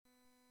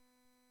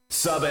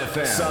Sub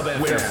FM,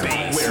 where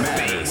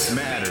bass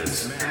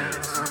matters.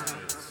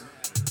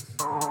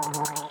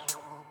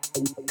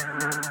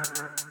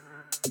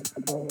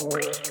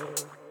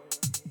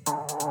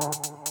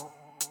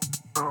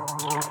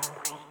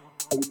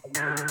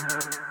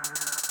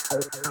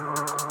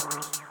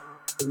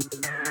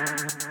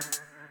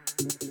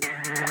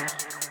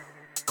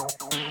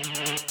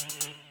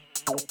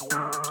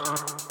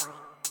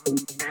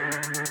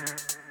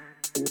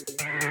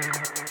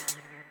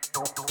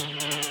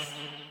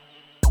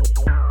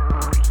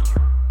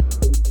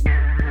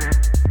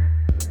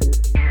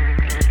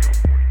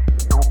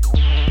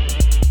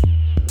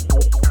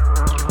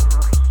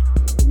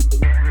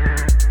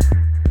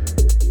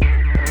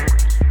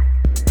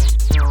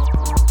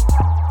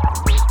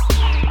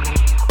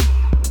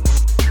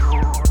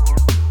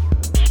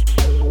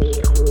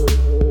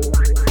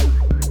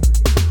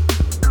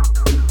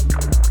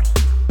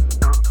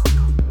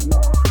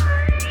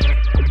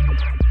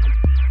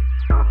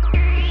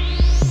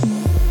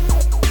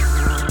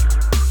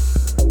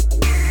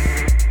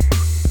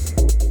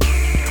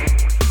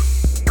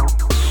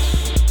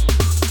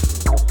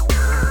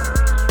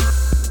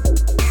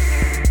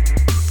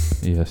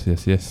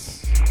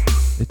 Yes,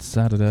 it's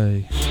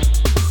Saturday.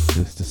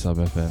 This to Sub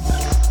FM.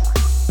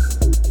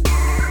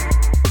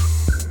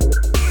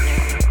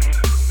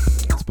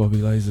 It's Bobby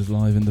Lasers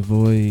live in the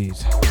void.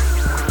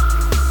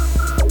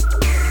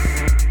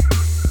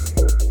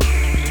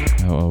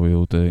 How are we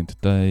all doing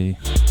today?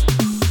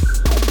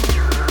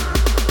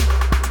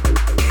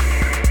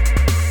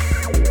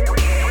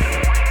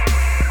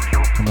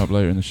 Coming up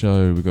later in the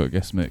show, we've got a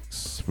guest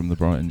mix from the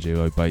Brighton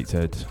duo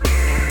Baithead.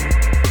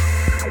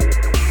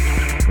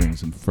 Bring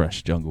some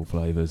fresh jungle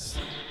flavours.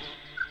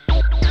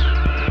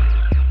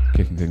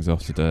 Kicking things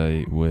off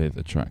today with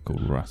a track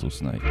called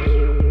Rattlesnake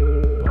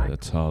by the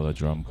Tala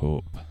Drum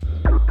Corp.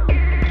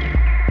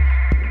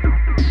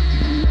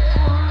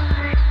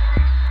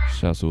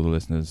 Shouts to all the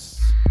listeners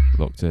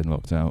locked in,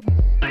 locked out.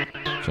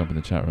 Jump in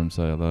the chat room,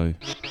 say hello.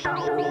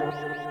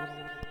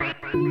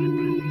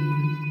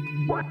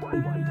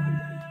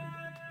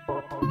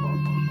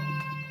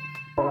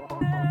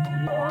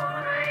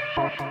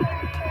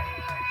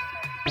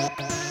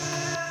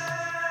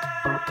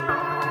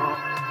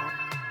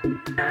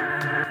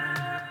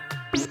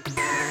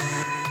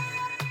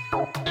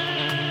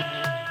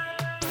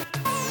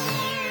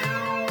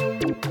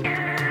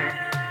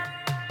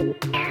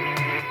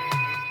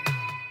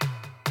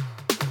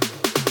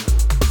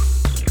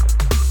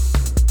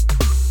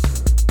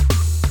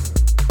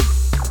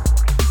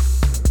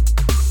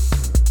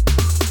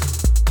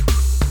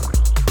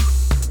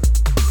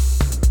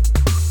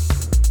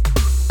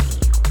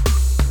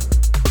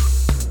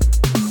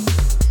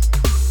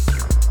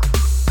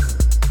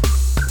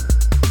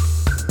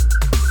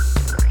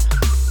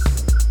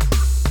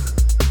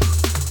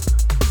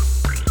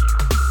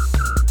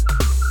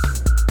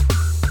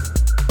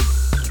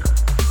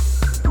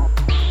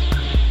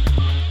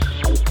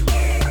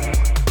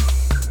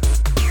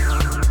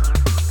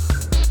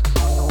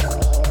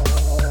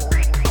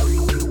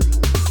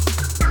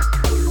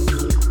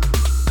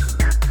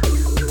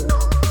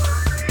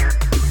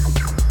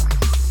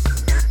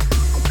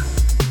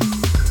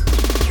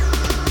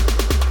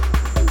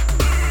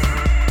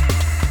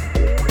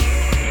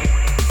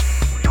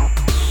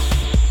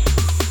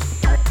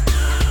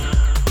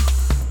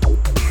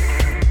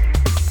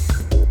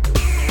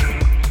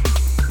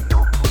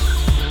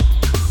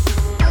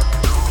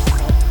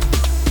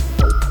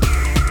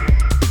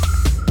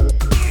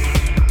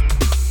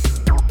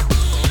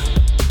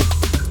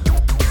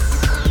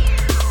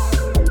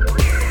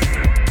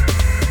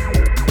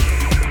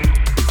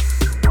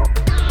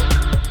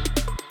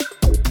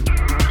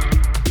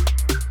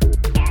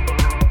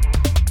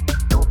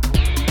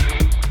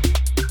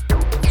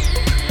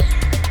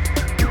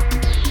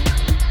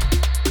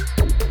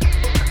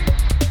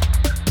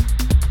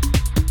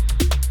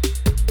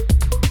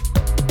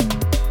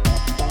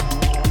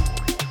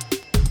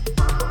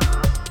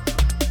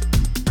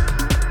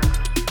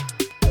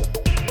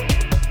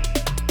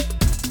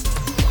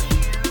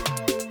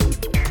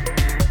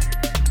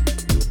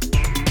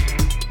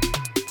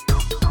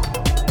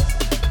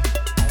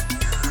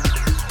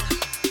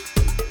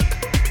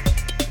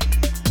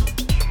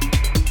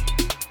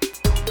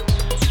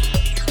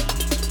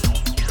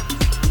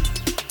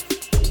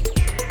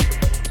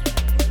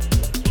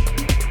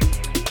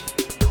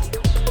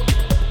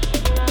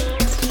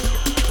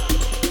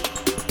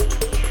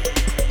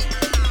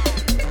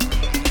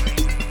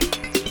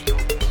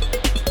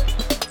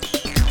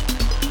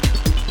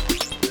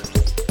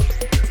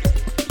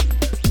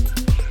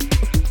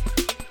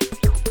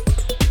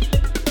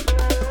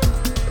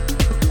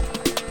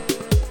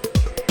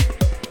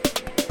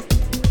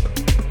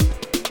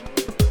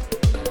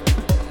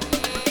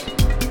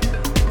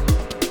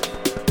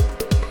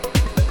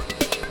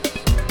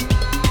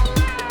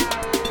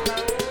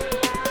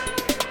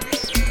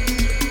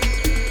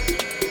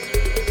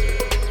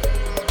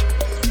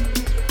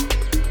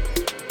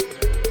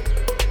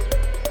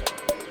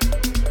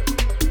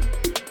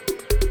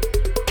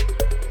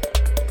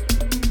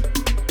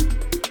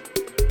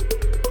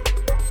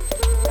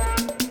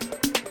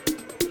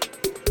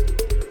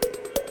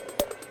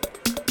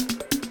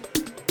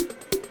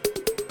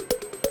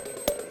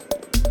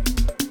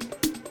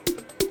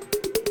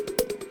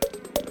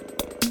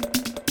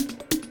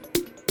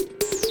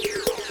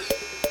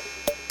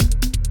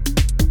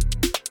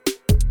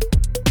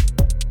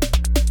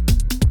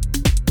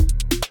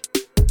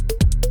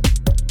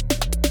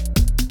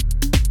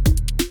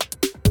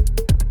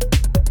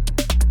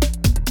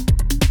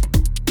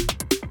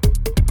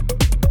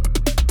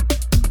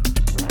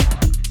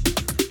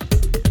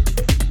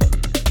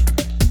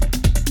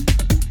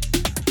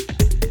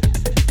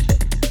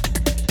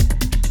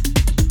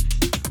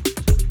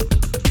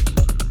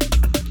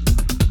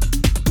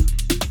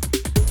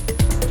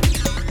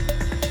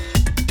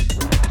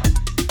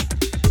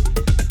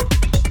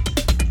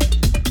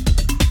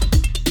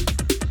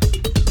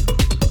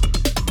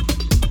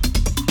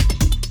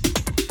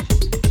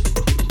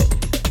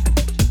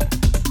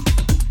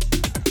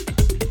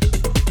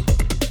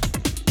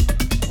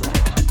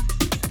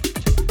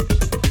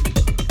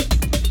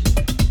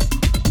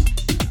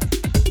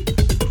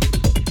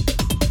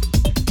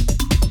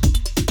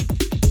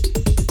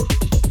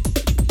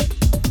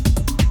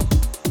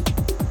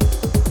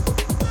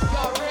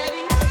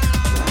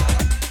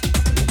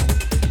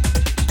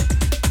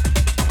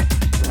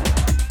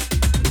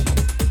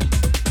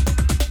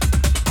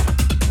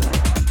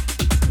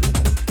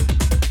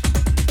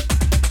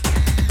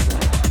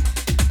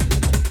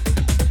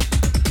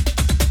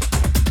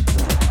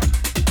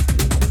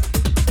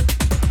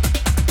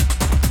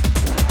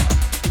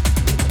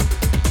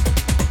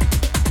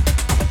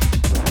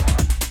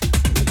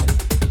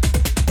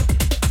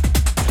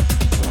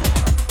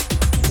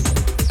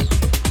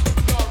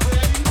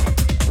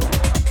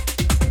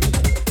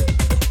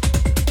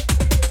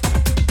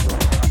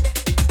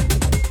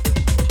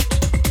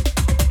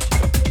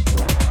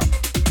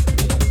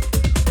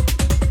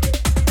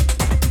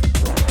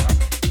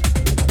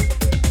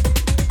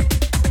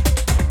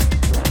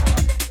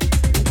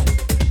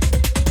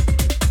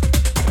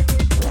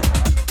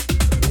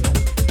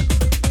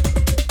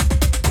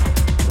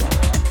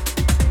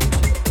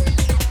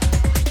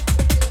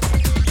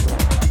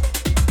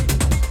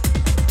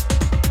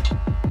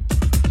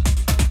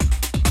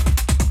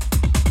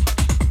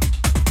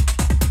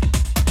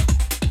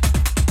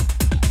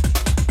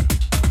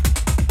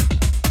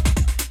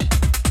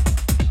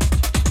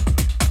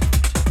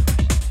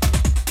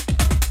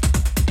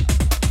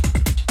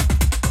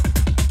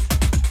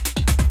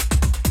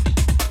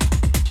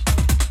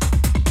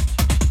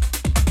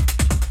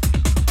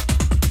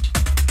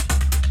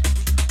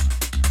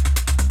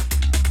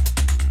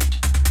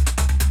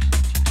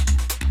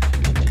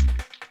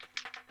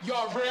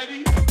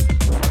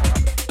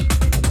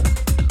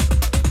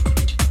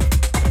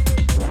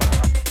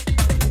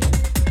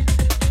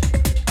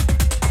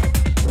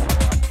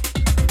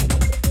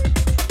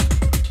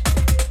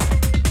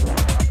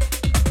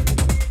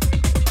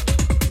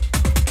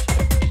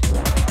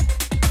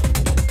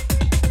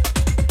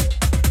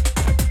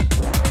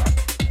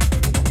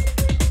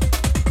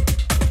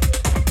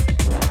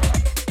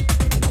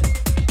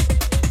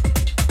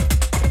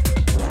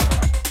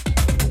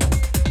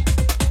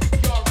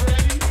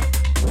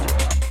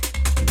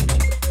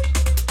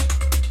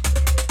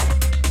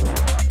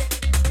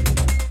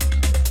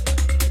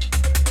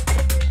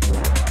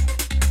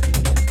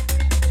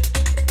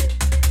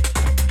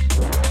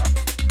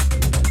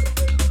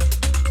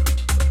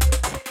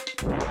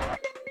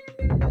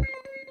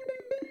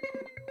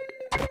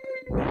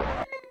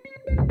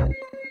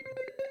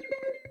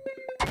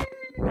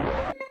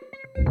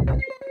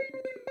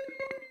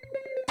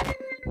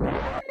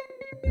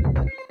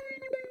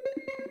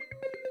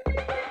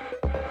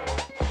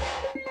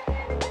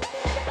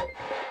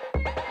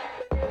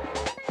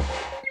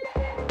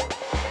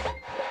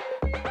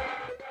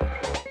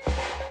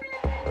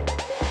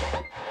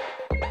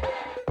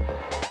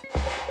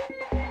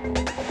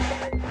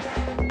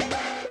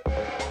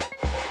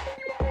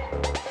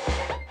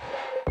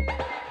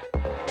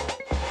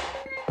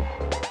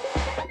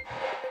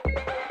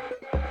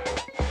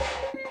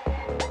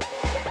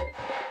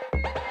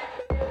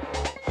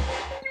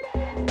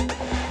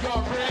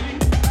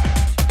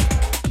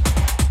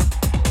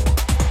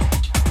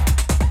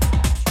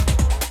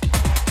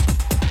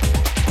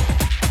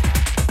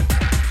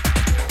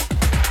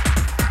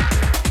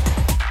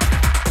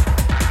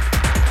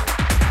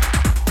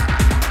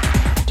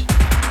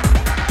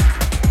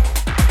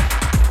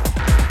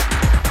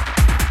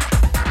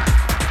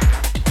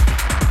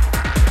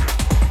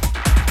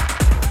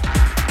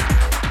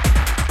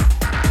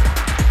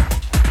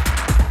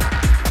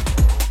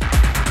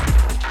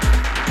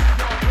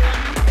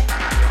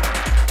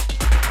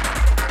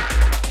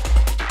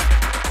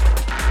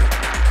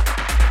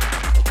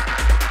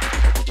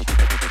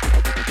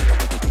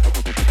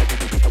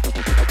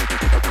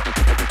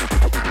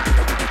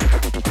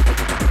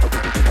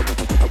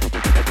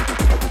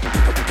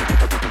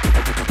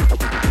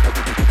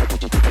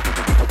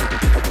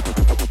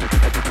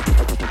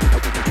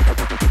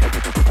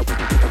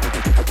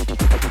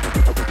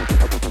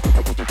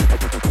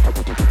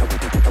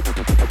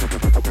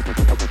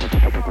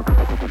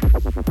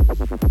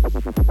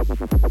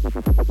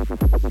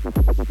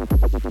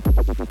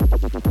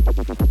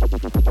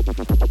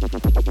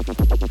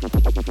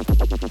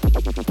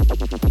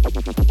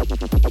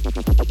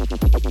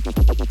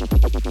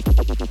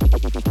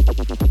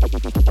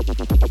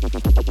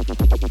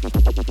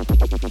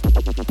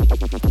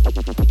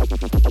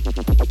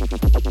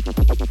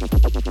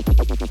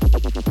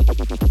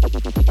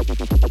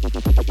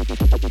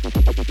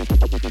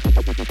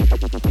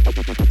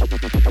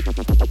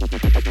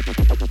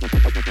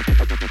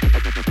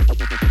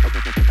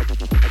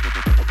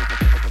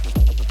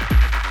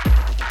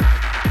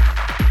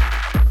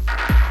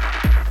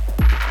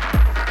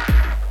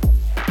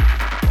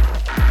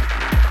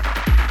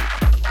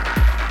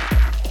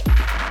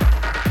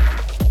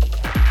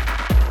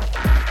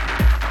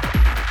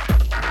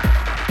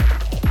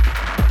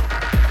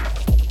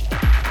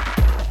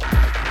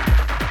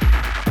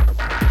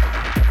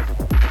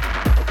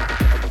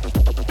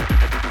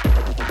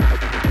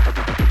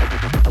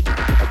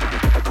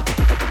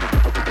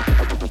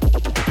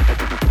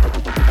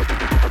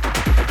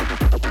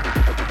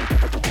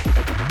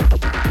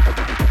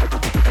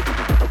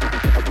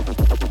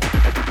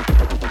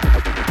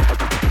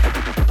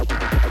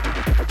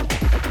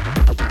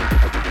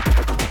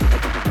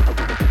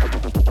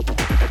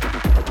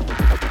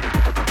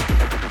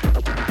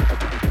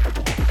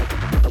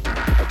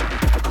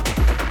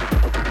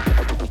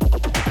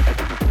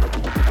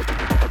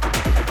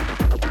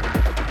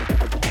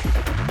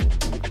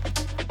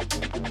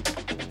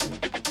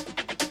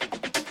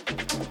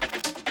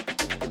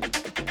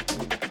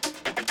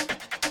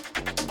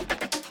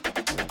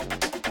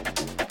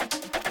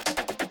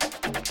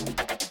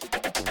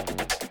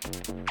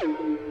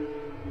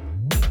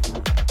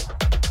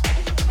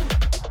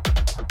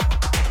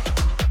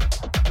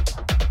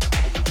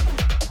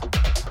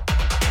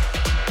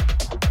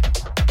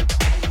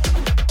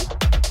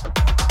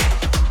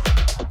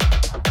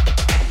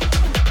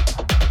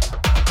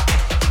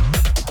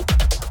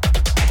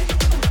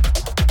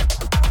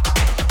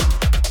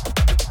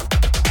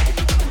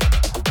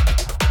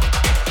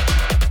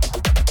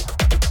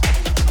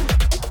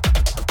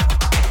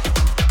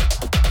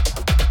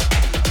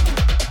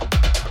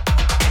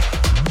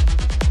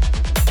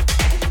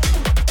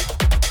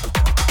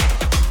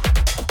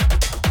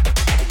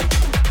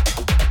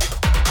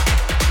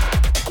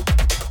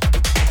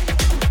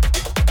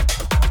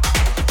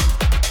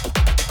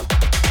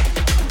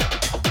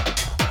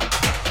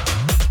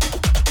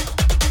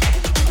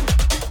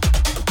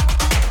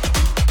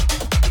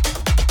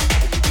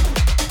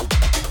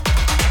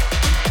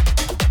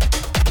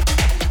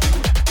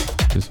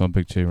 one,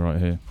 big tune right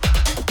here.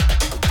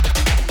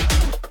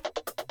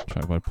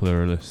 Track by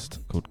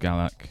Pluralist called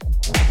Galak.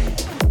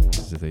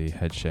 This is the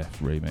Head Chef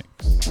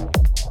remix.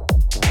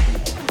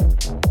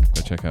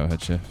 Go check out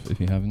Head Chef if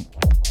you haven't.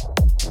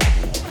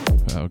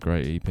 Put out a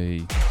great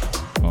EP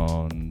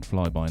on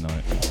Fly By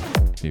Night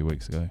a few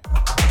weeks ago.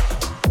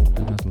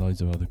 And has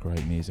loads of other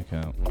great music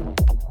out.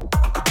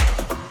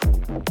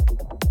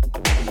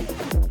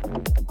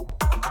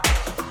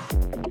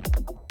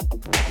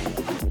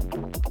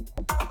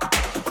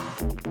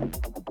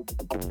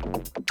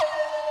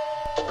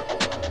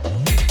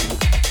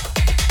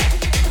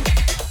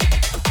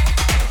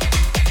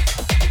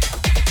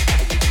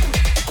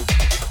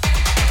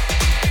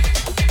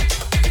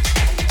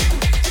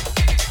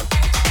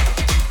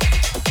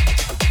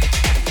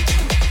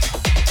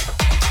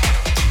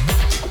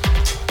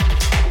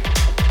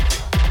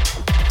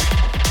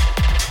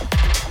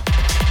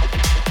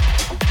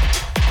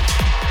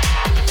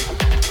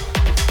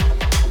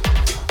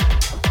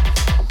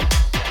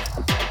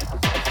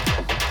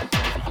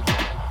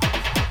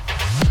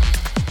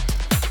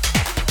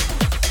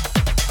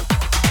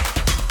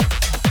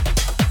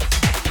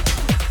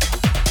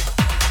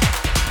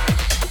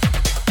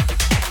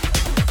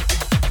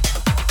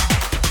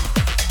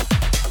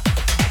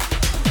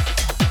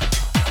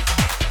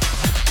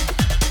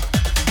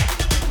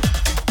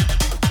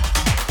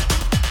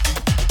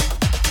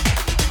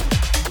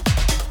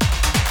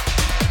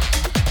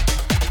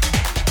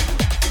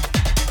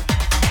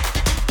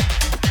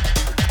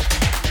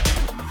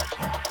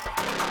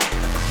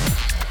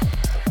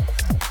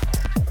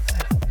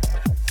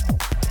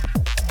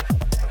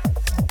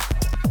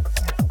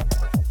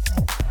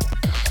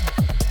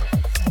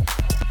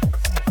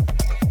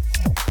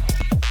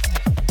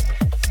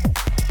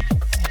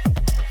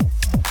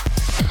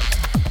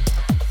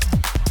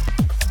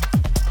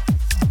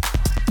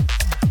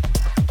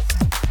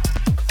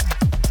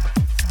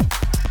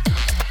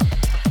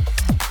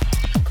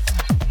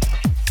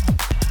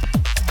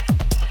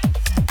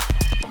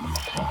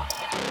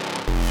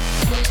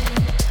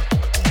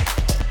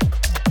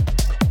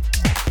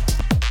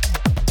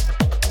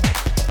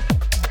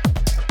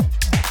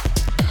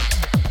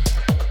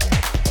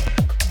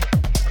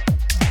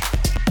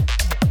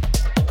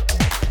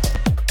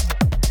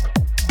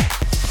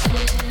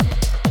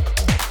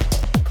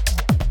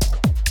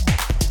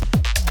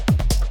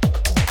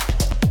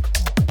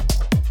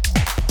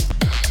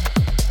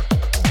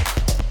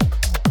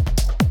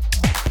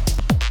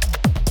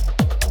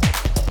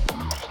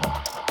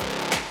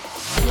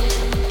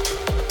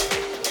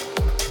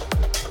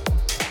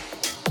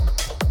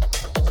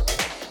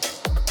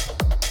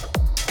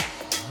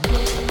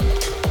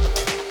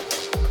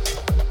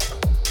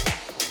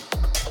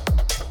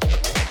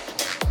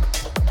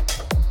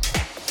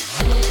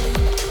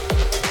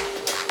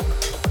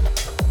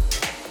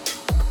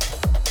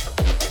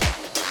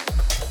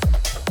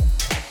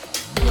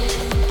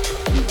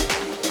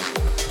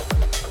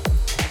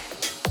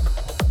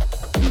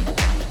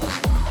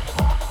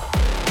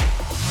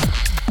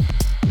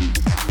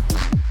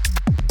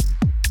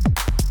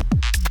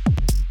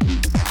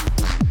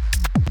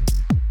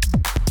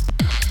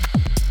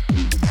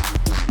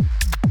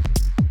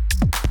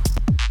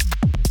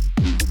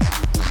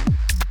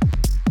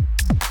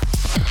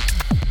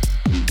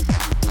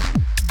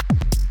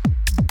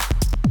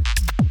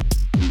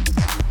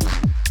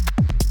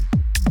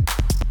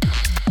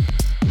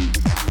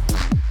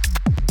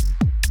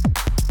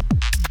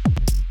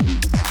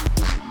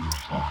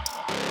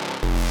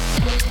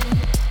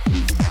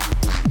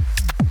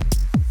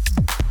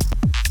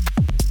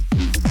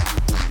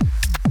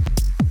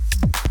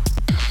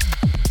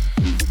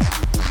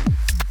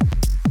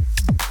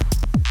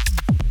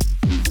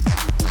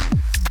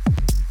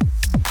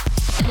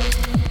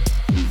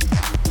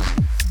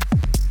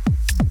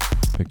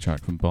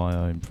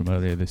 From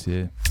earlier this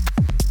year,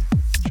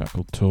 a track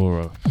called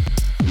Toro.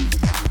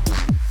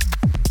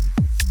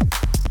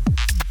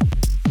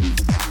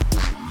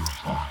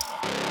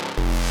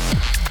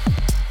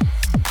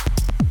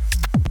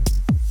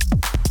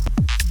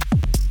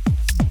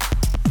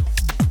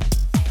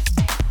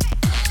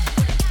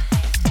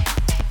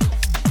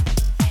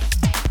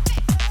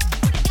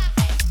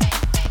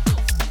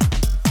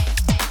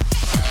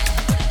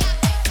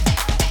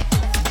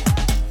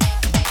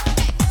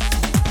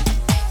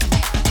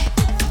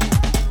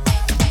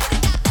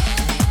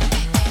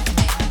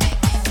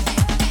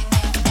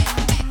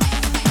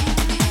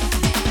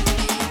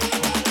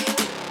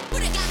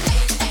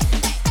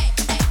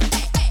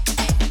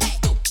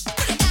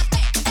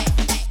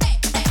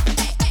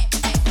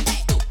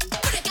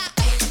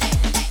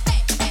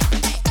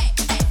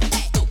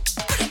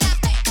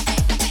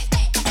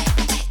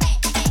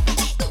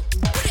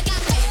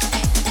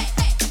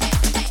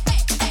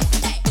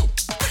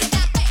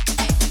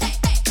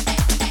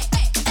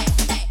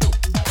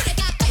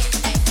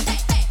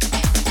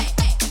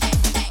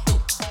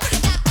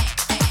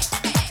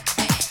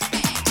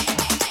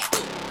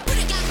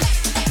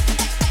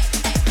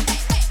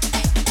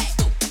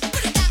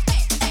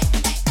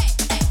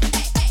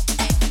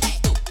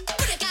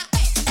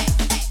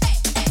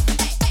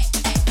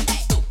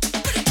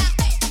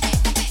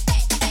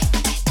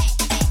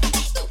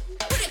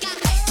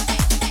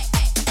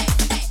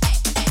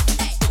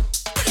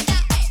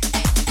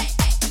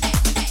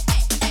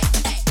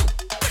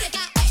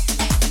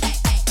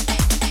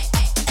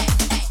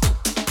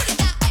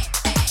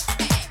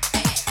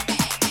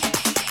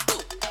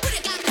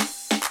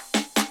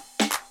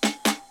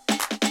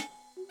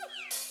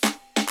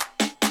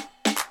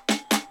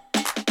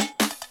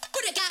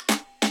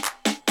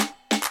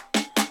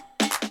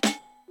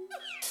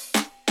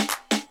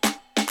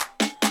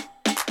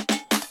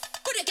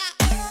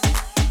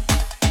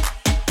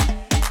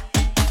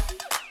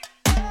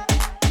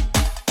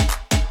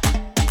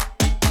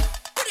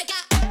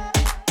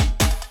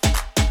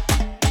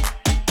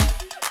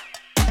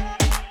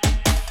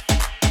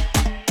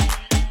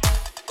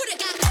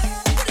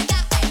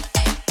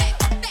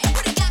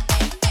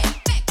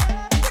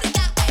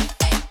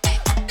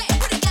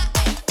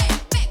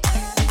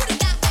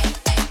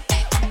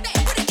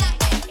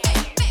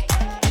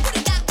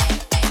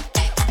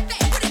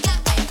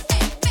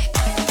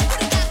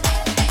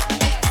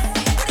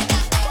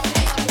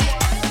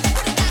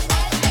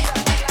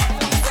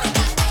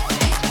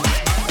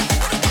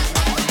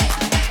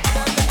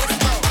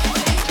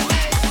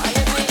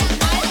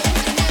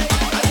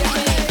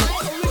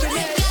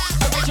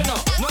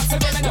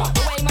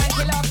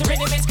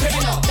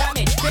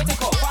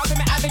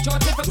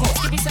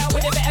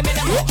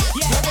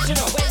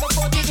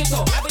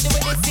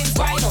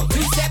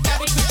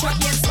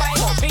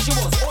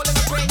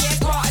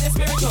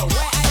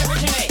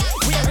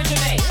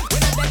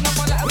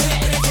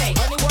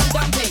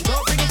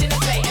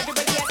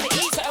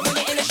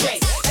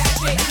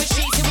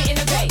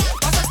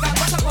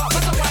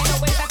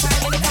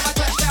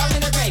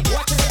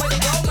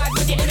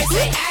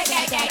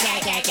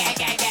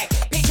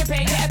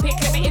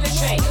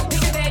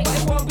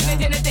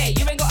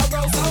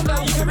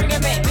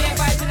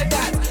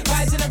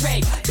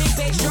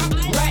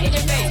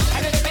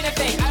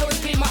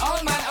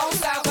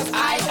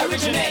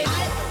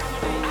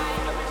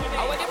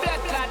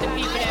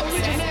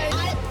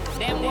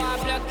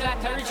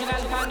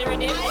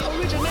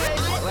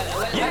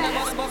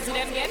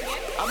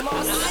 I'm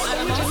boss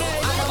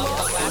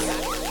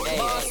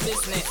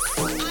business.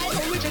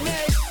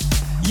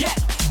 Yeah,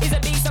 it's a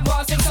beast, I'm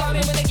bossing,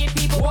 charming when I give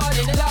people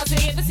warning. The last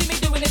thing to see me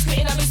doing is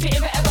spitting, I've been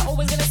spitting forever,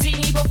 always gonna see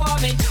me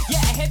performing.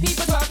 Yeah, I hear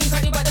people talking,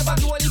 crazy about the bug,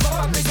 you only for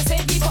rappers. The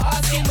same people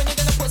asking when you're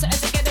gonna put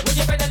something together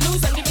with your friend and lose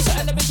and give me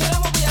something to be sure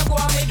what we are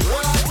going with.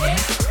 Right,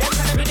 them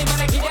kind of rhythm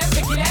when I give them,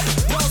 pick them.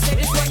 Don't say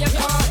this one you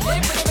can't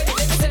live. When you're ready,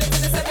 let me send it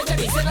to the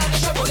cemetery. Send on the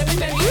trouble, let me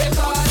bury them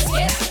cars.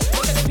 Yeah,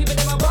 look at the people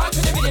that are rock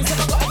with the rhythm, so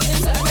I gotta give them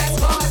something that's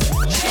hard.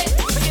 Shit,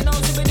 but you know,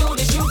 so we do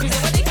this, you crazy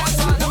when they can't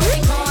talk, nobody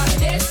can't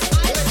this.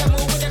 You better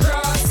move with the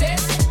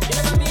crosses. You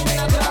never been in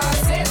a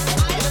closet.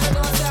 You never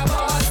know what's up,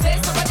 boss this.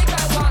 Nobody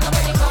can't talk,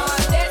 nobody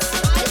can't this.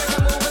 You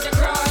better move with the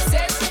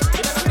crosses.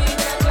 You never been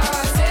in a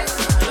closet.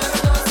 You never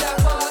know what's up,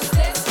 boss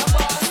this. I'm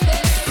boss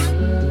this.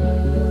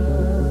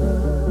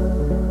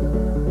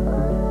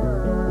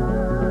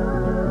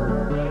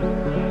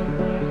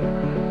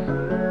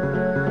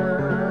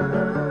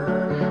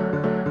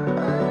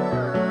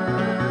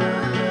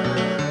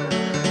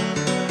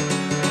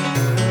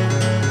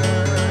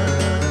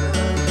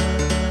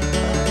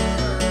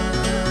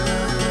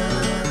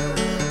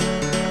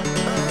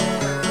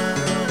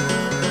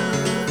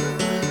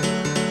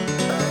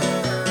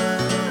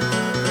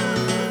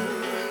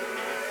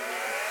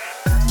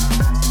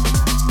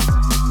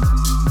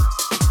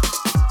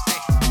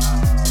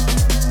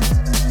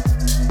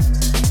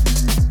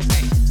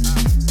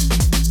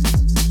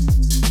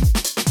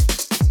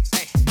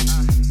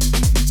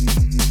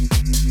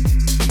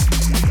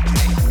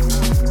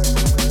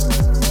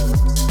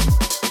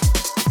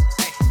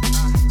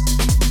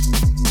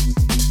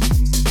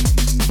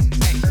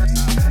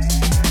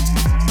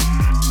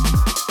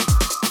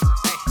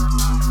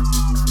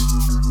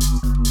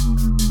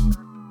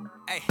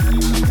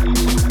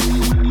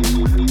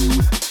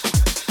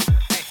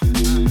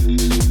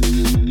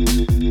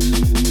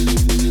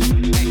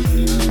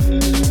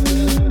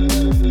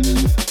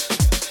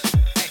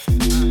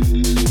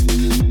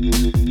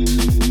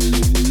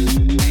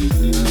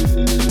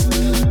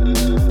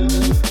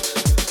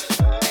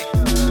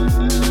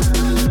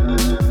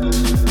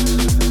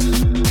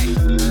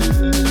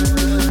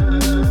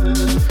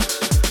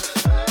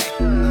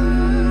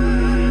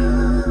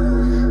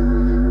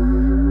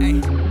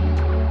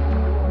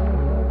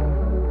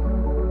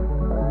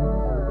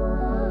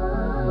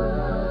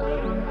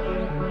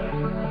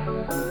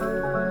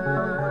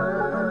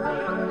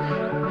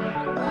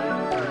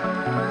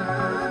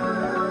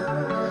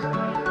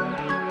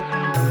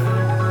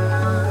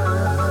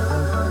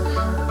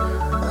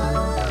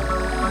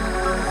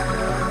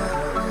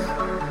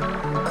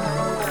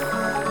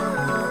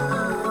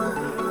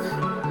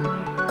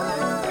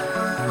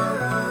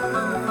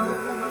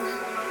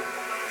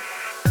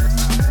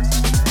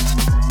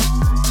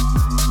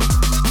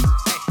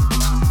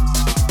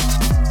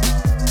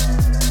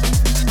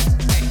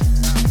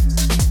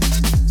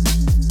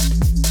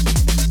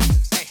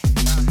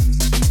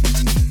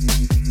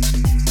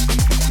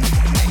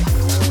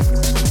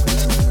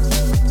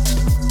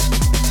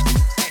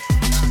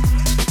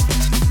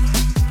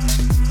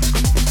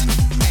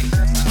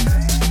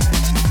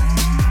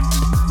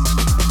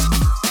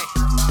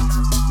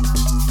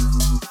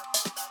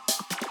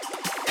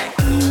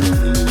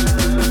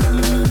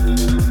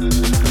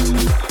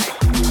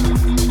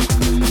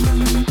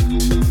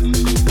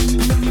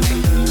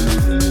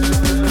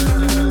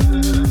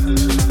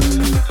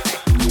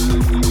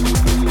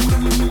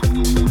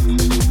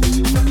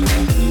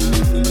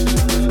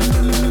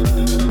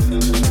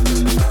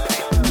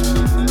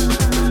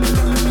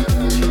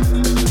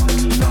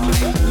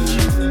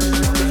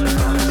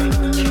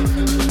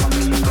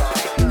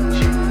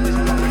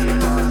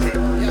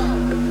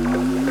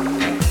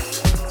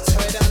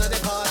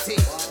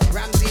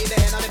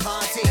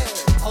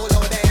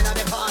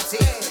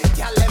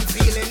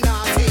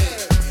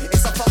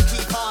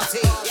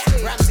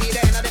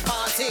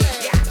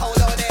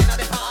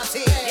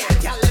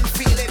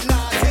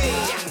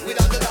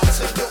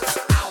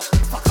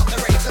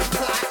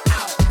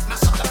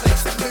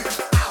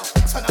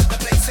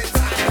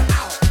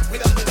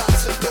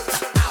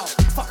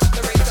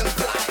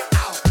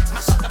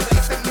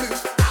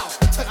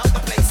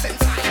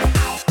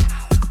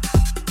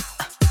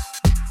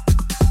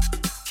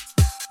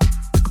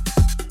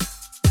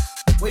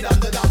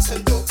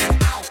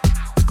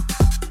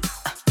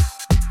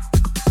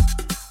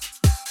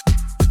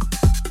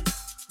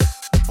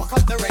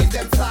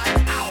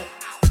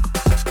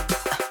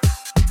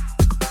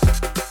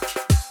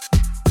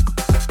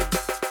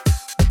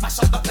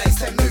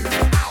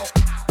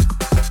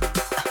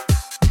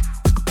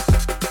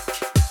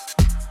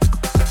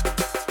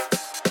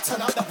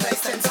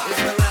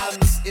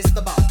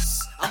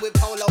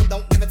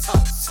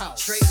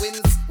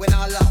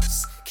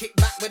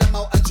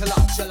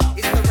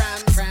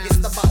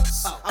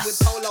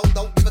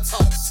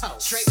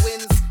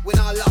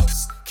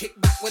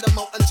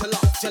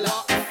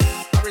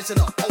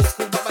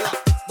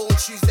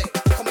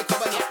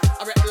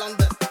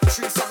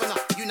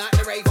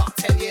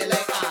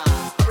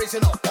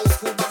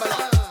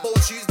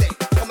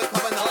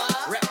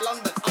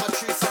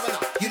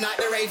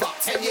 rave up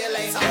 10 years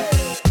later.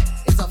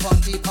 It's a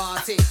funky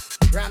party.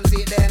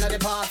 Ramsey there at the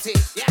party.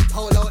 Yeah.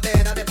 Polo there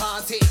at the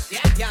party.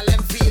 Yeah. Y'all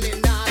them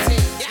feeling naughty.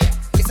 Yeah.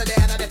 It's a there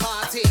at the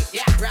party.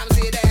 Yeah.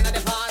 Ramsey there at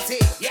the party.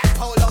 Yeah.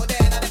 Polo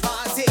there at the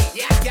party.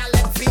 Yeah. Y'all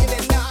them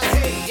feeling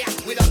naughty. Yeah.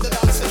 We love the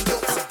dance and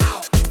looks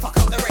out. Fuck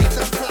up the race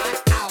and fly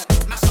out.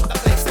 Mash up the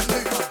place and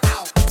move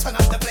out. Turn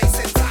up the place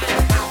and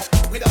time out.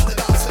 We love the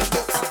dance and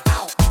looks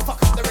out.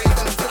 Fuck up the race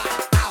and fly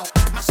out.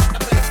 Mash up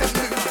the place and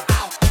move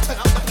out. Turn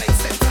up the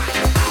place and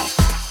time out.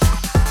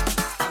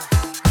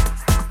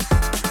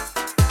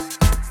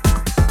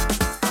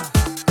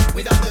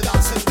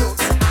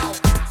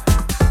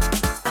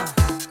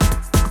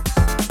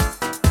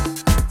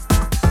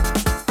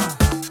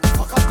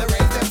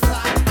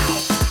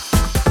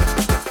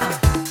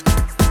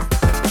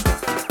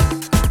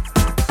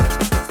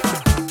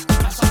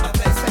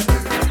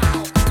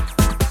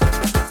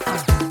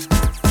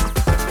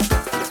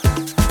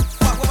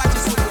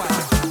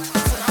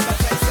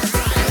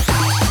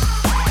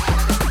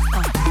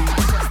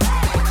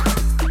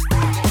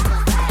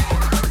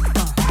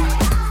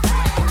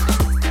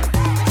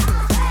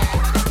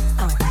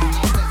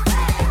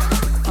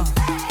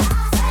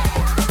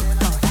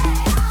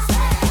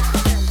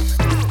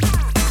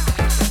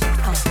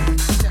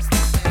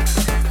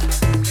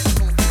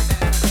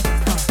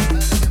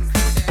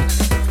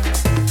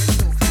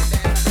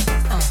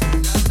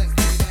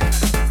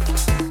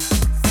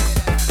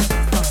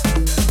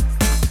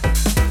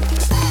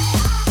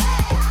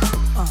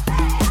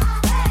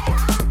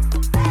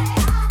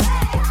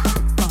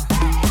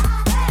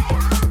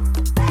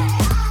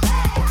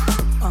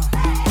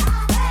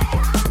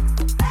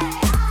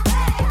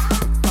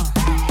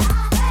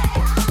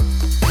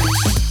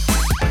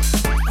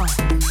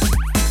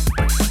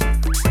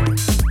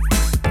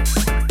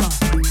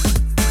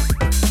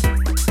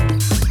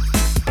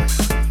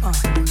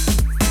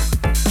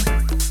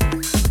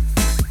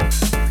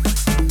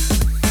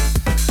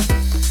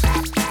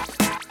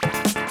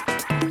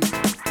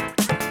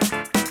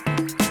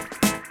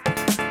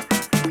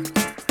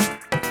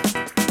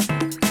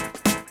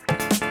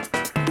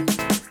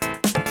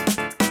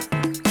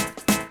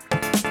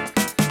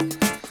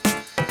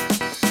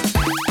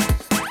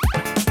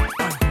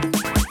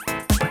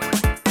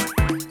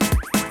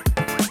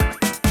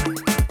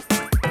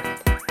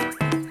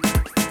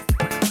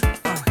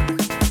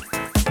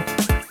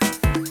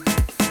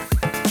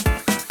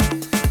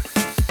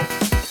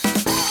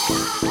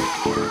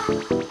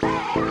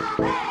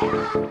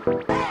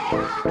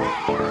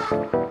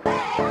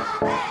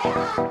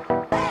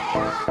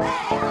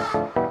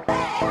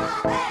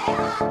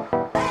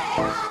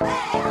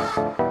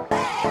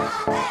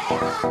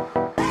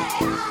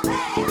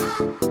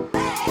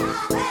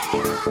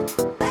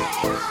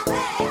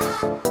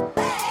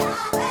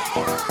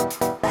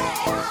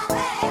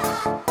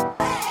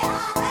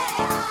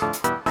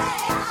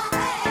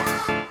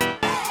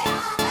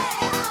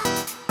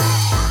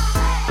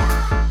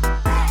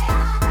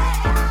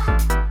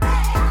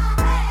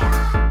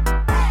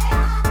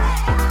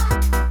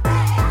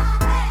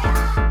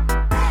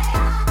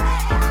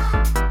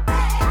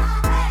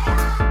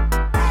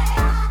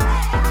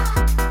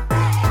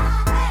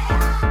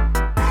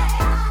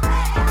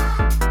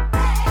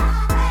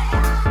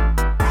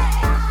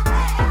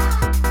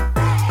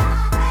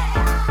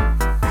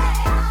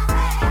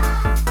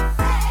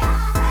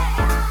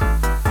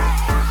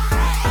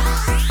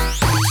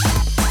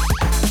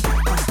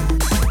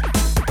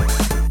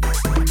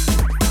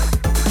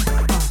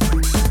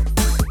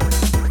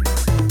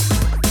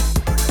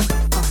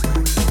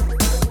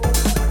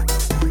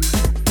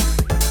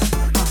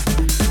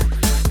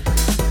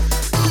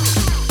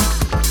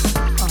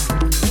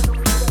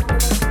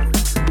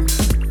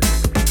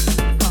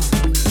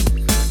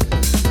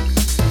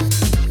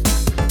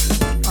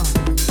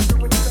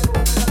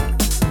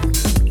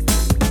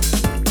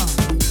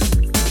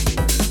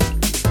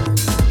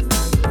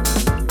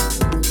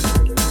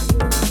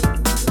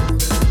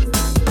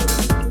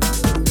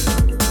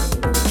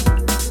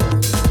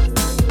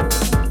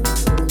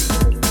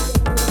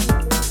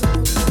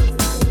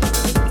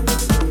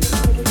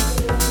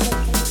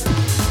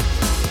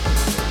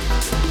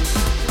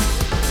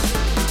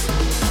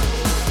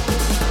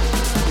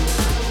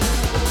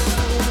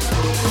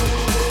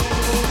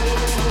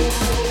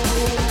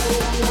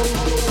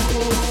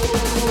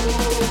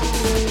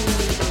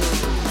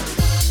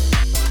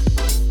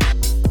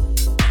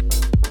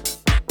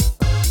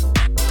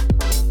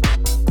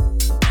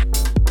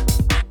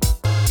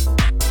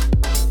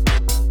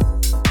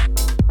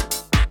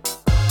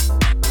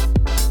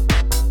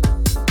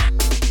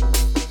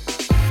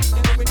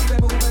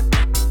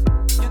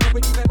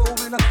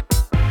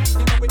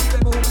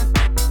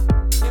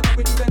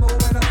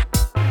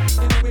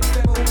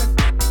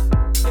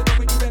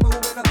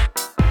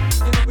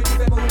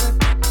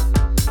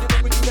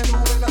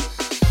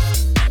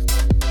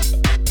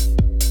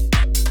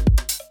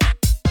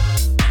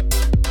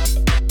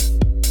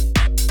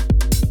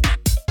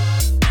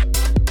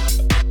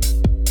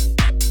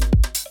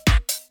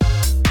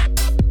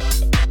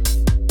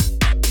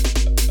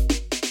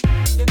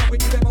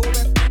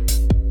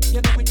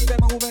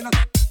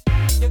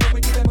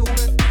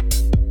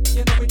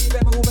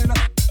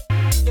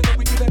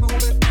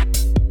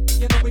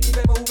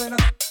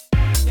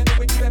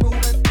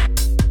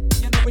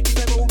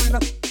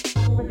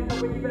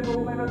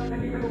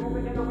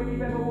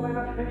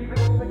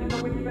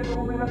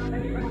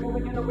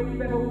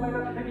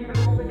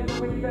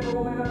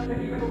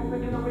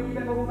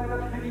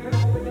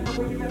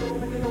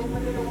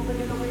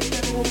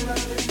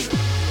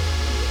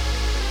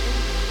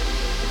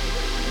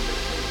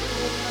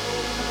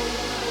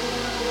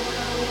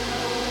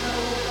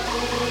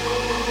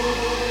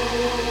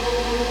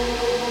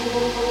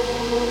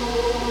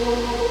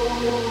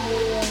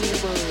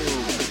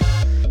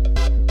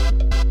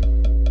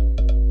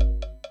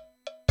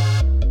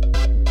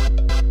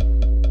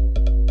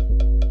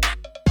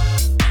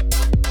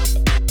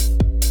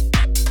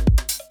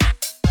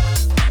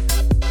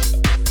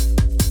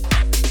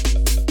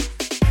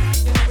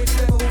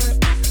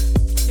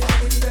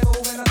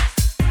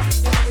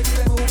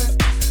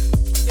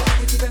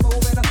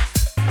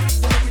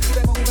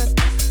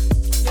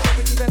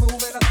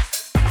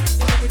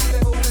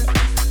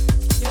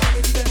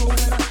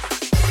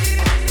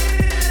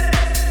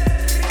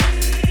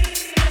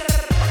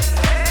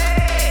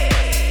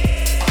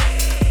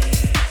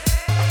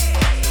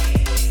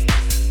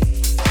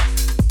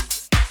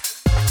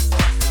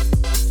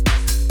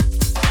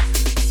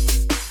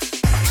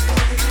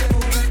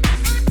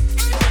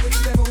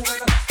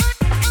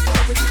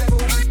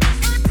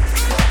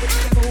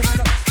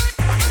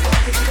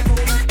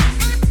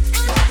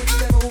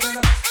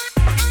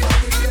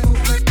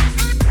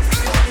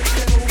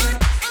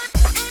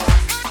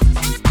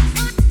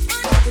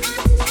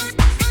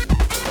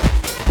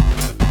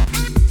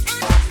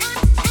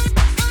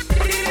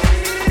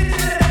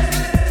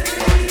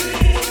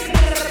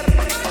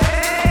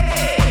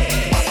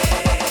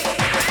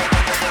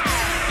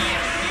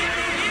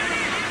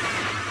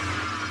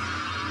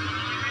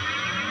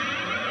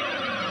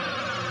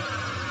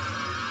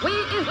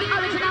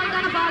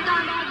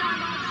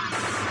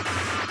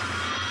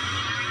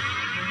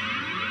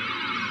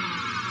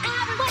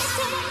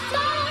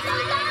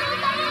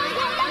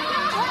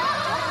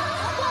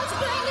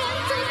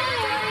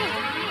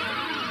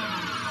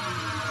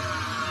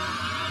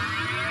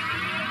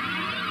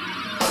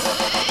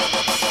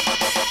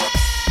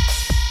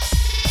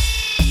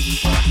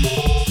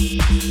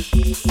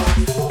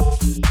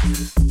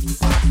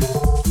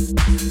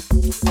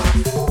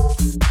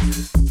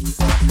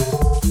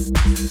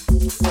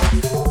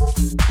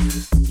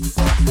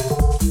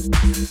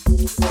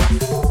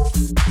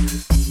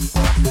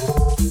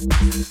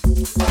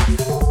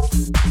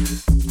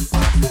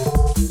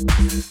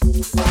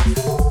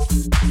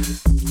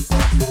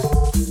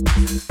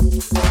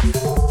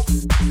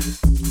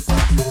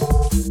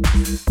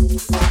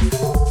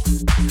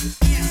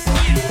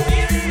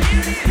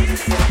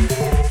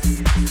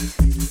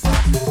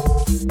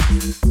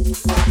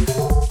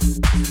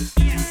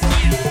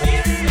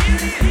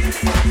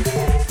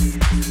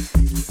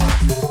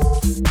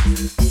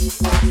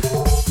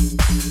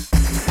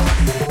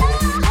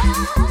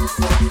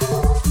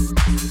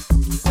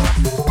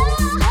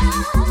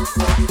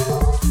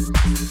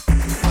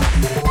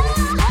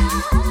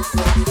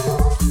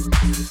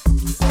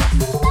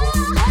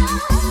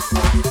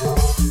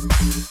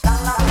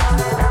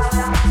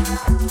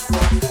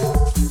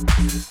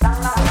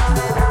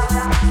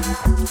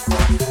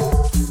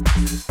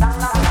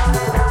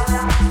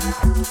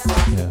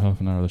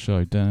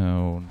 Show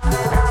down,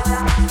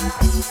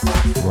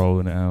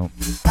 rolling it out,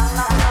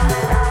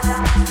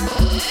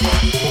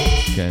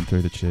 getting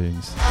through the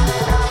tunes.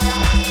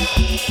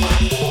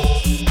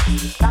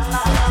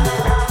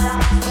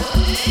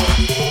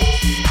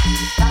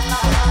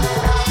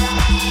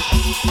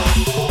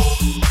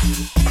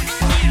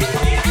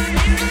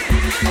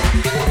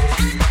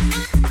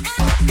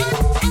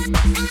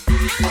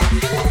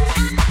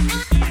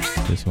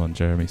 This one,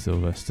 Jeremy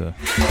Sylvester,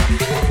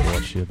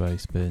 Watch Your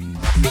Bass Bins.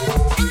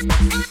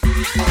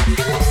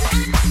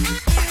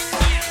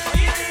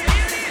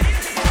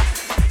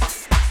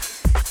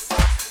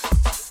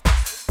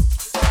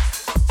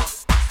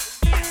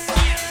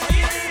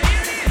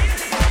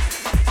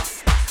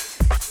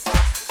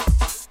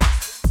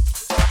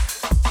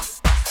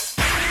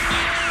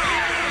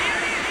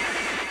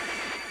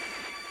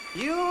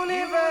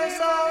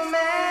 Universal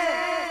man.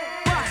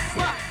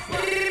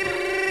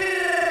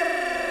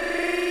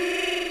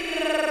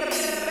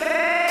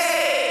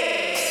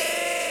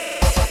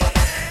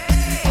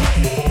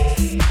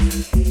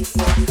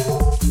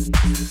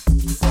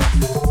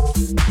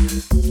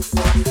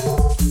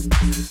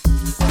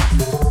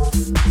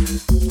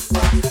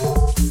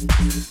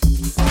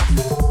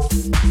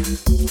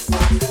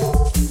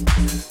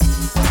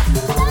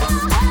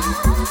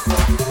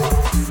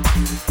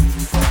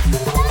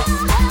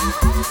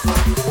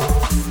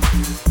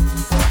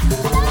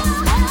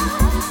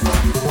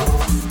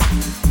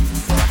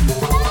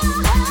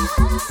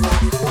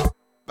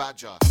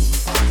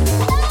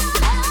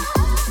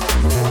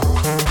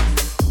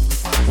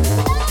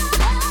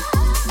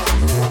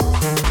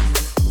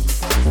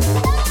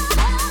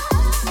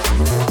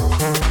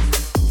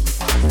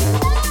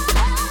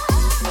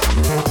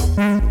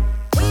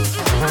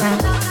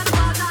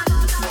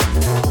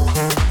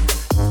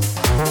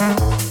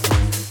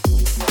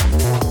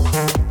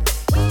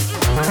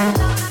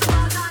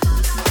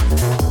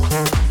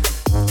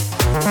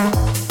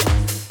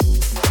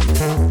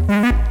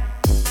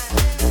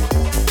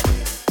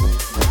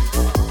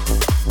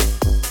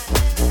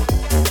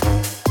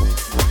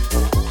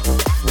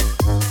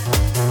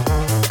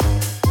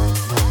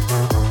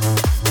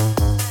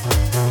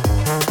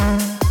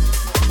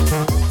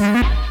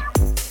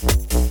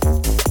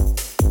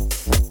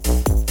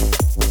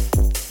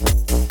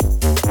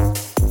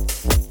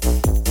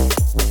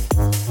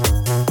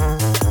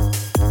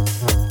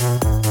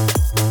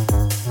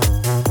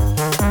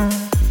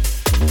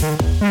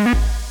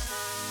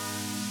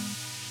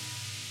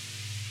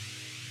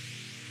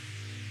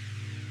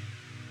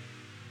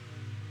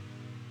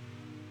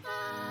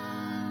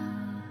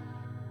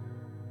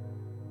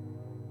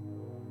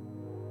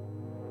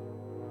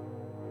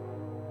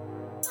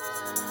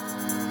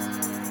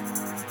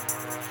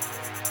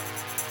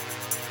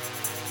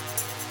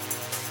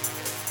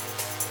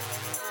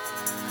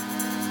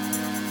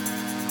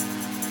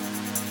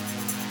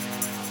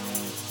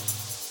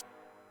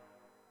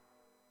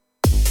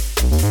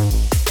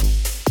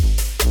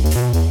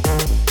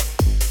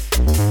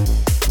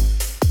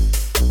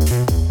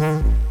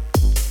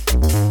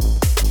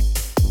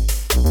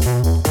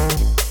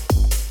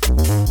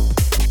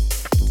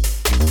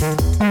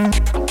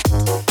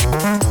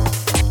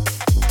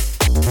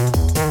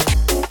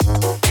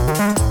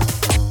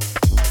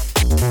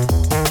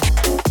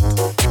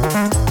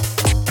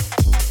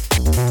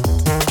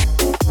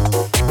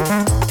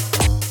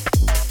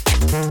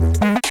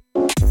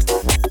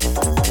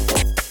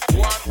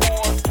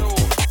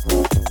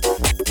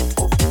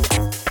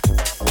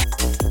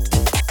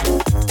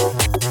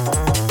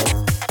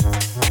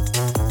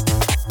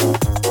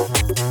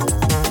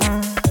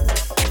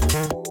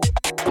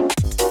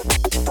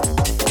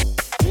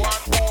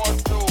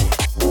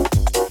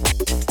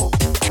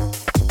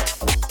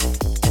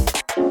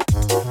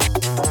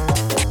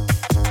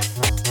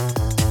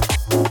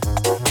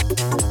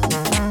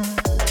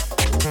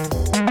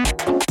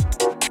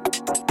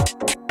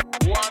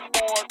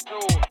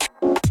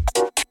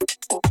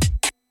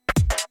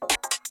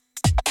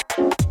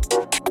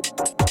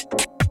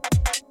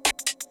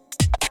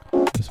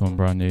 One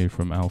brand new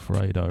from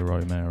Alfredo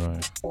Romero.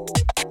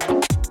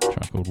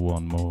 Track called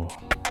One More.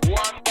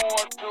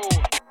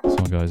 This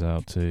one goes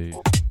out to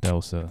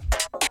Delsa,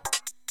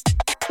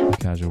 the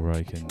Casual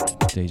Breaking,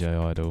 DJ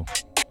Idol.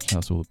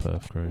 Shouts to all the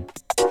Perth crew.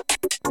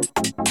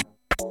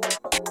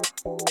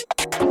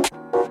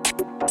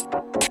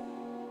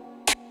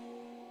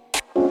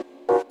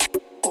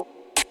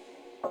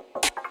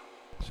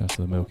 Shouts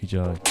to the Milky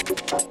Joe.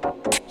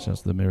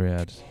 Shouts to the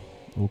Myriad.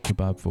 All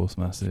Kebab Force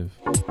Massive.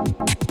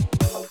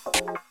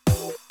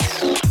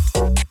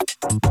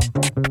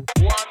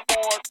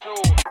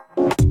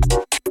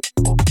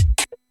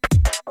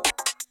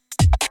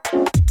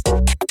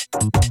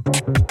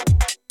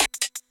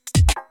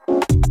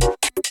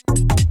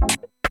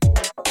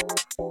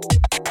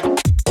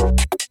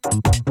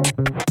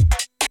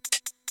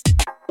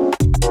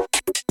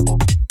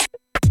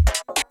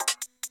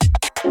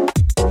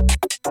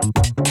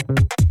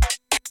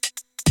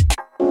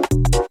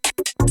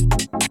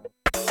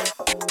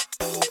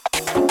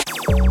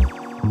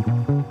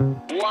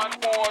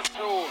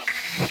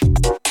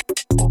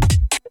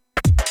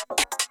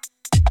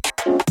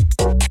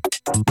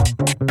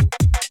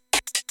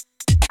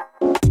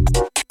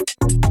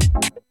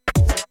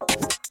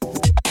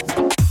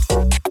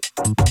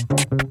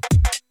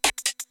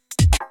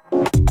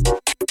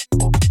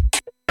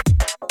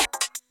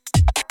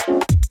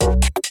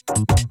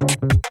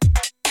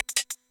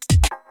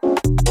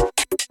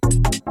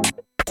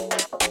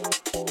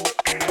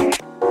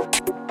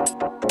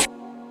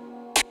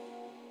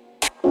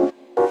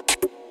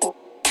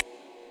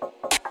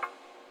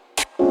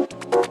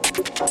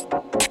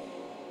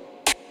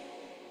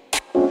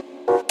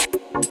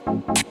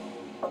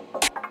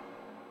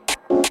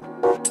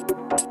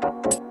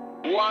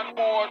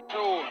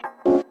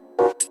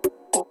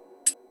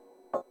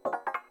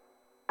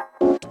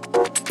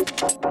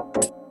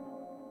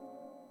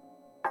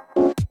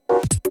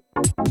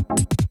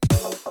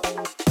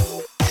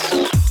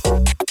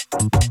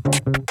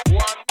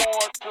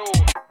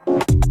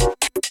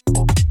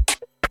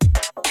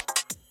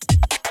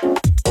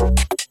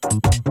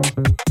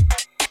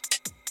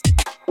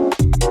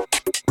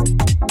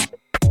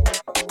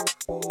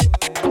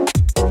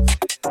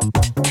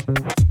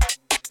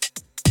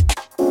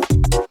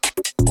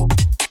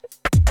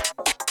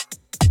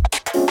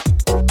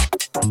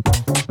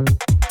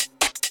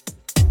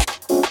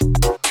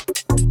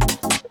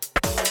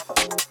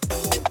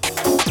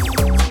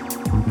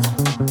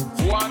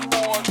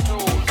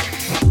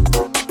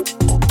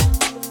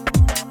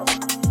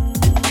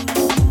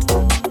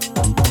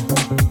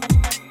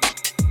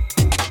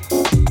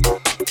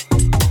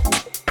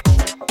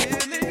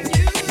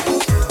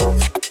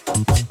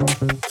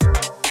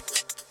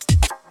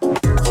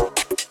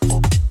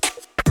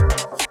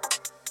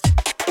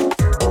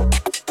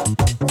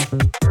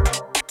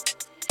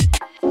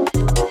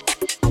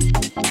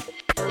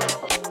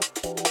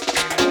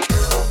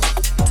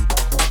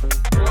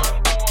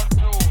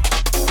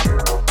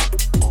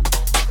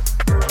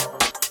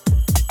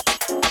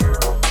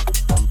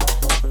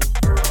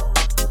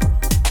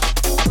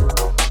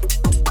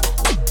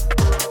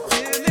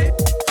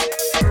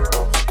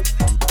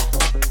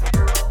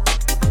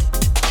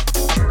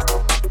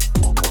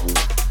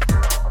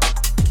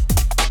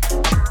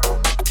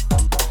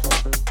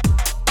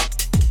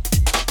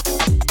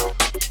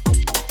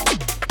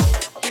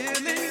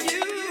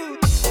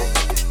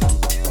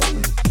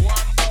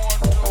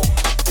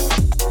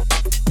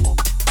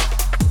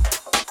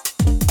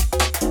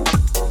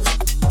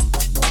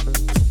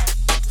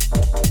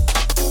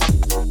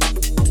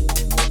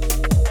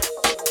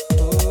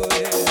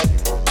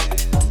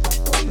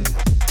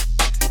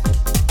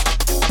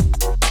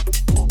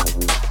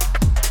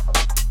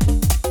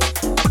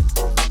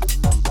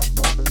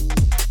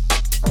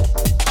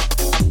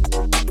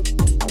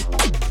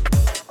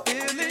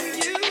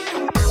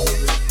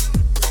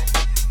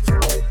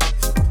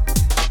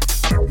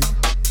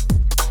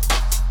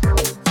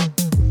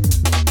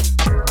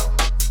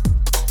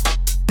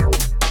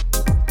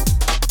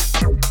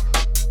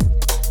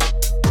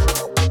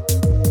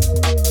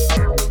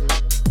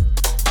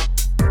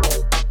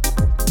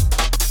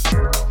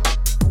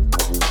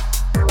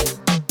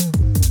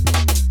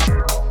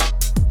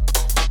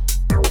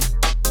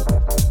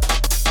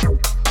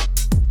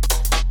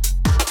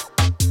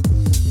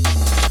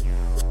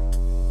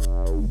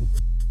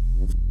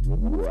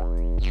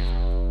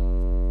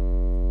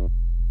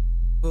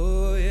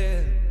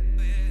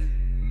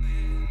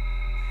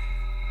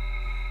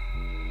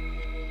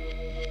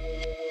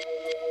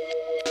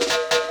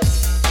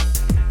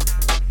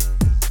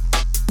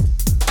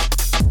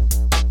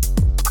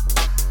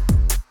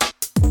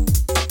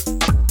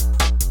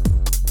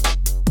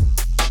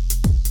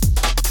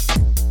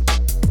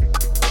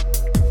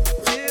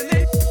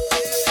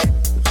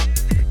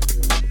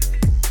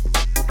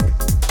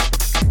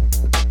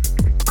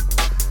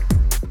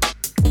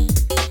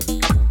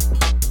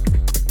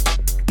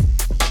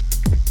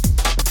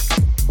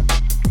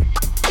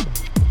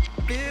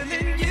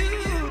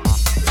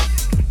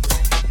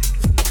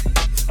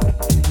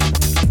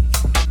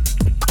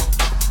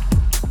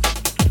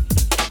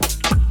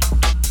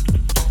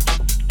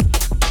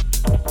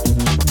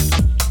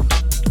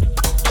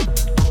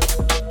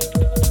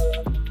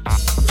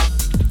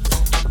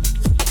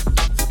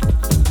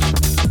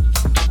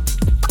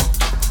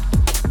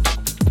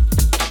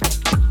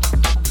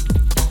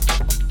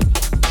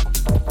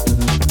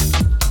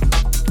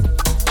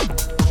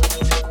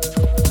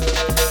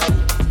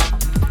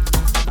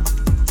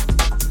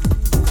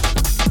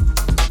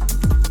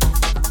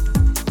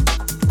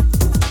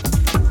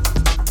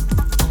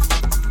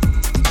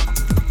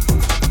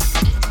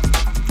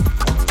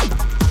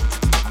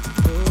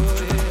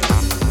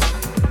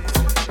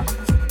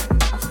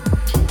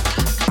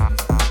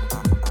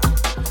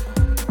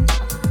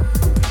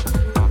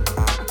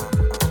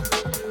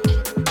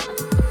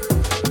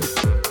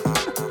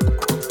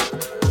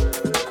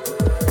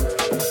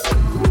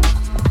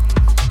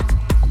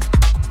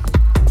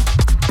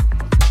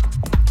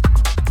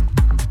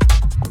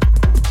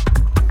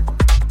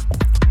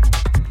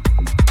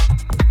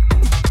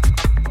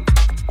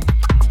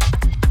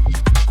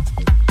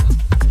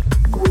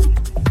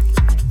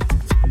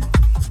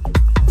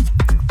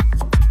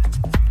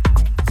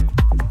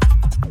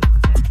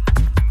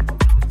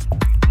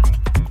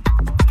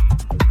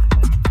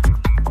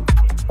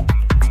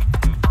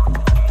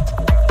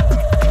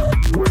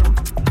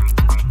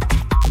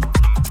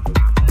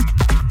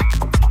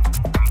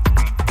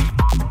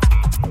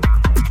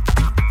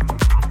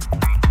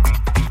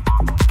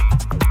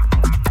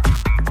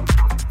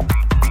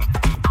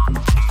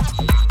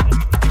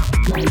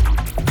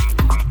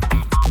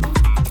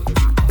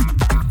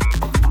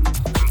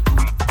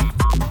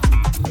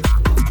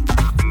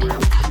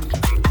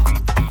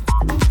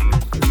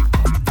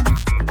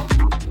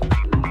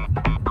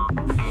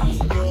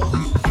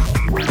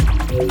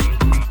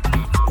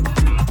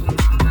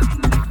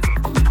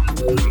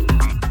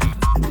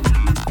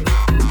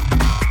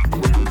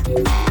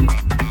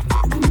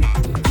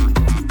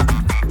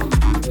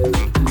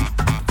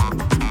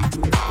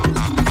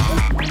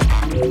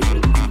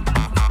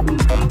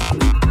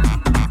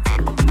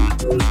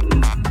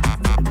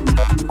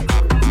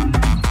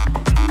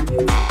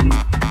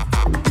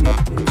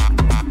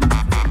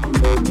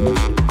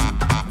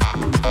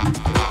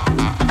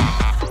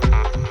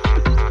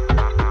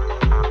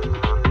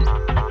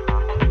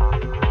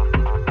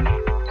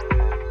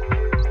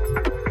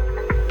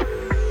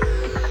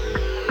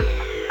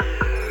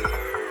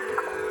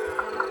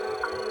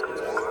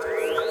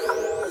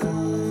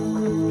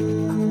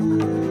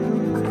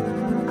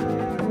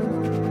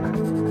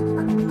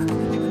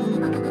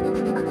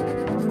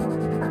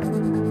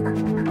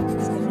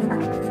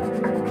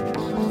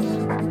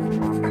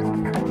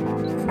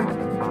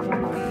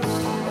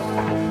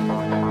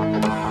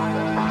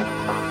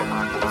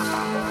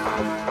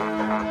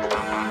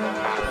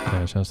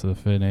 Yeah, shouts to the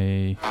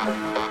Finny.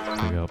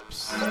 Big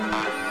ups.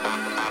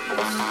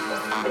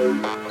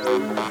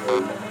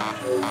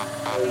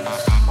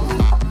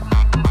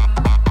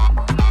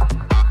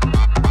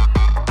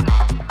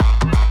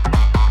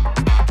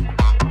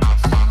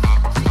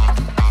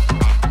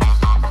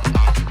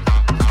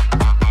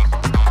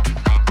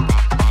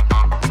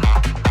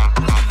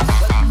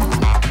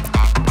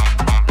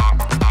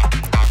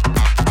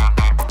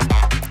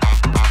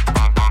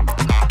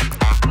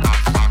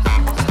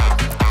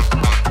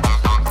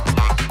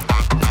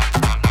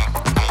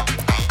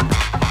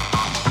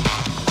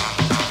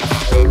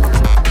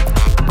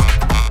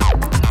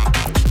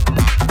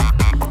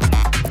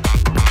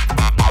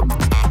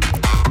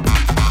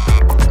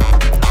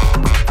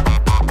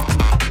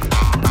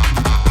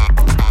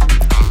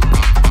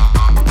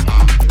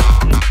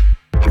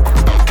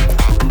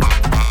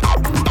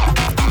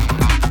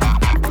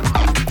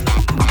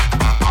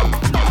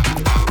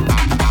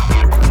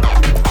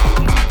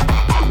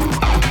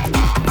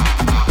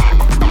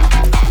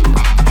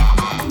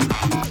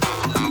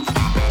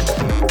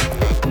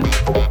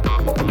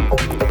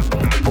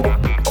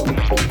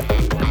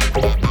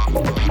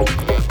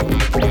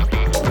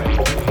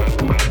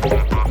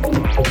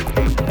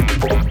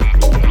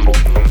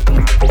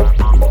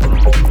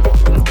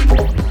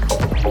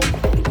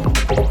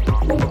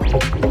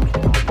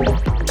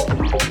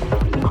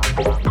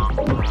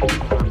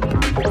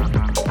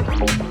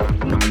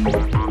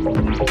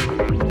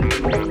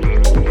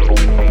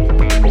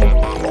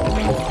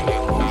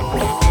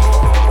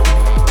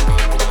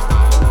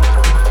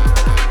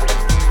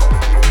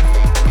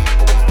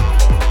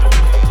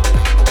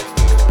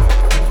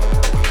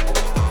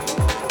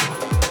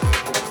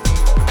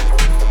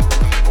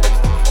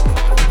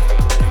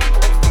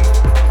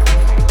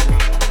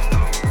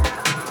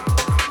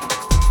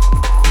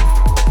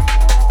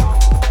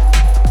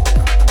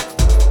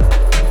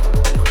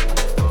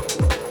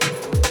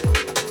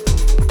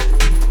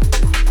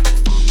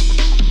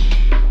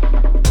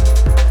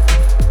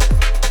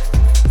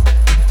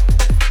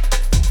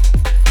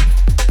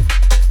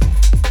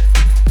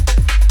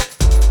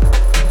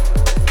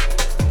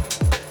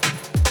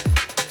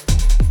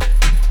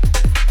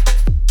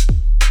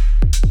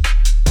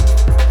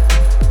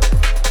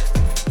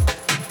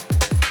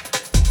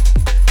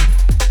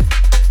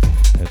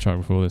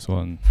 Before this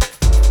one,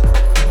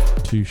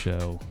 Two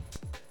Shell.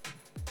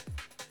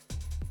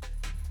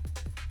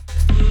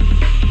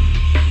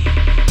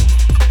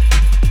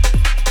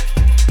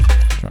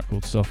 Track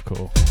called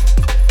Softcore.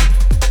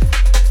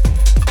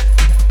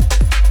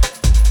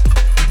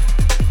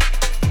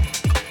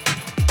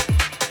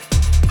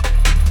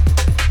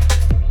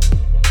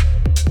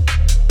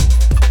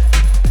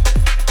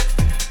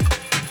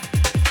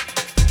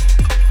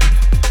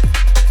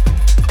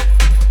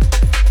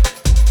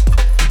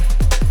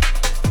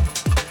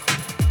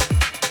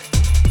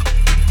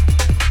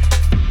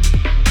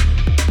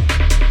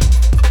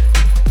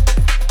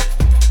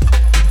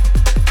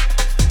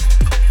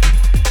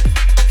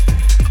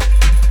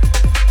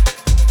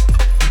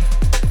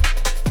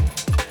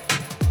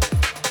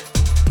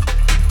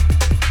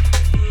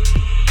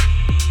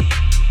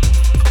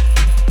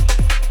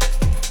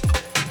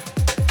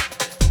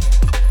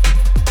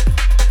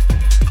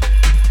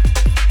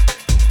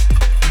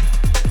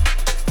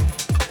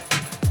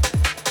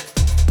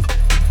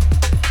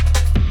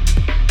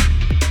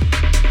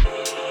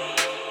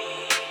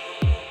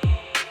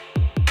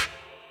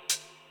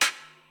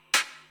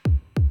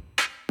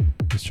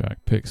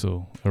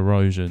 Pixel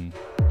Erosion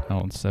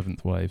out on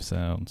 7th Wave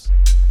Sounds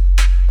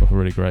off a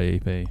really great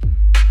EP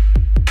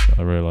that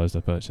I realised I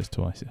purchased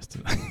twice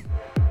yesterday.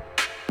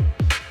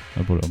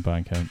 I bought it on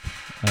Bandcamp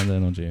and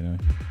then on Geno.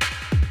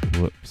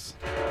 Whoops.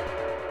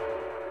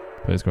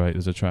 But it's great.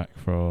 There's a track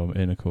from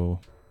Innercore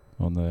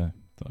on there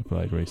that I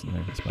played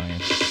recently. It's banging.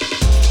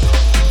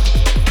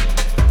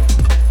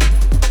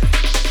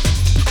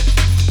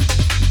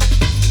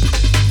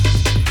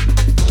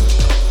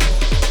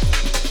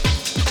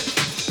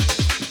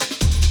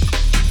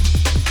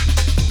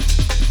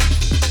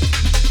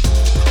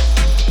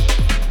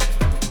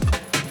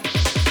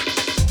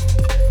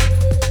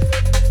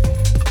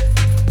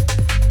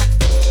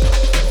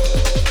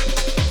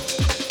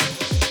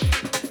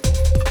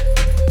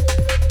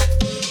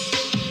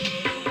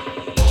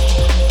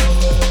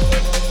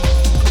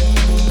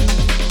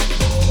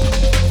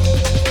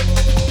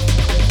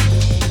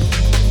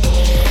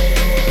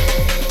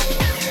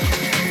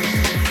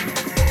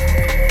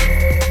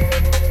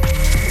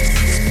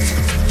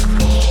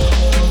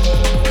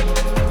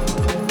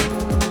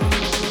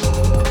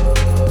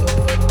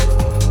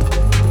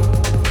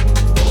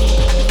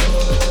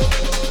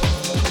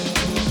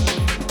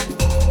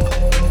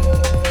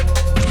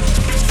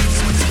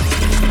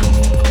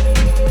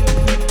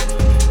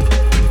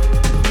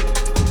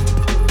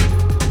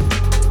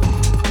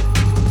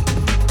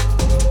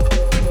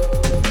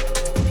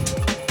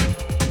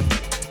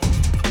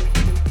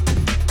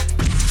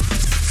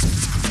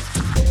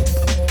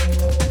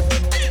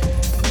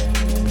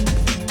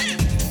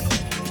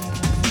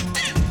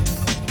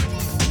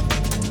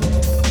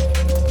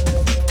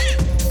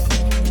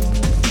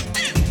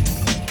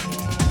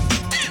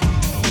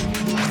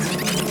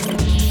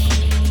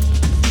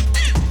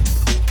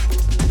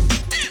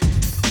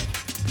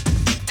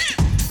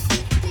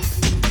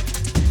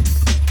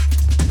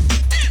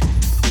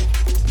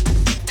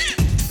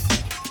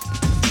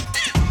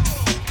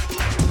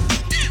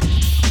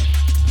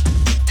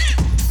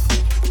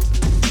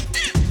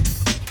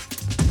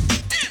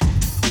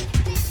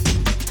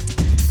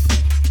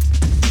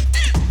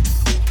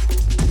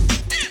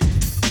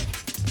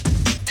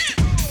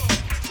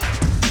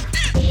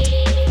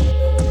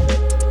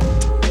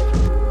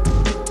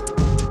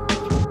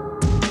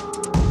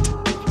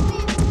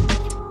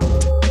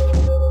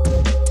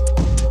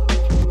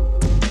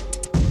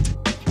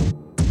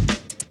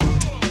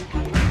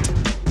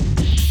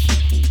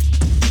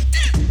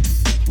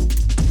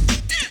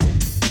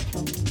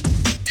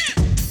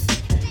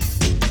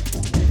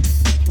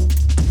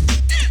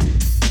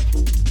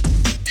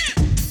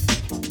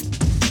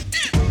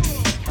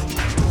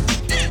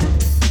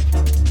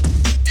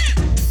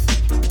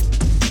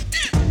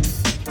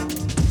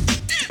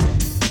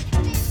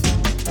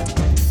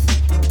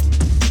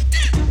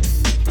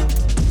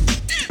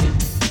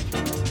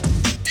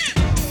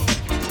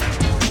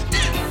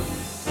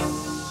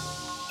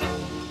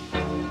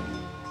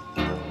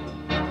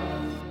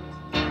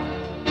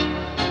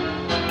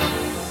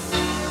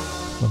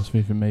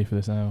 three from me for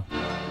this hour.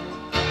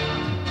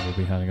 And we'll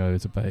be handing over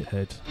to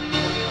Baithead.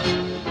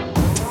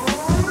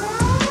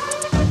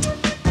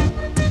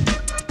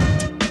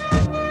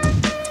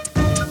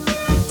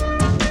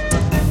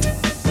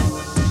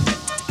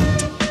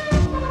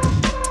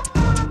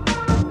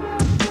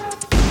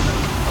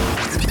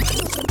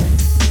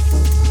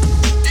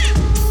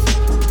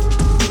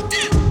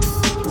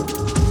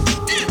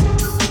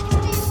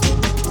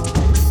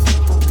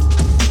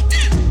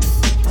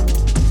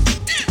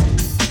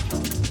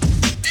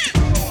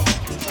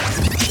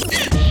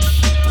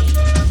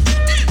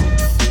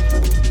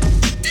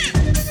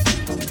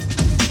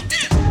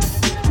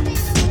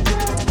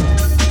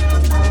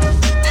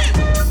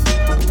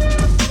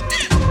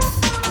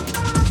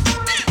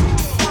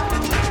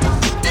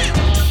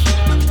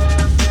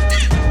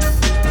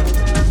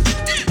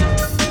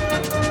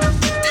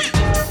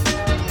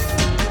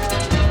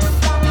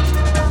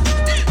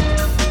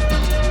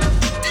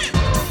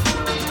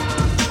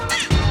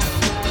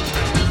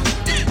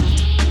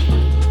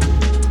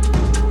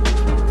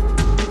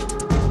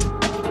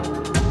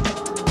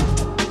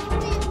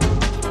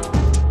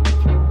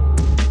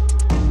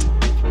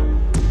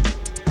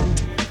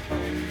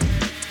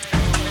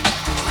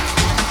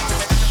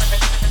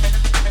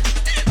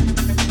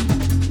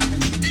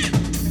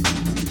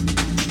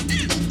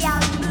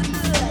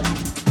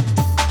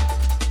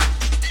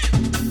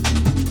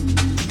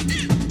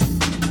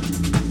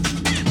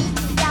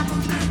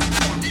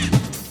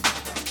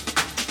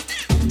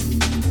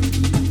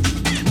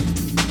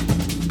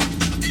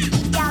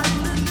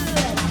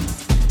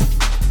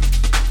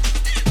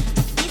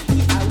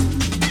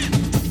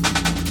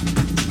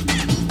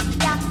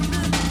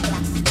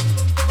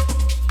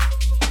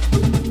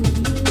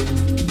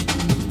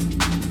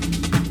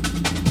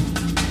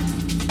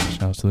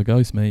 To the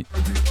ghost, mate.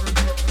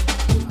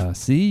 I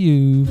see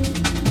you.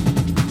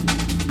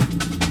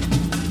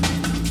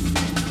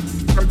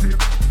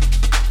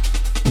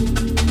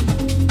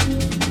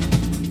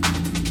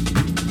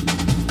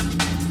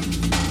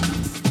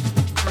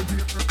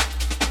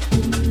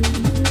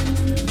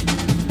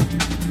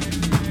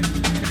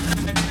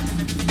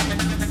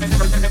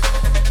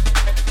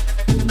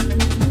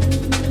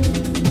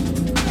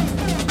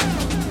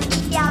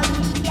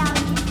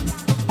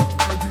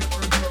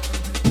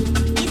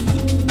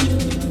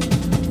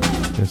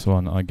 This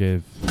one I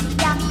give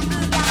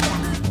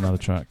another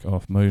track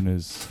off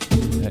Moona's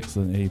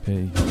excellent EP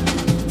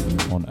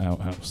on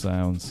Outhouse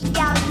Sounds.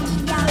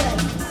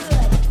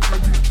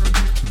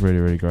 Really,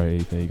 really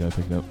great EP, go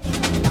pick it up.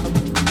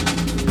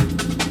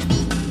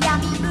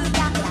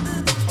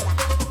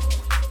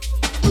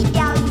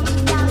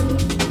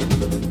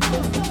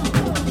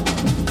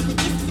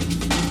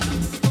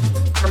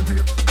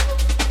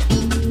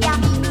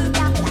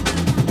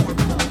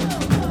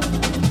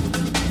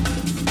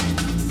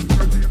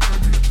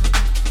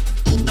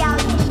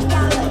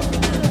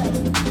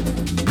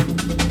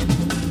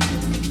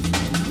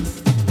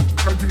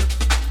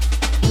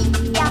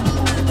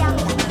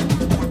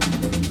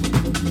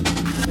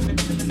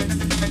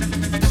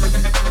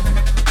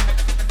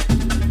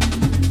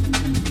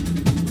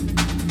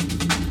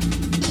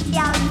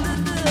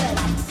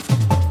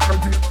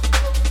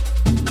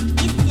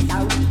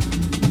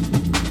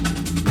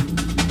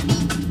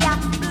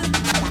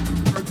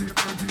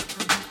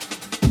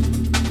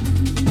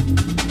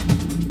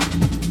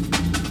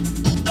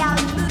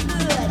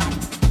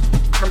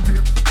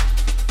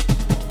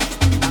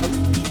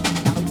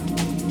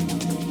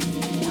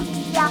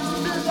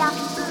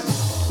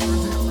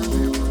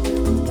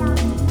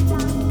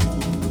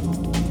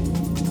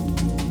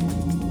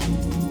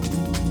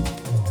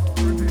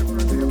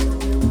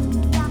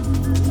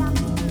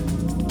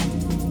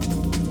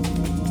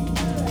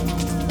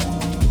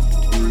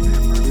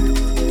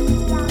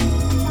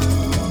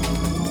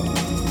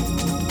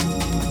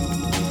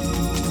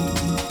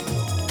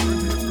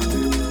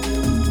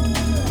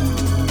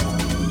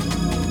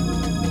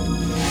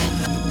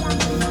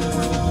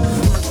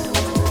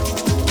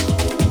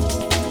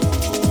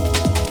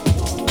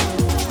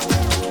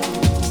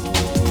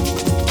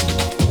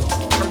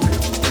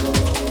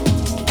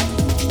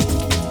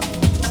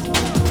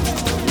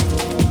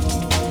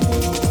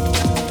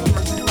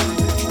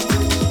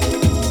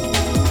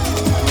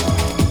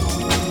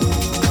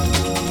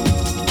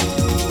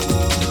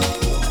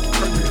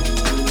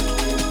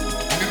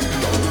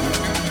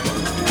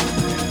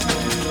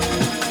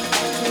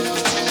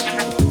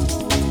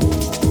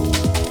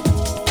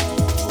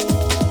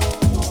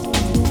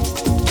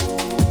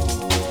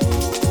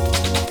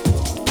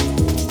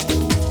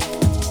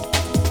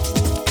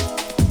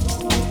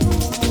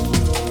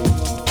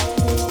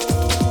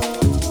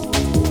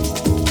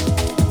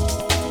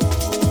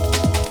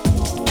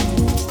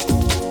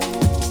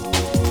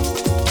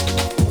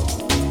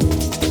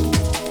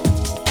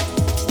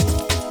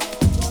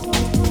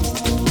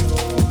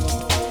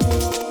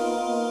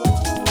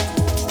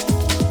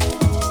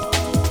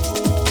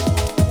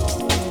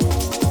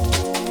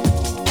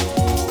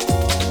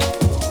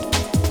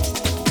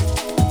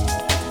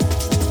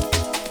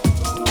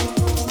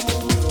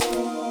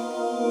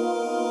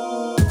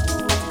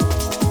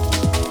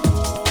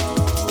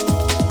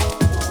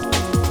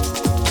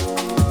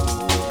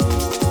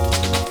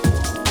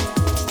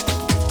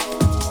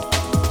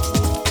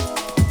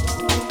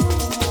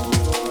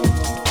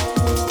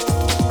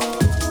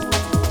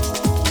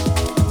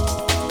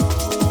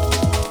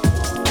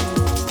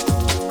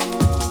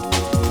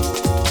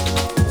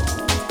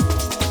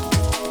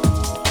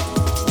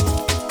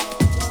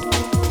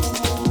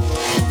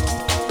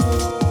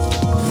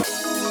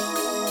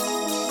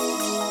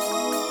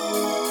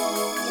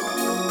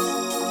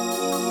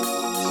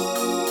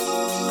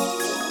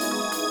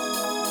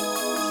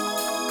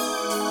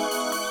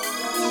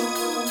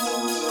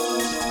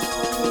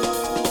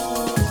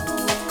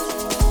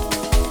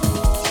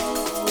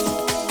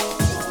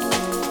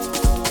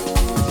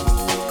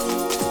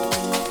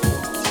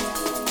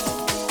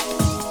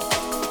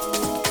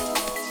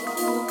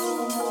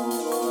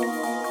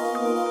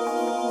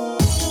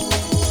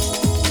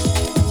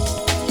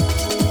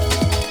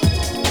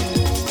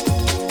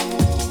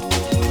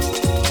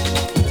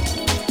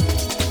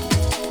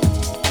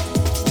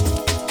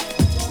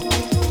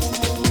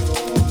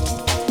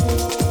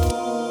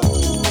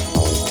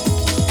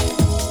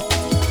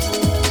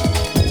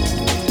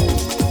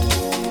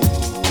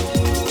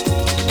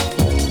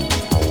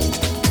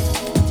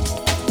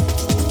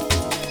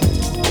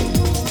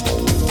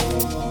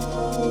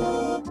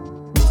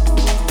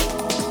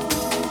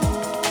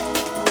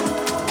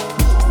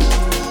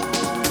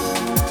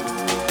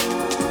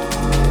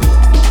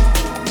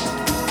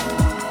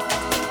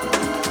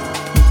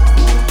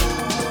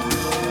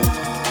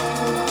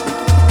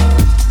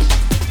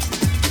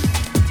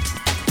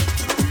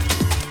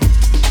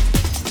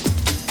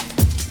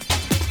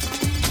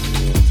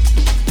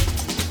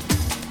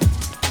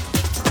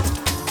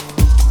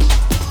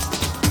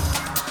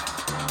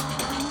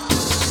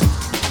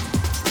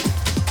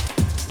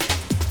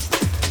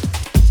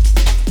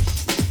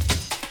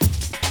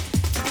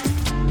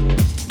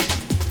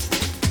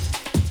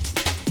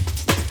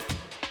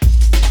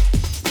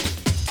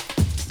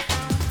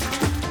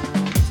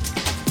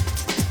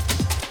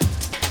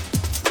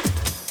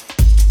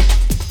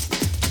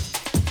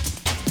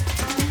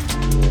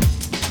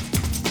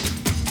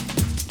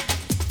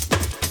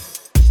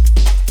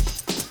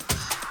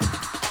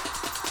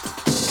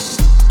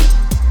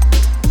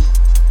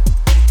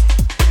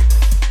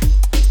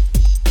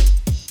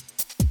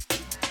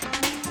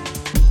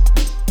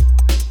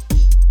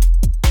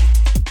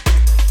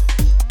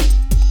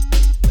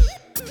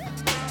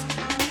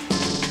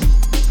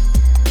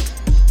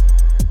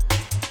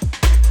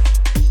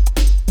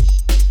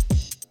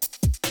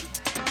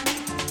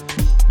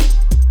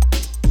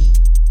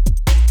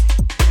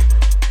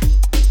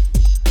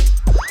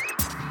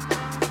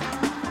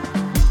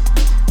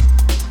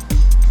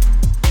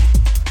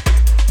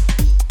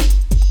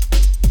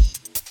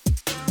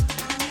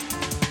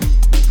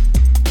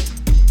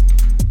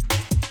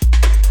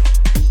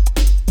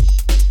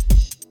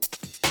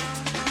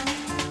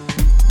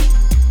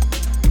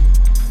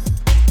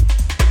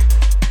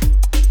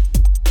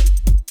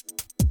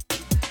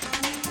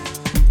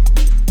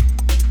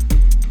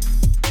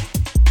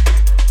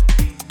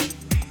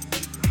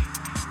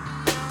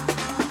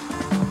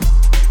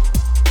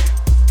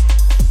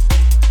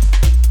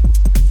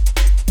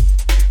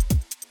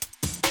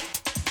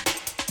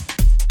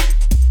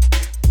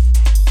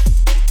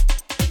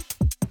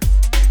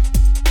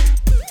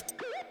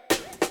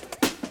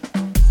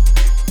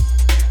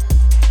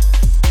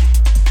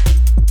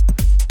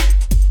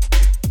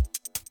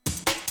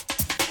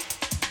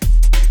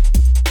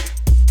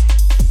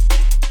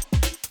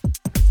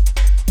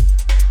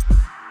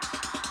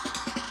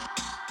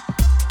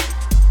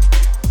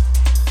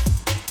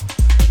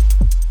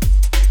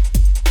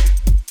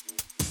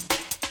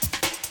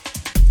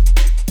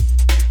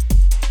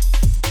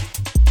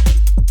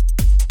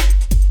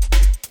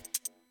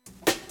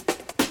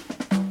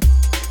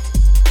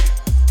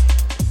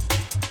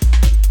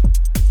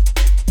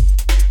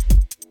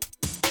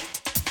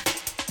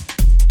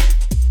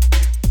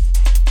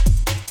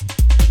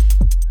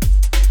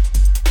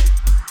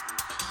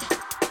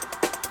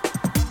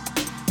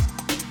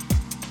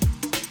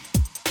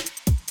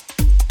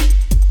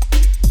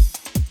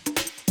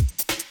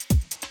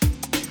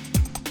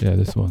 Yeah,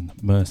 this one,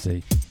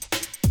 Mercy,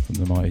 from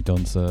the mighty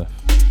Don Surf.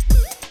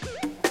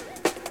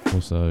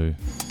 Also,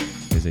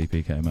 his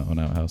EP came out on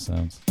Outhouse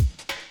Sounds,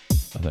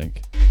 I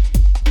think.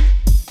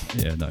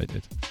 Yeah, no, it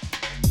did.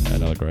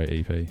 Another great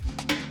EP.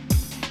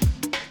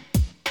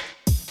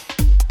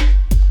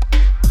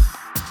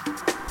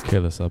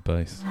 Killer sub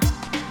bass.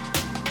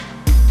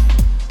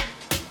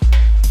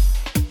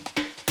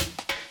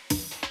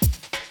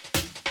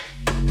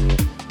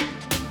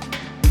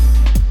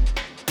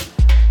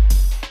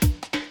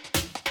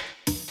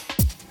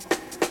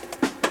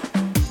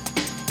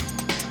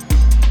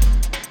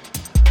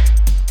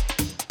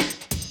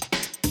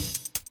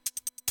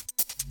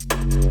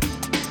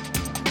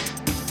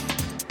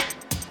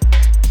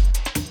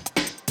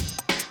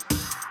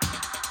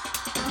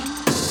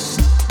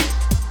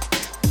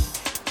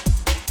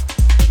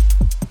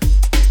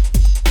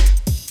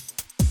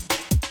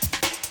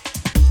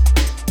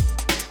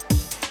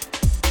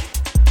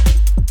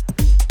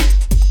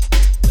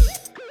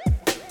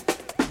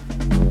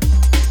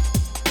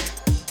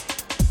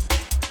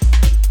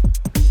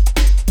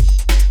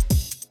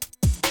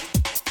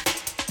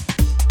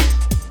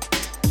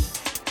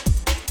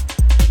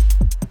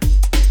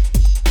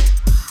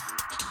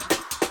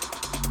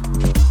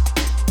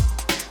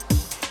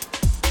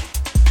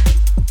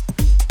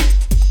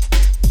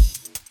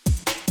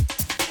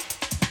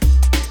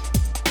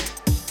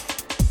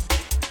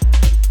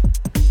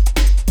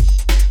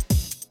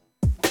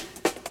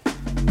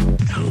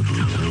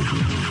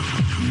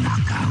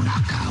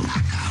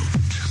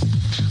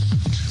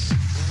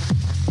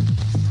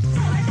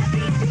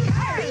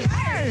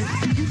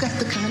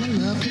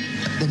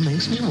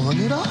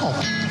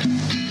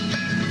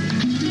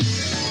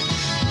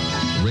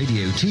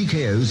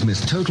 TKO's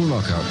Miss Total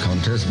Knockout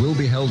contest will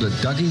be held at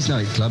Dougie's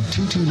Nightclub,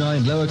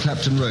 229 Lower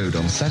Clapton Road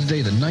on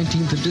Saturday the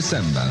 19th of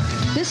December.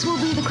 This will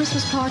be the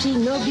Christmas party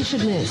nobody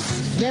should miss.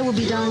 There will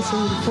be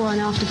dancing before and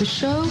after the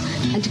show,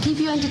 and to keep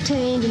you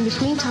entertained in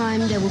between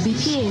time, there will be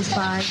PAs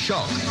by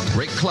Shock,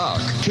 Rick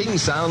Clark, King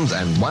Sounds,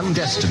 and One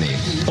Destiny.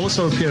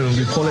 Also appearing will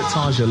be Paulette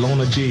Taja,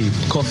 Lorna G,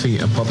 Coffee,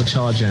 and Papa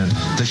Charjan.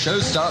 The show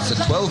starts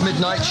at 12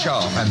 midnight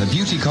sharp, and the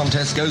beauty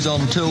contest goes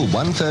on till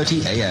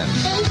 1:30 a.m.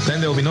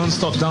 Then there will be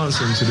non-stop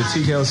dancing to the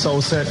TKO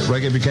Soul Set,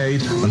 Reggae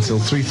Brigade, until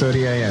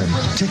 3:30 a.m.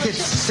 Tickets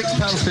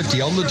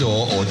 £6.50 on the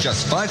door, or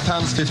just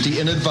 £5.50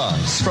 in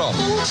advance from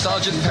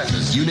Sergeant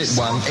Pepper's Unit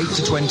 1, 8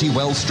 to 20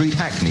 Wells Street,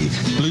 Hackney.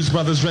 Blues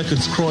Brothers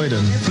Records,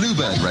 Croydon.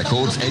 Bluebird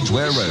Records,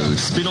 Edgware Road.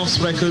 Spin-Offs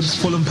Records,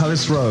 Fulham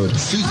Palace Road.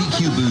 Susie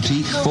Q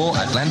Boutique, 4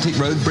 Atlantic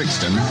Road,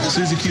 Brixton.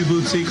 Susie Q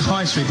Boutique,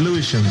 High Street,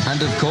 Lewisham.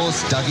 And of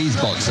course, Dougie's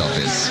Box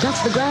Office.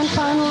 That's the grand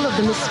final of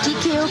the Miss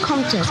TKO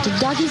contest at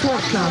Dougie's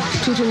Nightclub,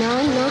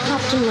 229 Lower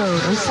Clapton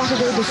Road on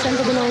Saturday,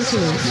 December the 19th.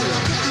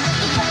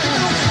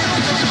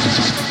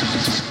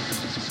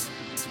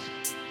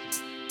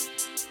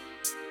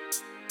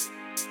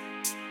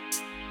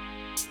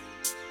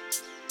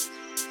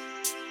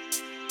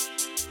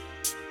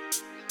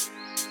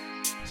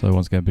 So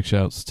once again, big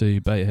shouts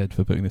to Baithead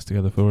for putting this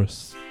together for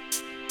us.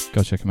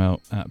 Go check them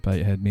out at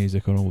Baithead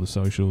Music on all the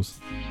socials.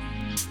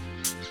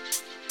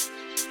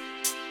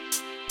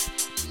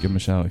 Give them a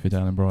shout if you're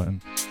down in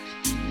Brighton.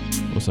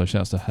 Also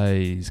shouts to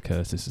Hayes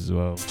Curtis as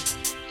well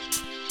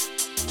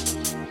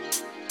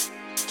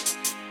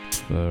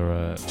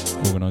for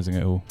organising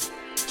it all.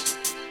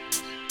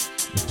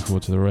 Looking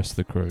forward to the rest of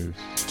the crew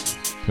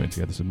putting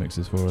together some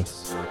mixes for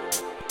us.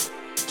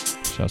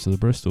 Shouts to the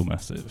Bristol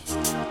Massive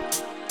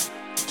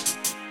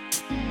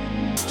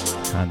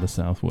and the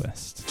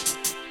Southwest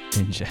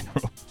in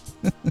general.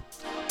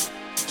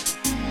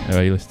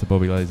 Anyway, you listen to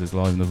Bobby Lasers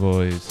live in the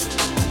Void.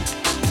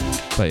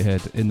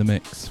 Baithead in the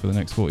mix for the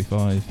next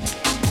 45.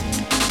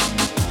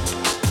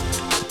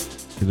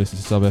 You listen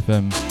to Sub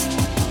FM,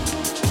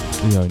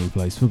 the only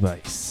place for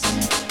bass.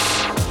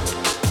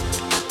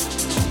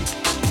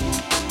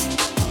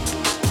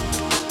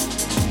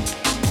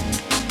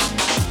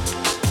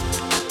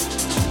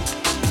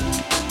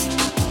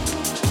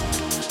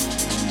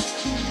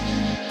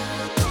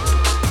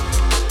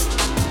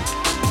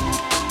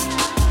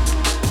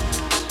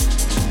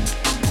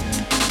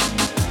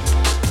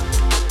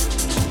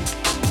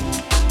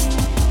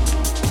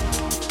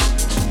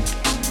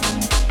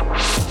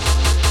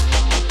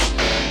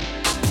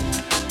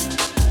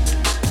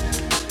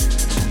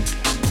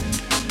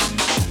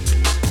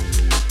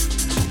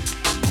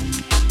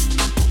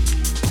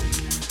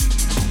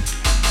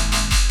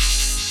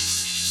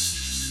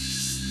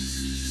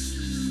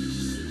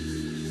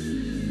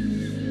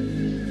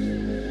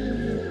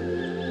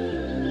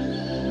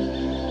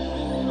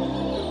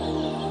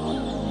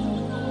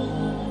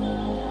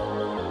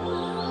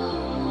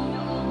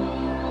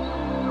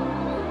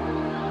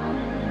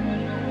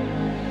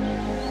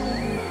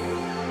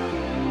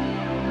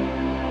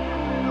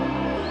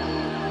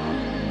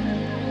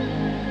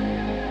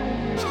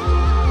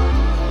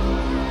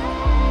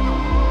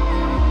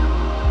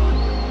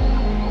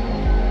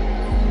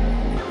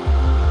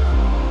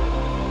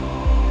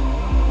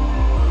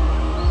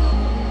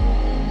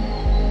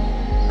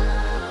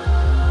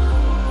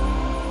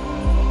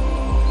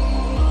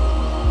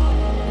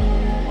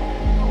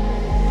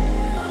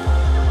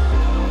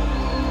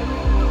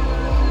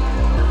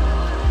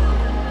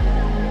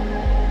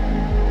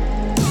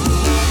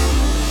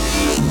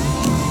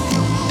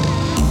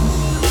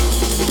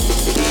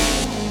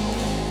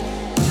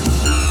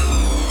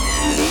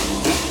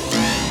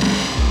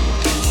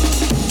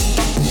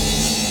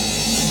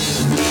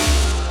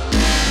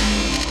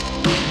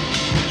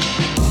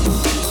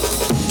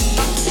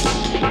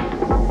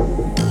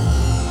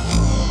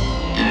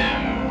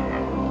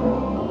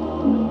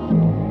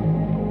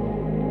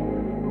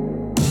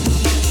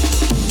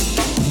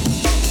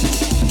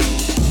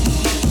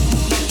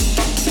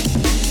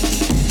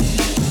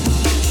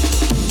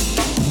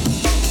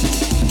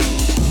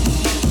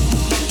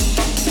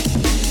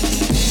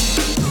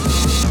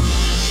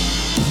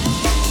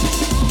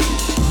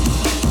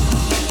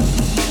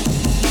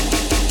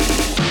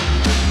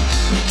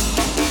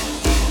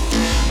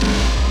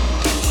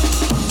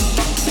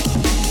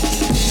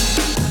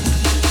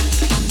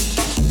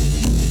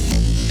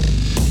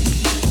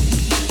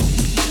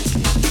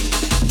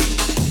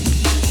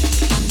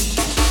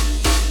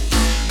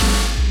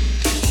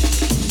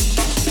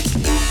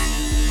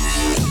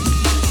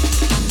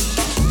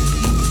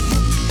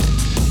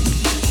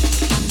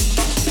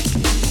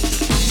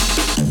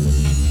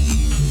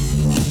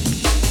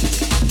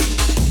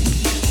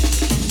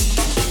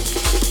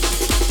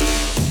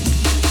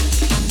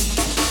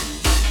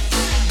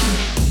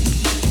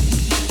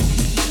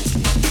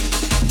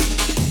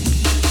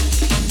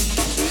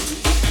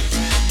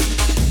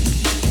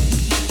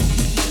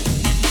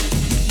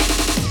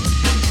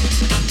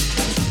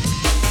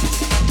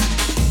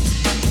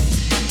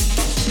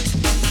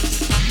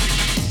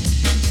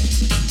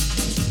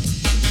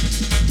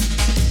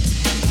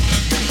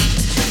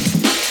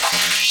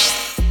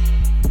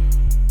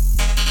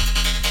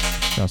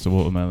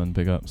 Watermelon,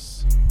 big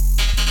ups.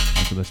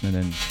 Thanks for listening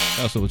in.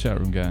 Shouts to all the chat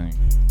room gang.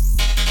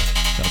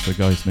 Shouts to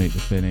Ghost Meat, the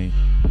Finny.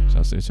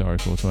 Shouts to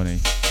Atari 420.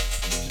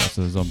 Shouts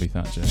to the Zombie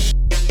Thatcher.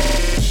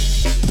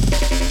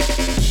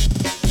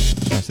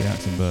 Shouts to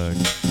Axenberg.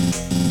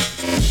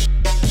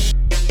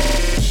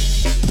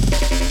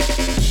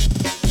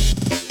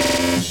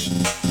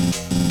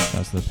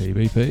 Shouts to the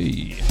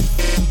PBP.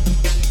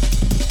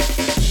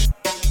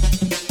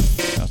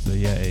 Shouts to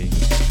the Yeti.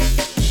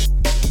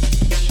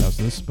 Shouts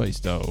to the Space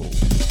Doll.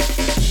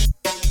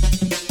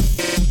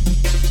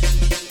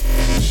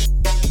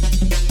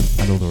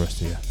 And all the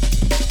rest of you.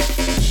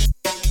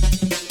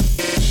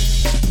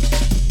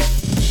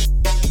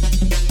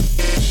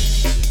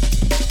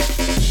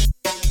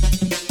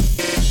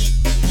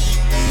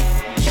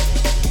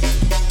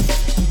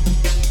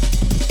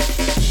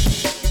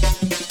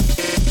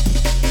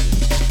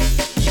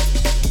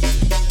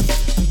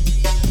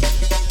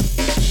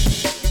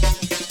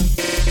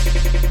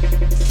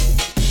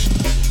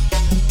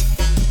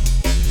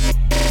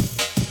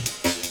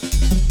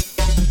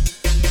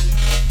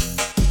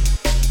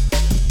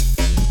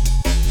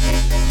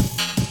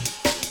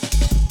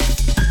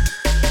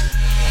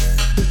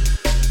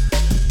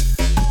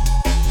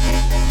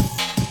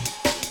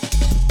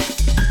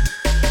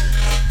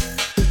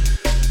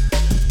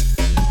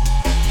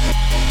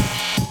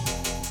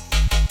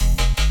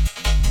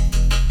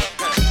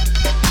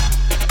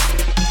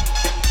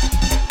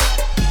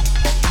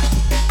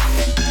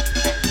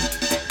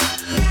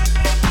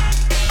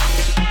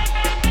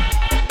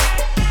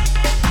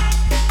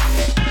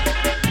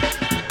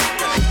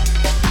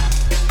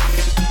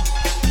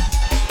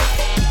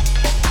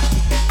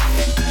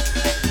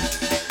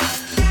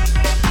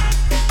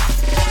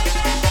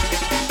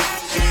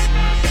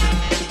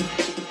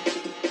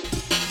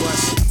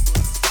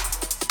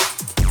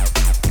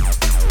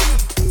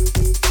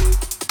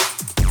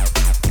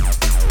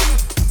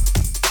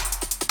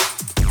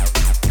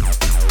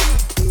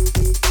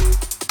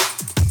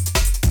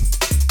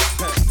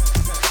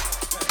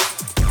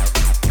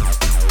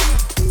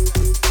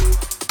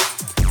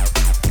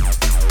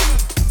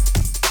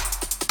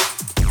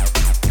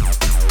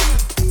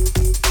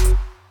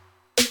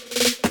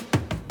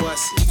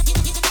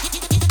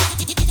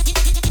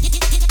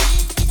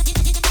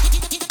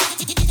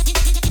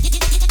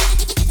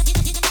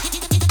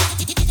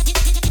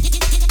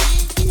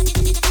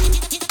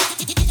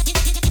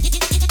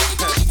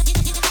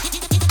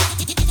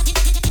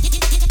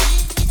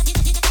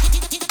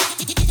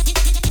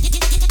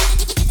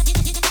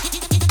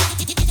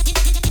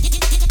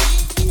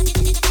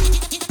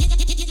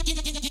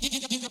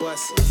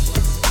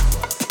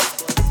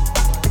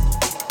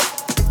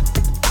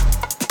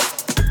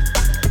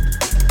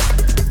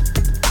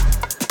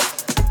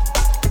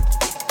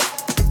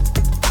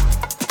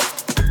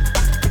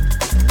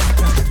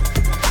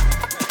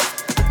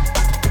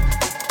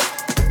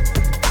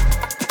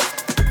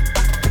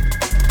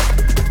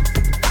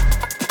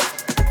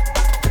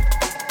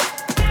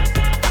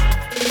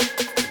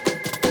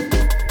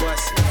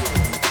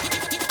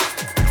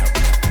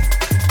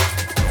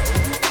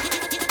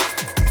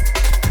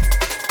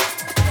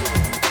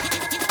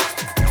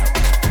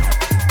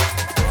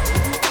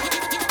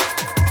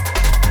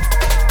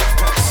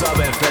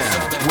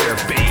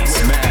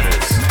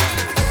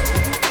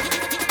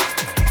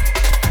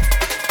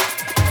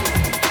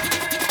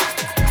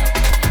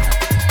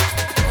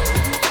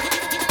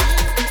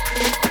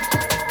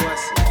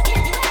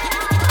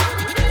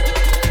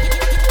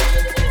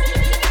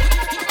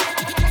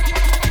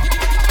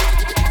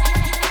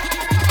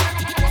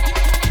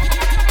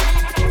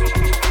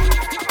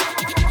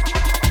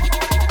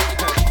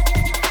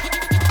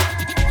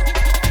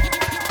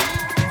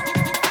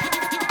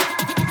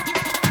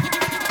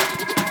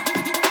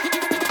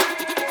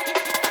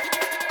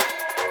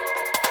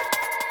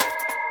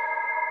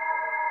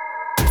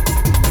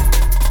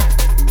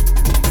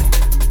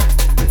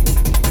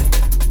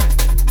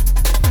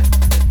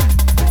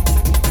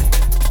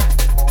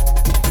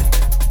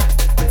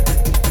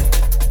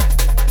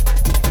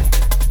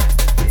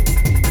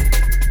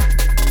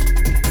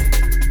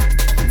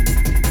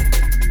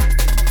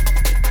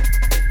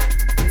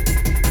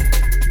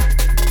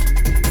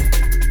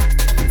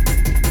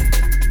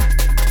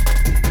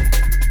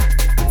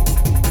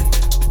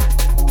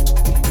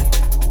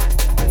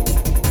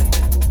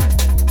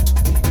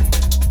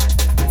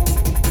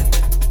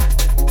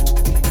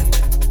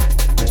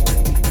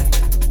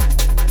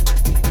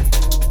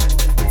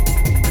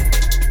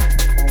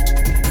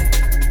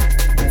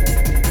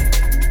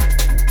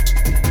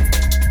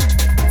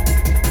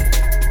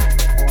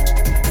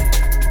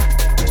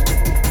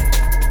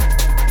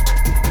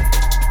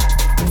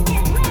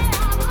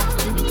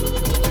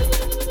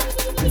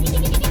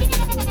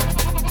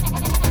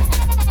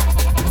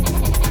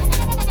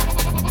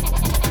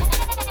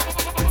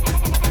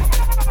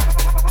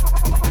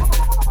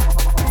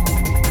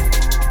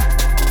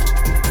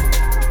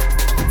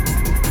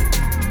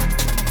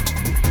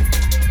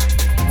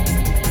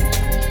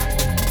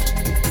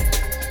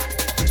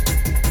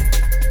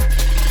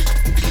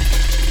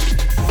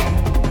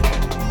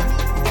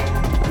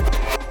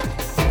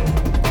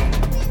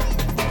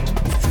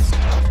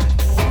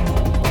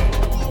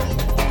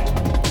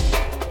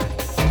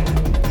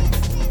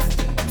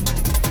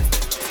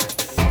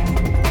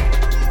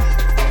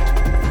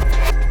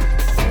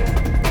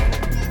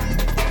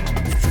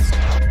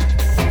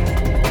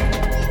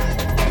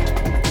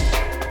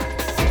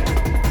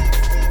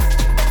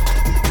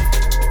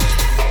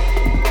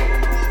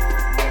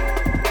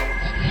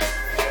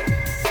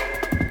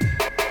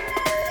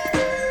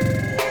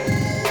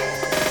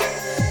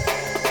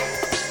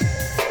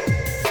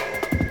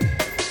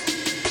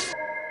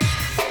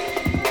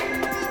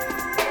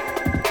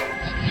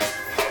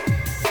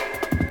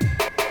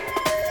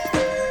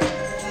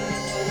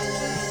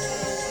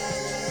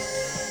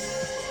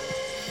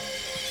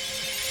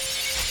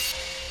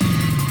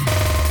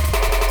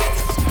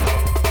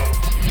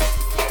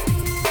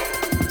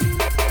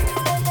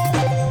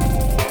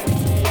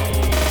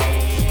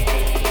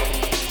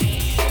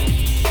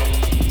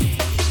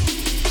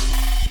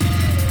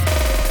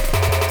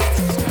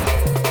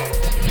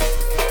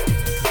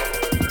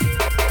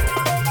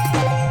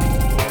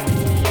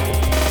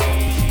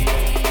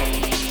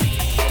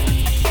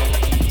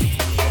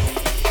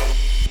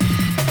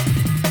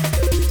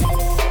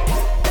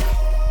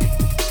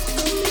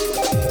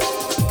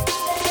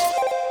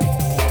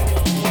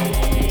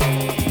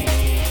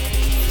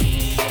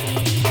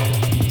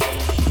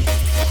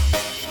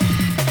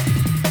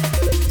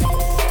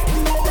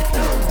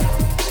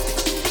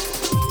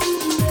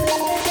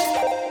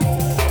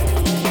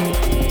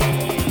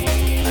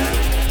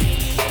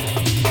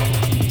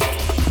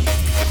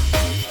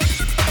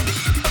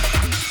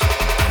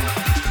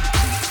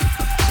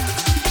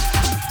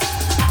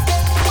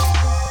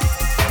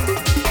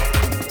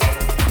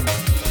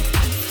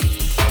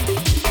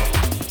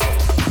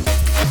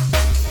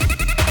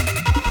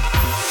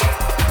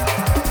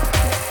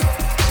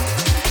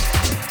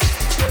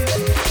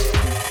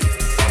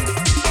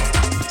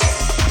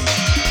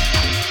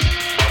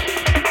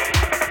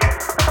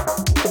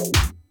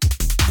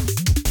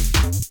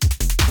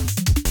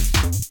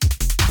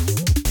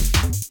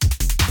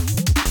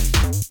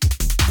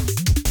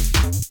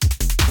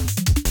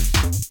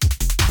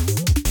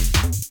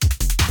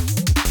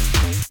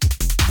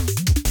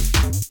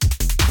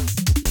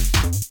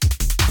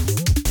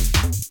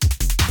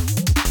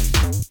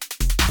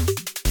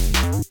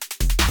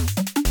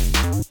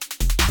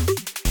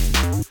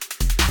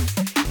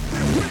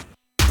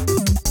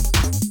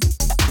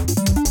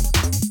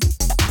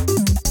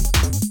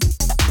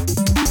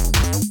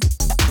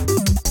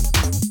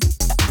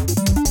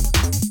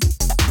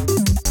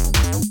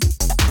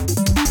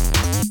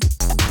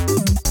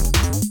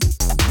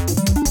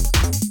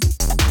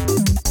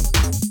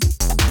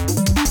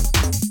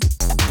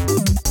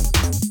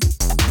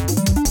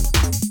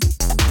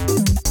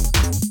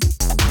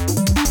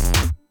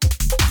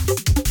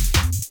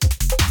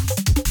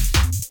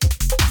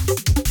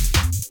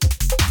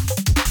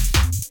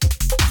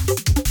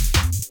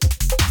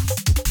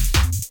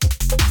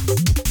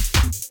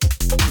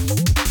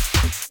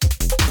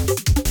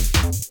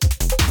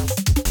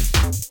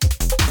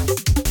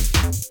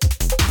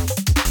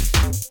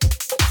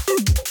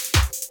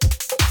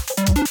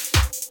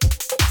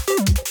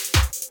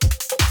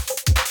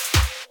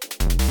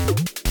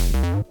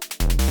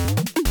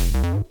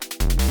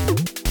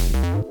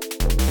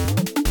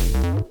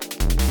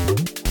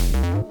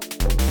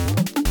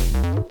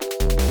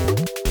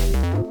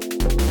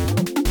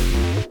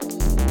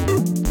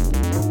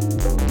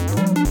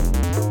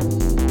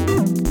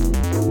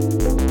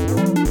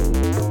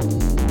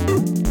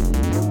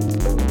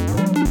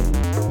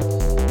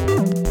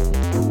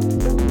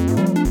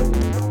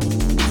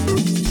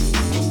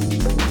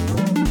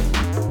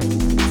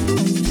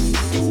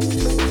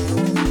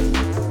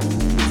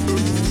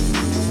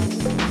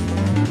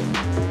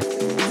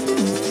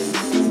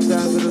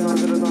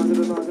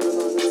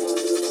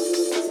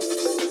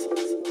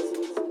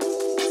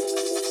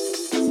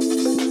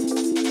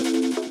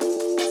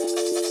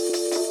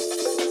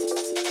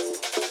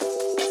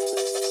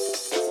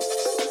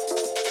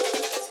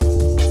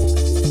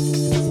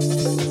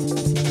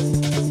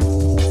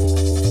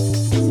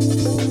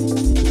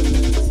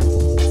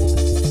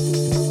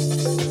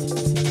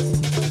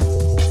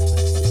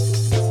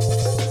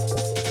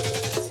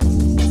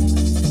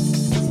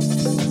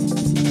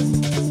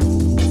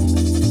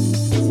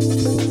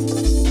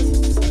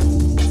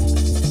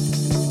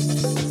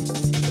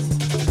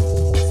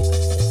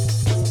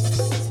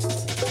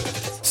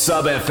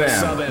 Sub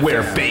FM,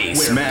 where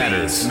bass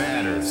matters.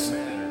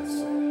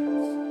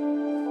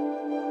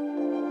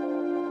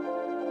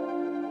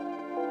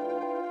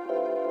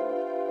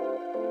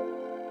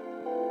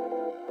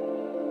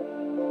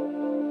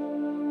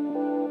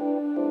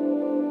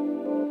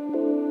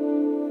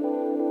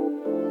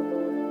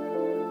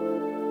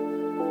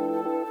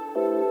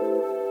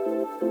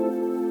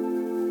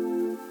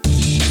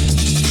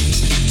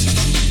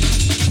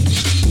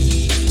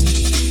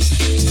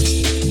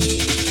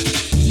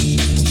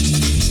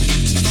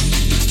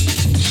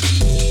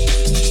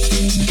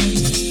 We'll be right back.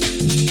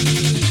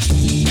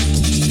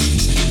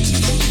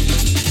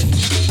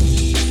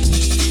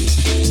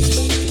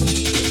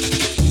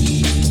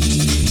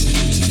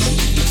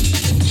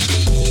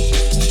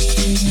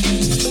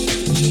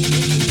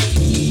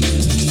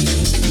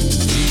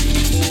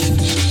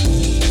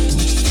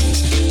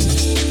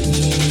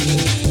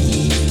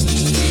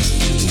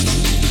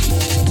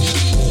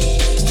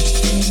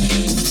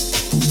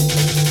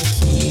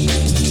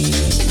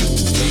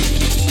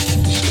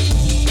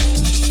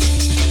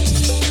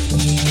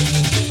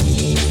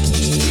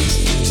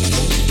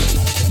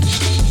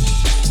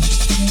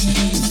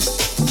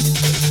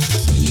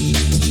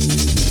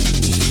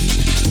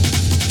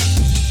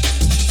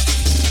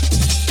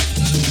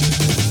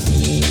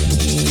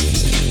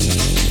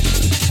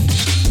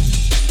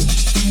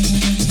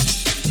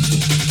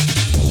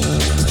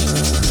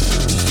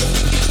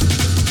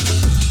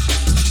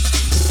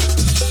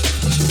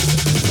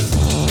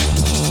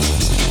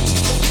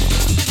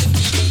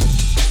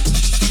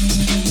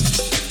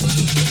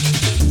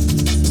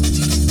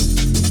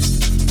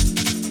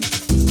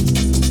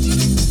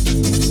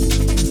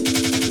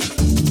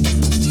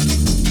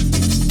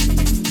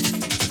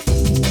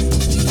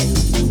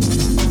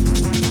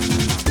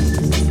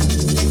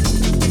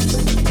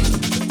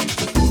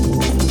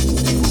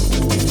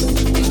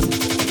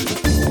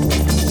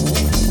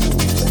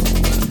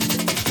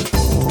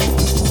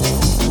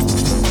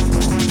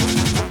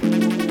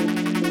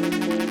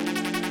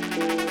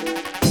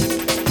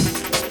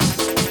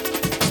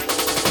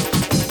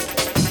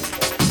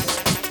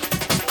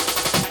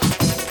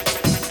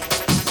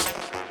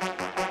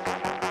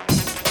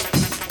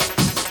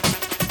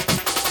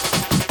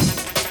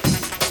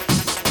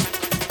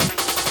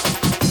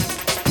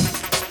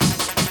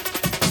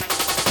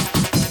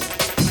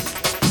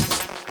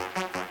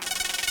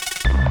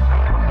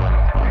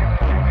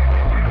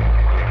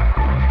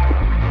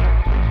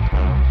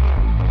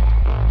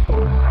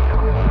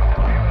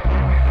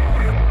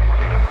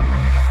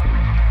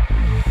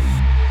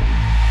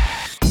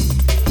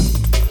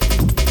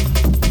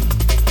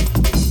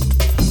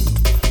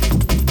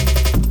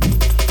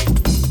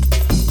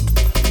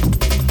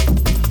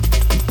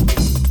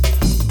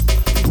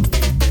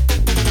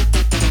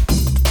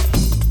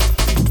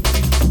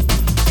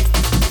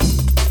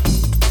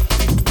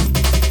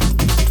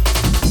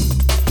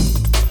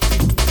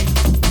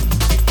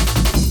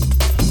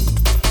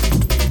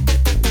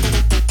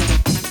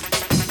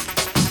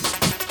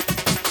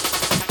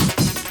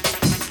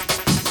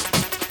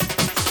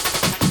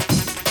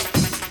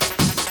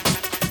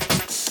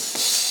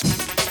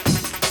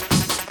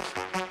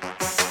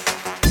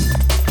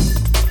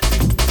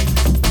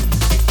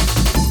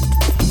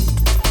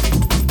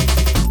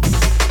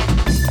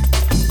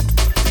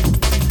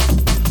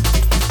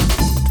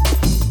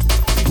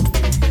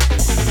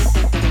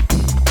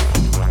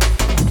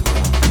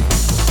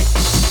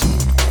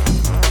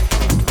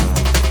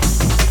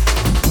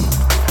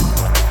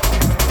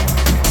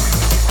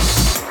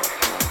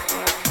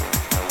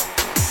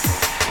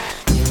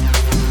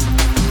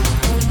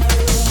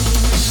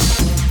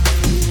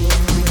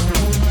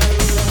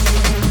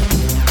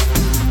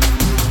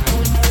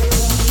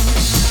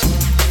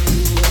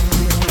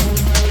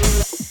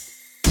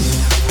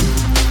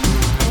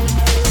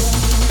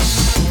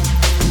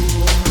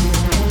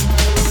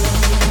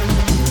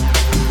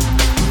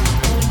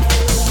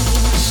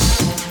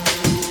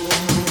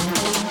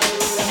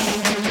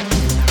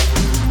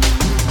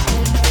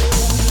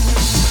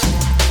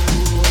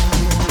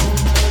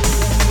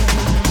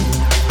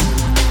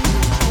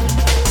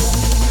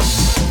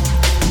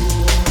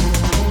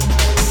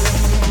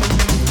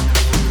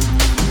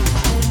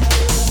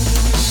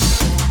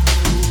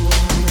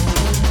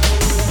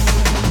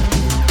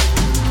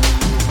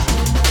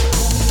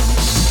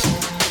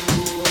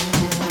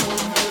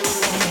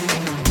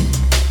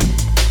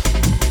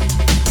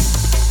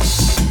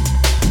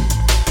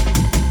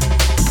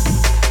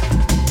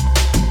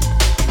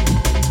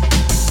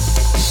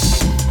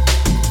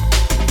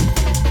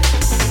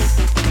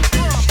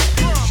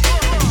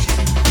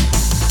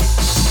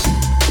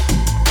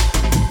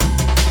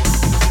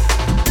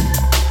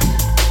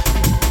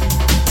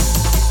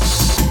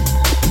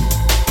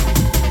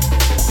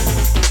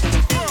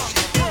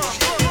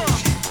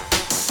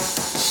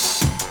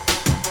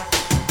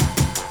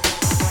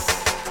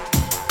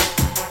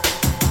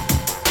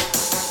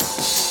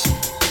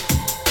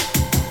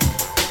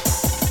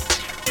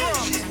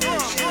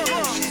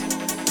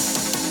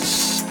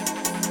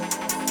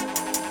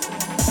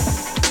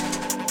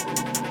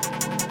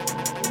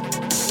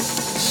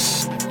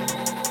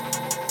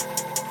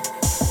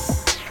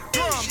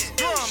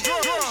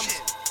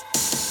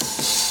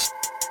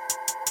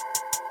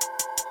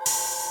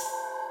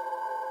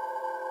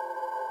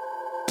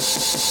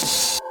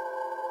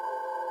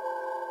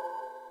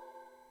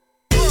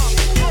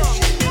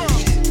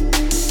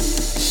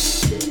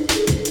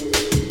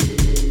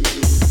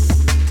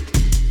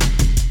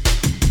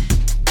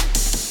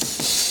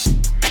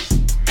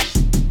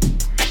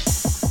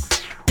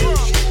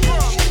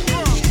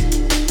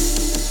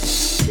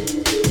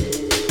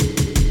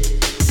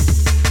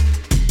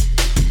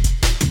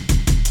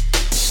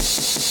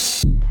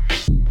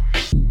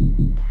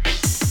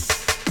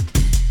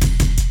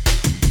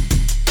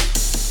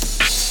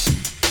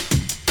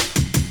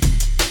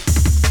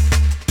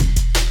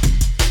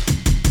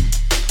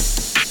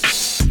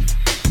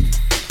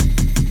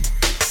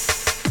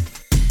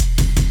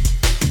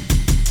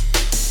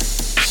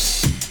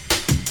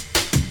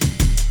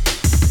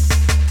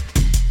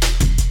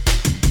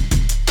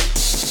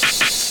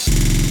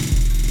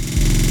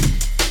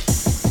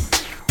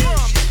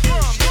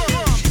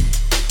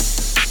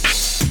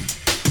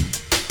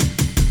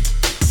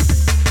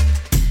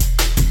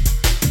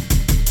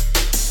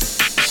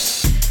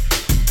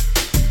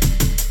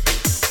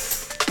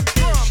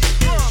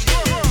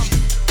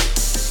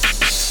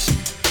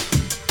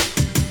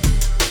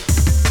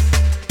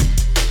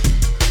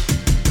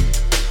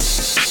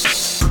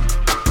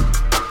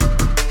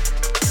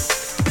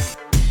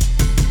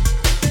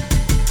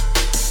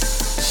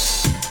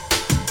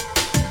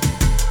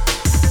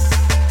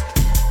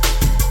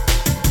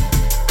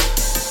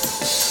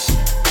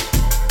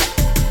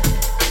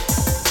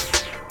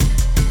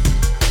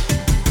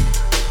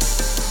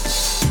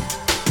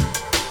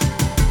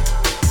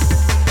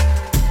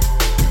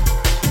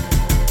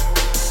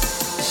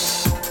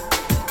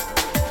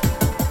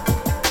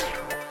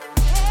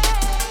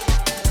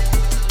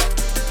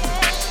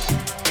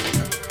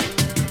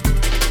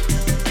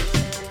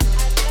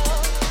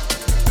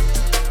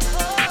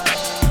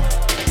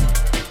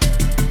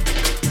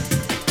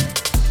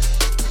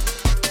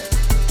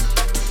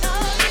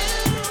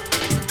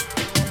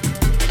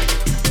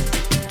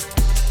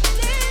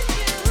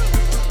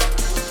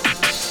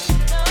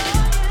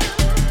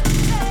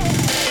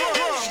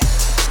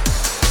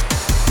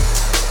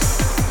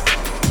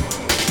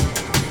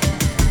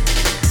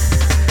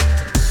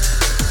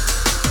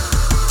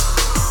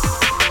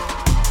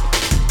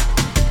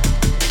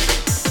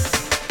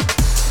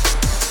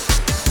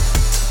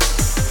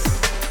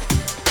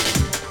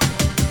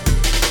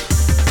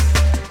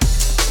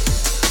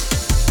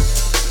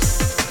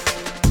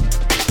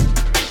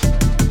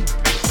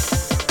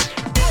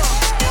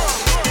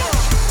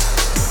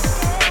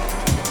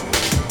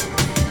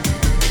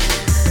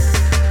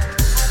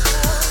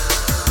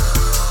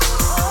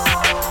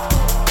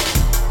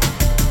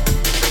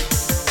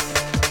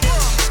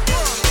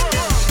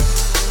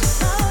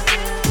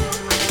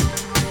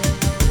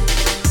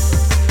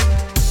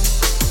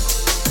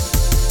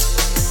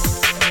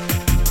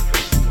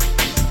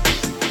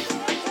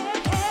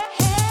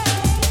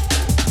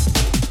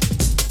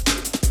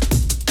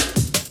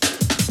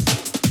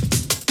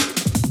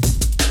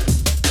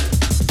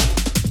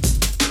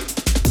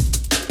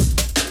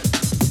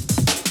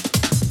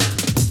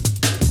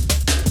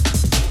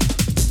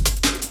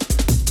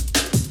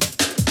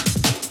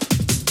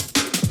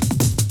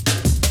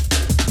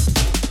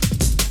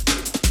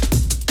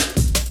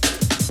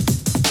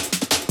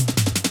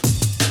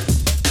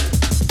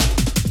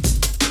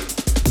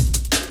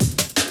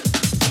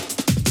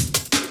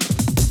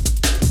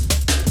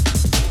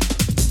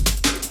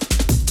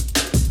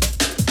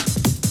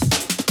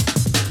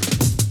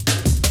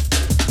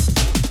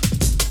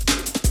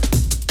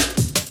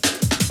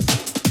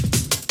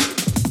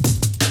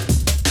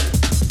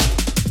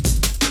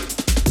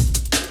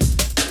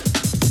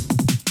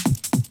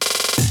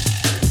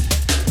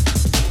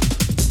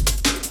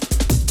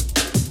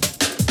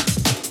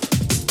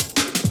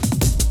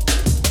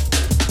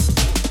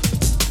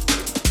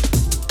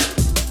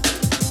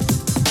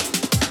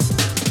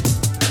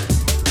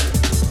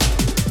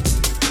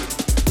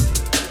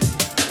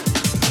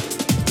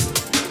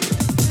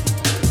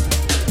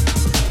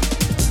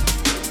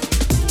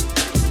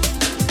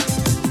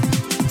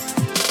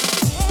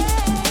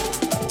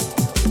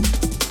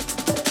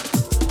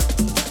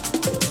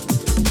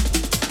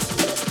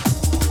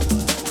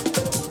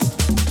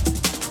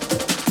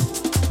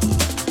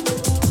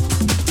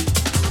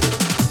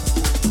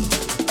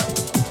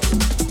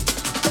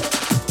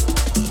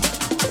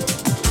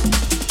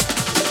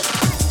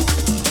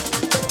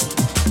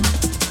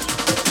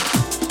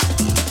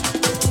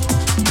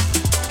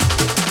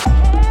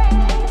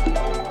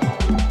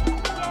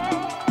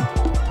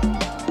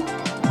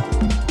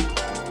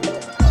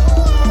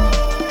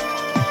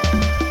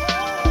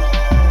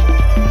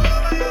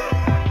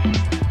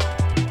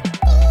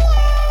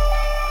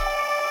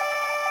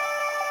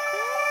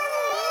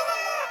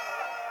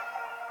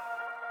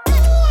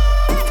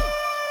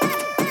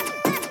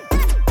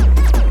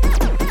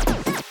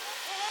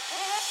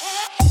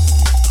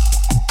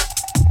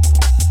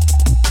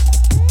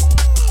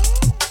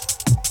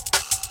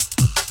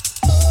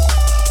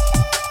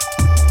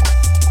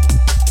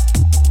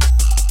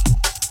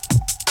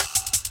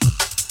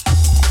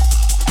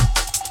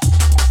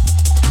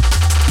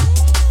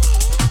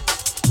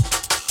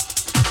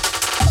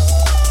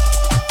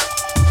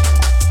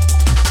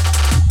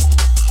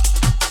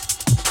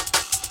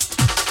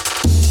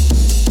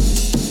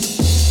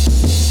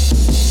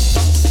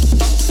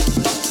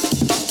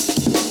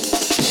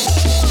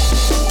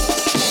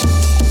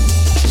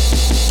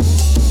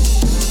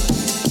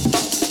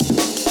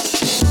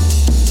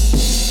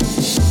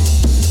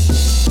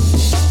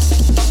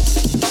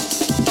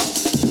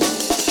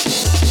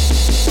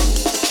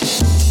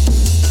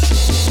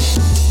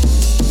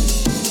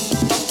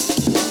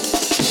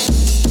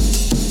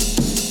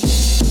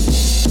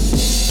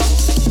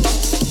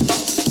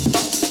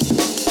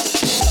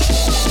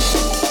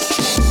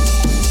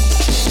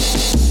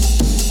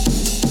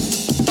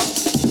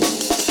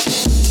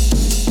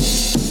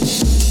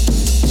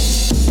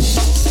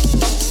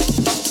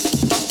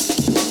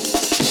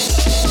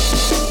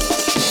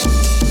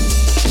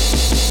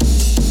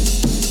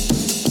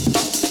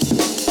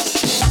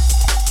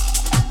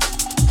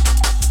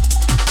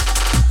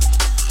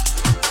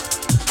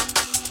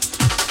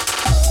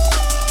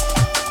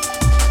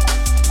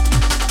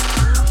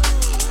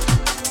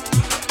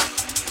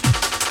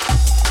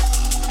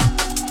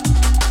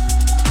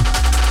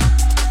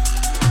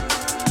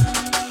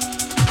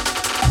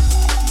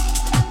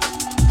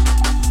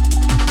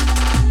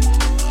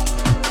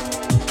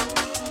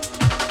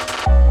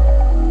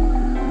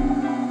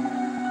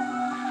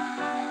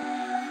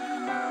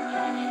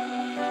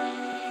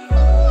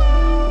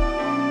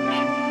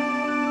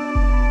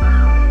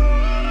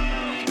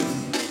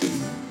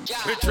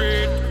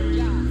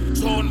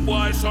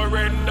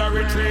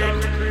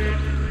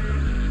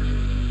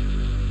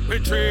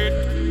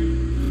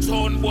 Retreat.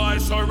 Son boy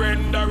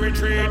surrender,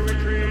 retreat.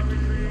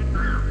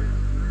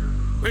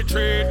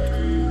 Retreat.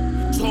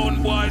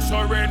 Son boy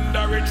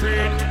surrender,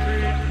 retreat.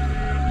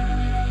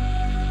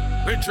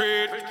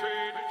 Retreat.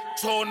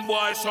 Son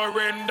boy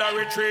surrender,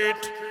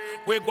 retreat.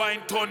 We're going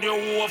to turn you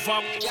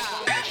over.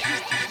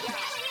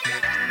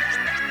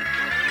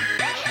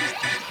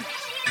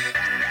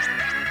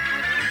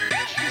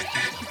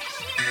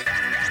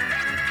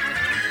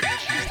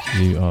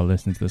 You are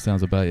listening to the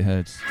sounds of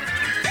Baithead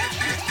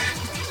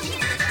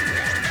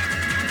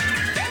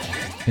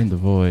in the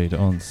void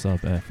on Sub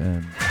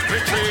FM.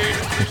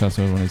 Which that's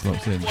everyone is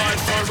locked in.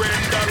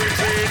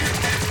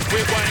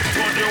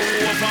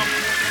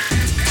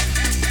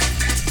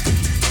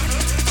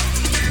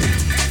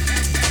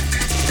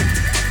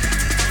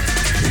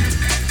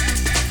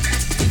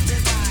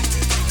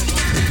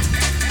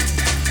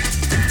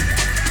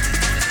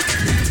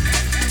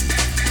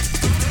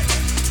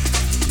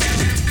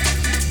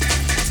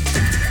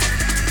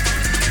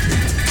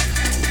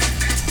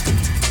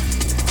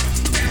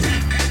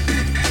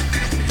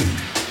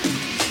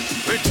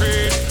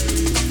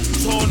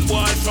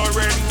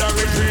 Surrender,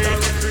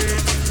 retreat.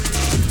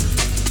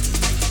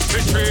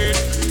 Retreat.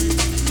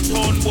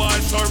 Son boy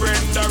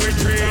surrender,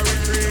 retreat.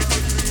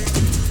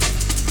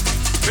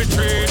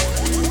 Retreat.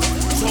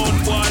 Son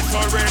boy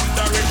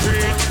surrender,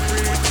 retreat.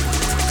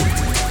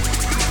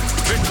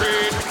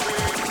 Retreat.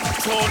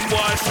 Son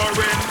boy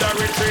surrender,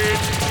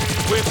 retreat.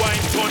 We're going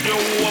to turn you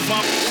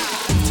over.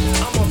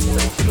 I'm on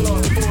St.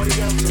 Claude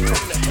 40 ounces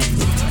from the head.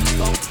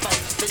 Don't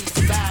fight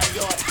inside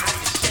your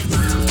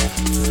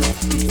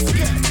two-piece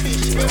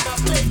catfish with my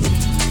plate.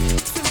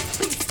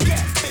 Two-piece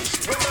catfish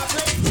with my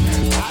plate.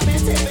 I've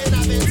been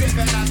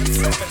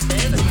tipping,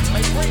 man.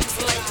 My brain's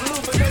like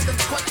lubricant and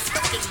quite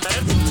stucking,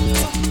 man.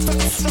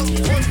 Some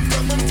one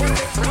from them burn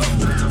it brown.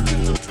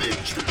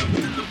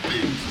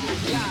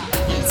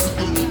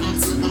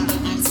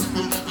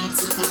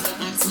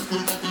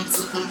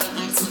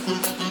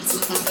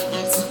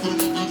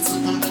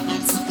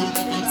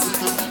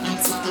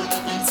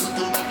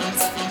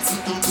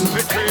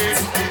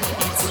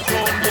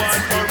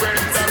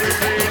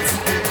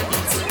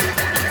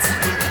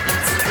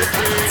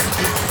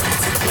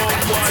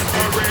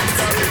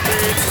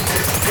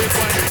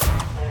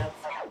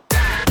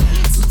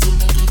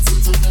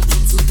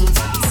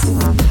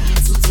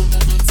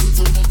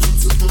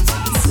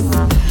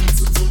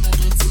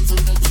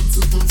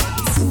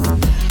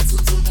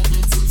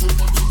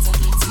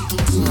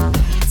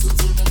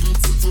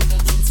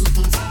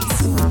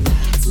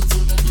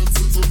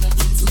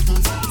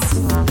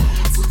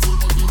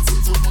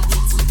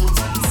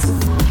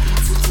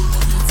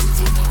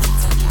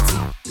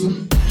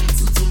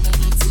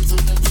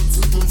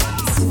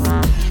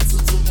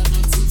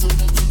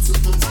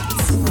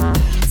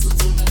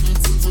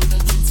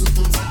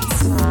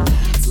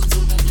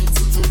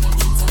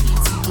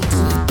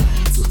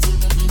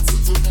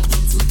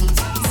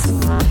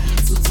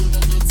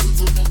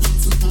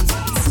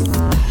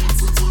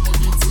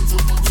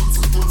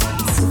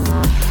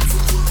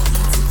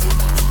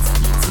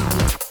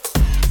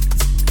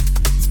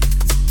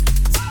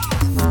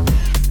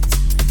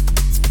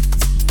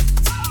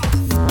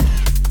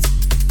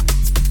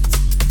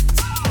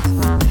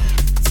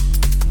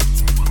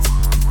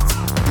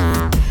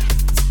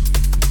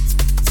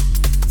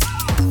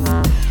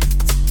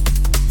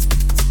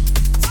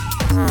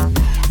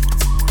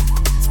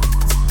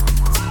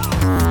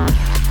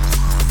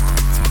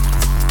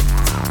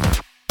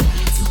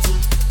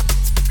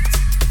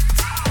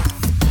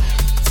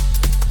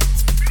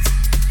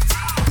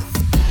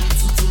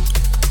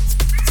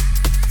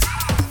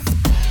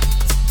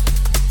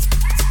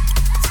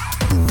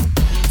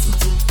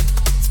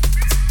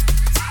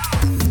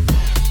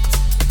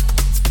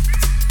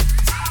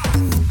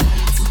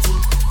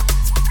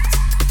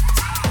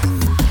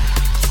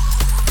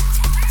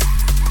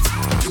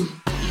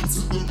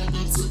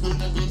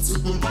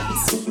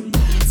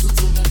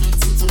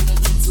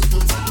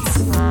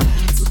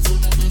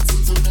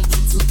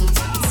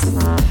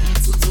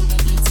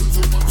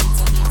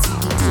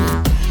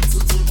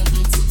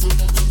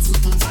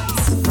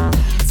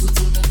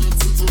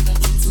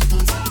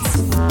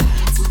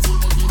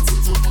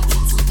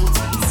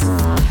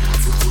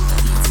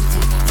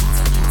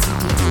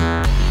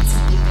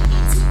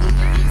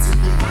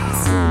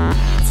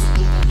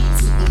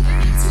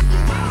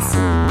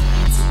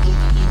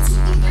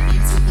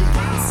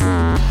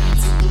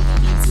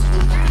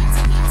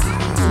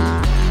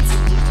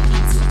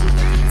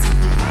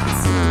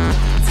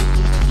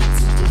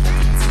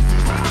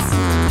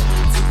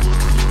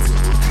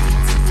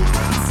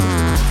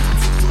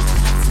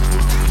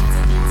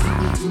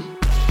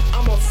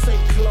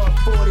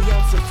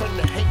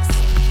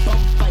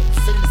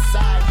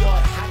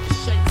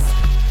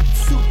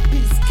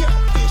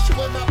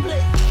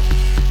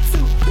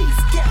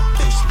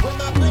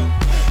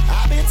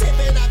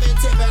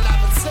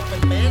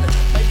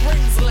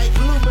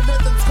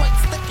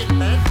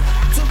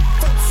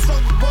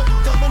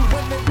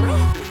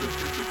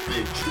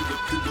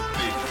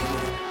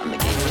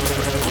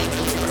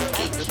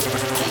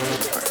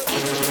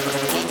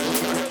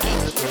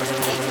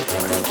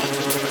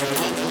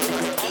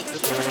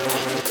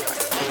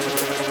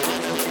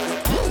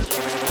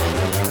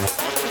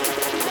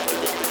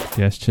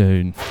 guest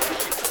tune.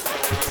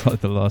 It's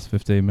like the last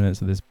 15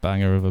 minutes of this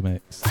banger of a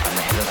mix.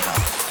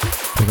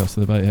 Big ups to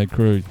the Baithead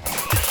crew.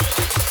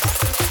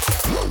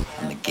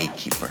 I'm the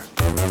gatekeeper.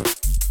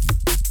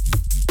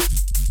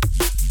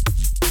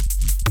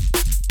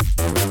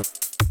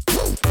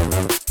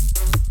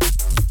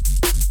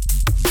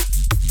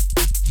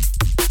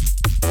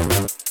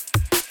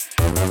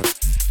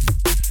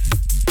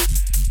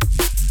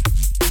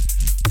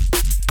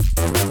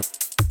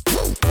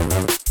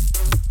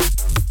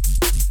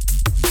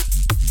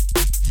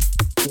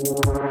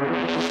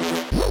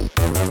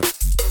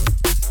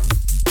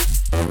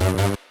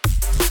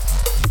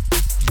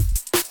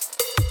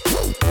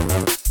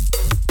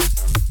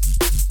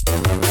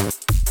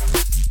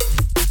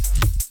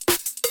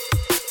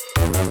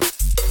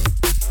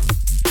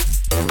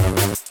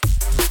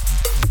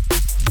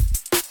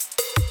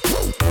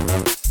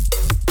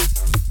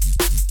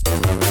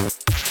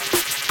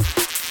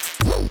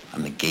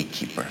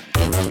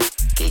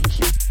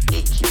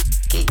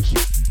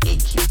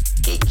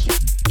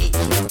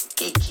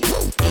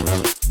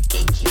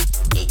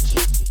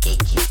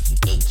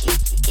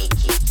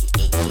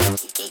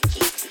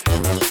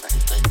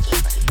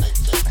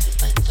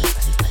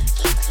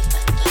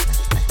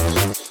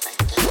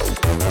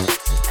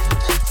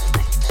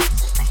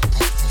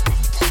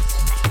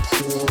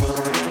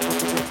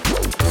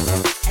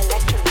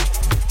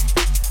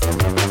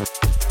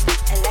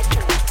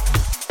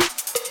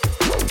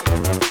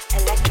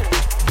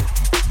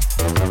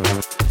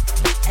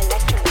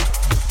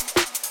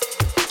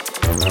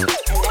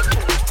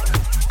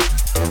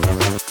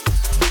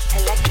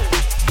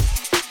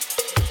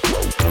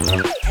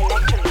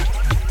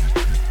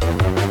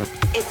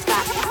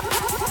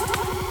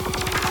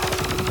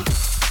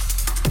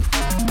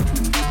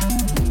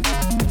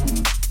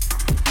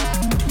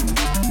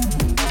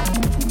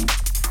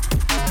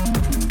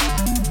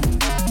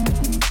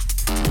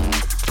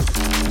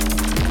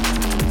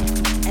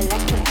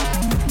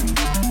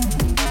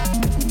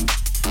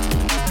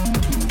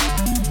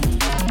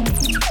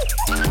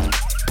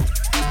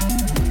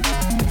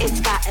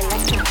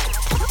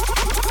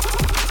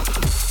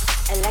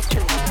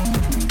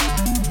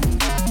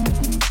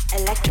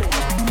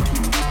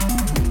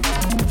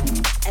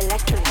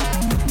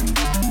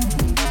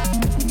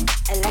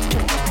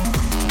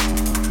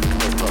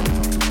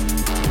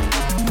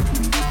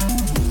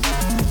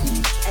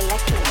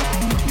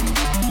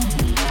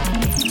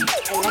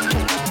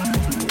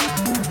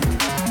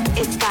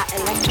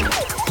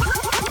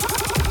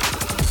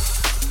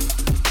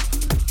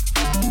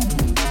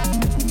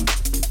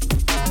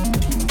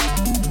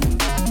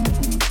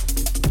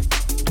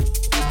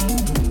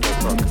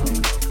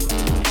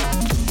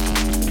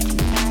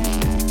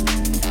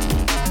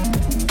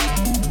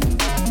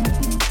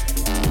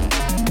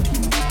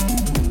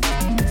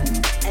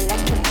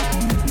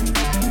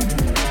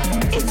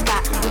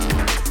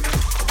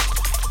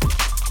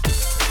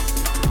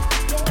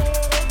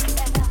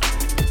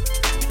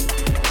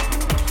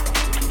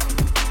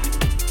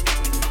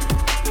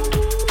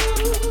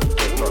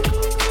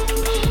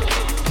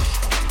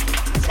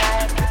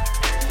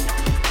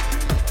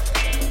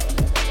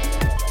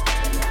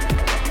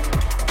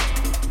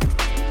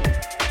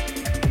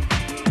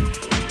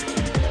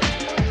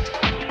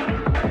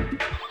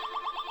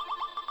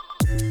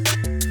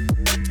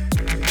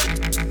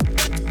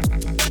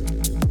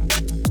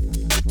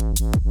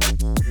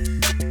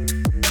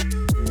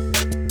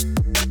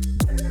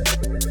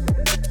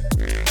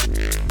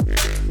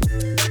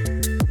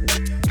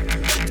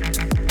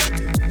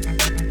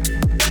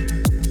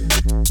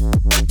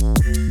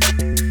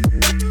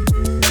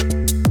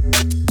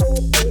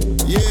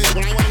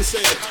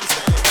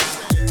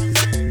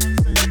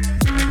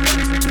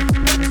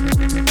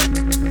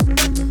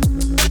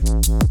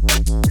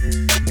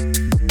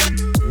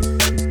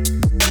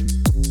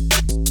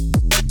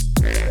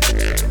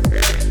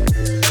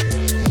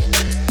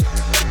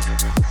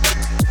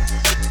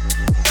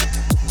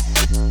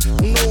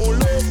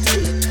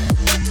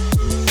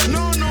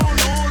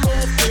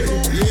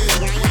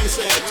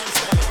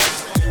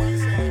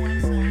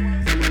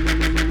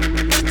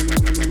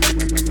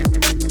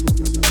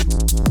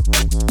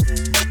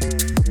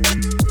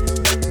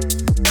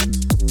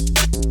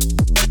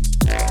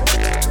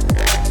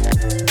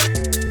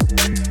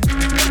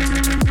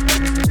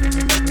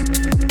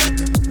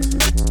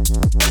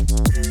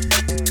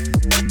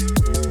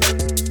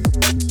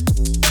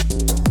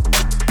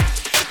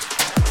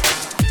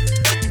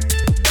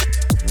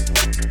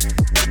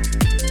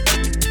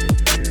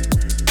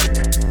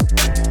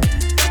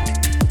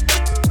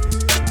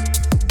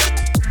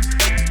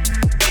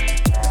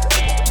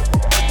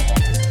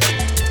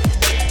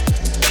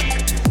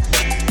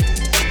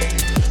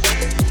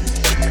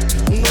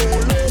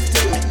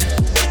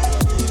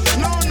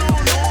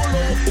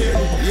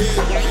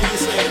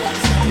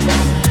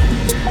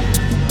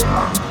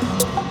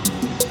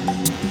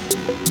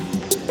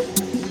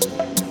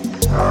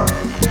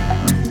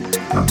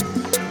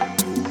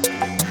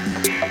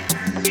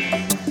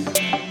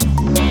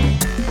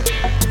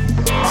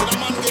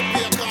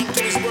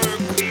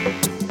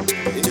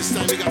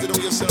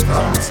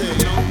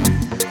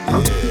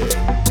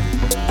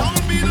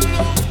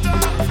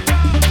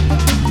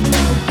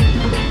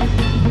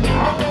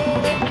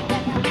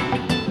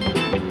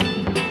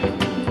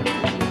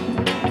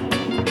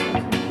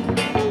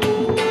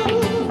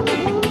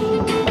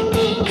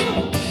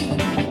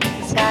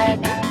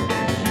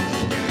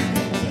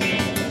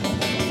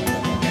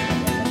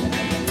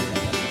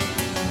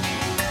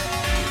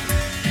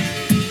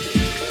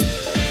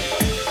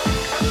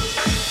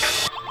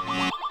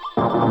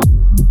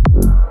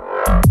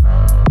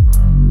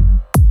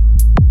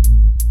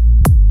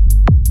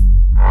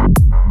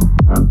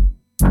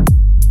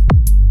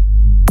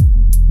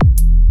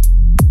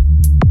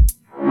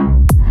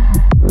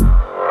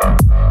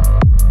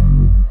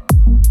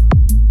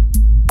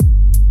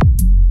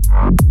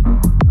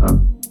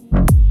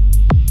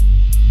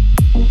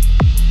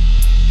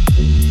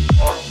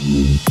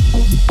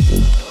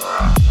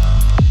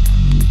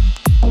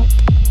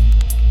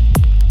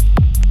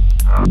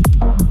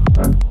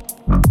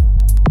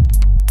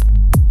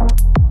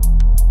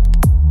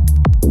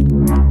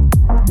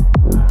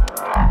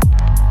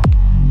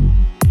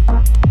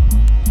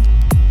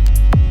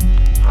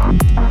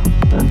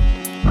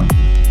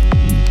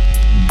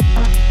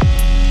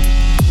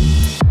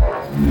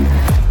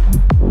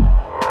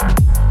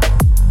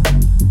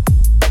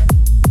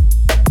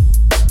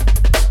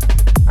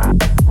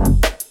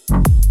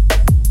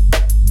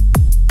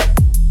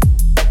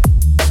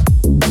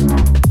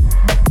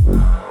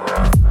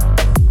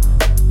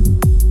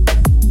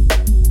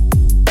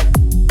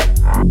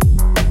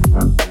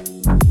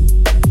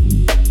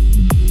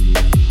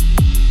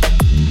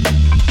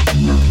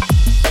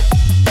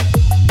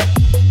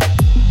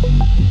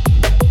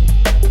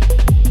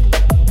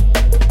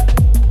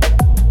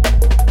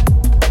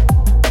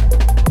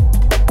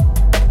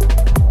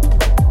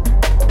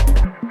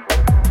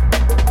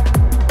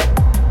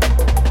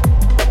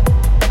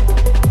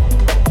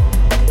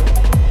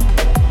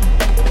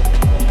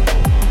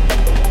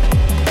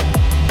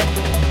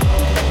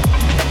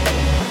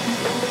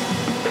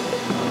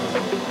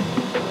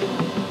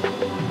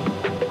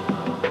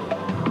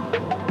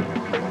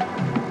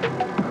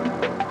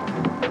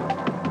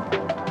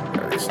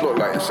 not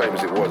like the same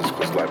as it was,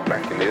 because like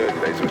back in the early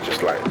days it was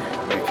just like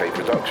UK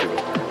production.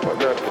 But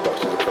now the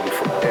productions are coming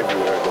from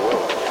everywhere in the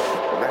world.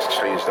 And that's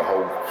changed the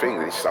whole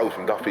thing. It's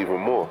opened up even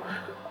more.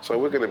 So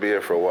we're going to be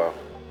here for a while.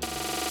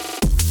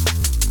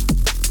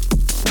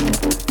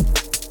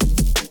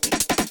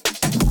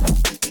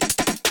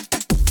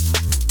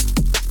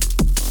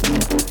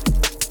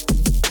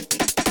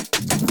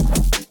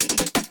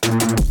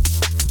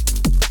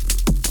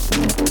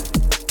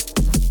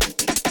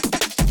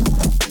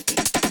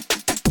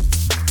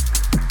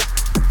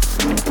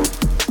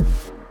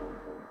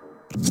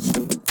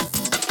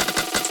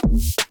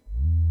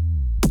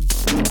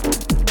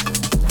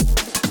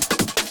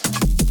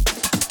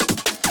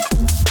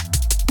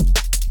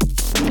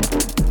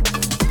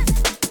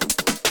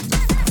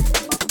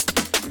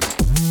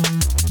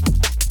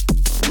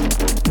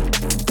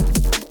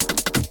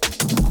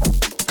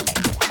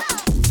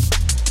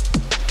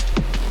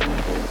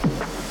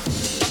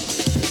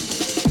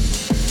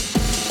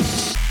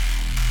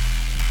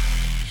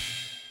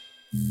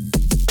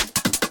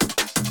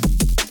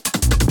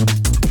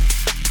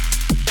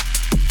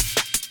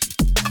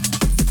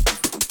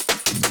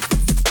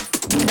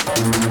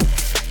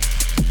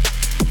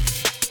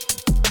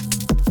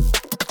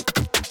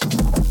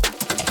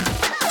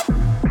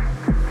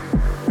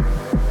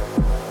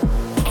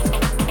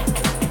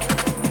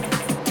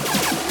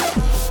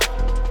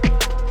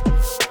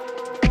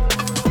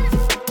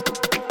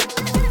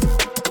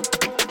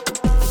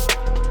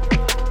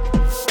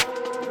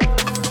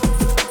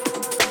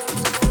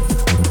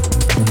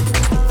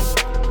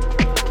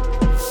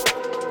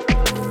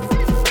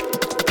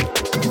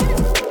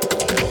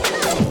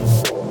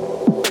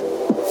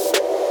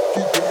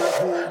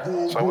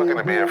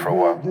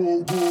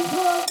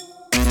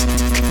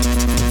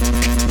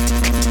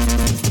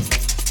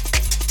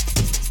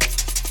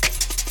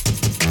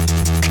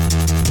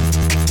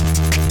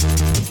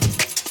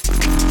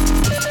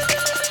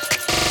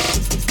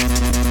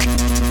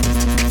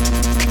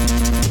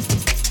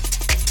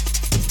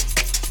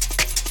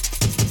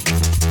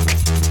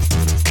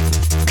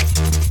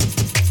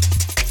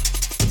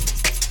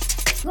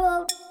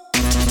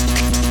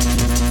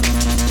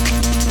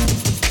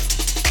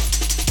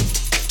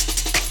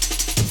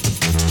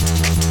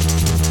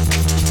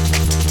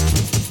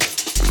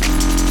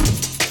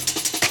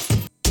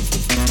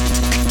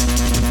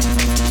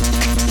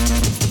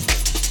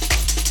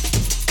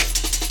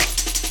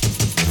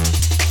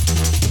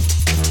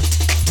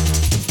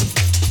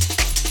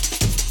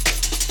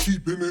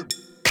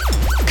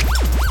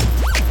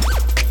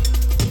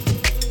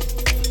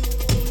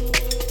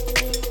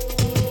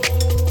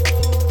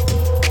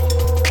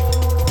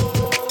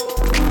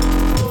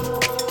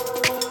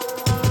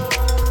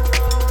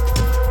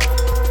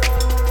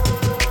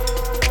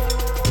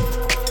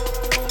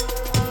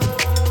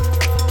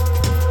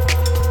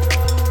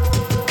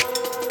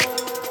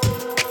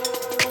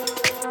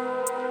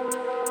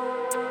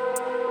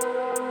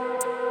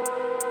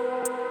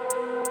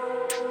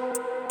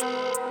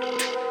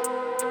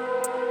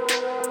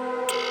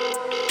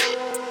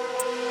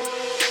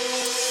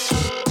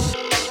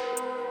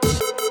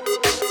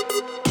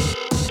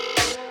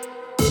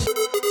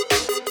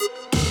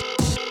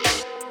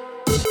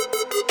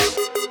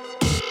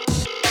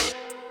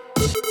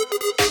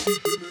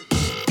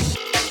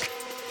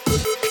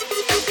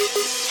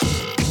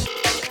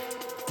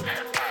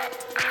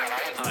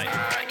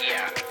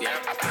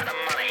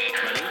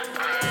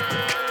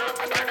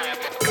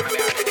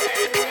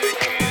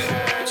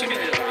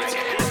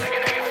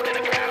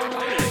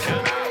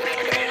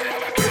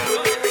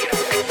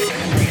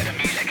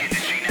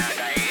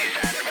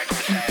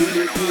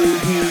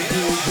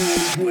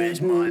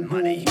 Where's my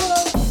money?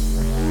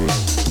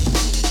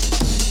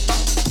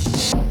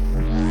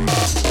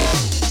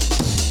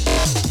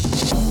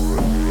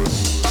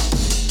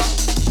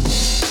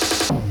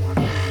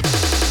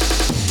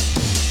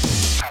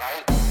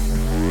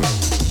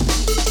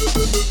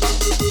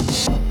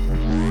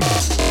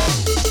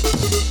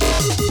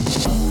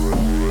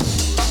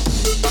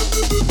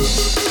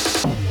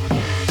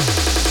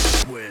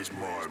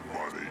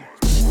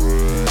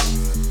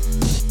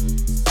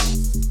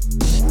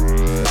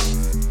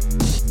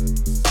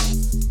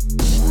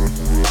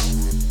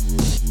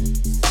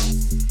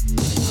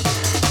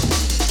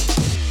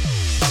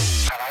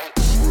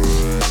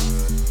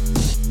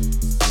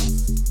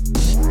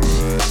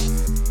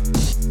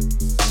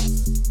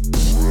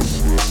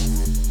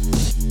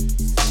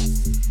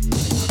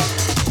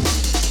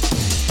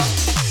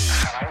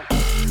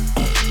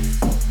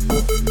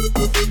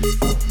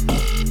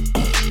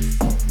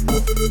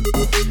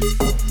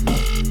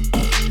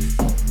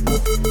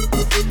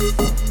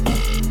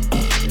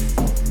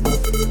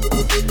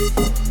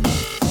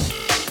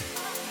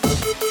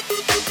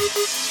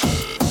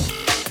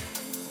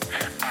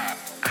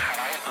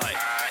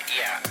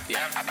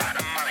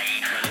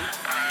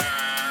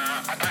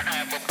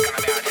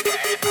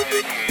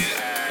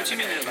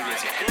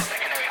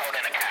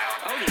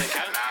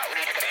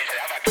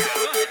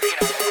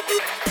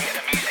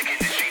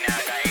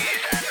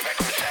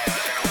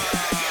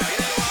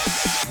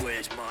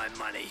 Where's my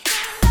money?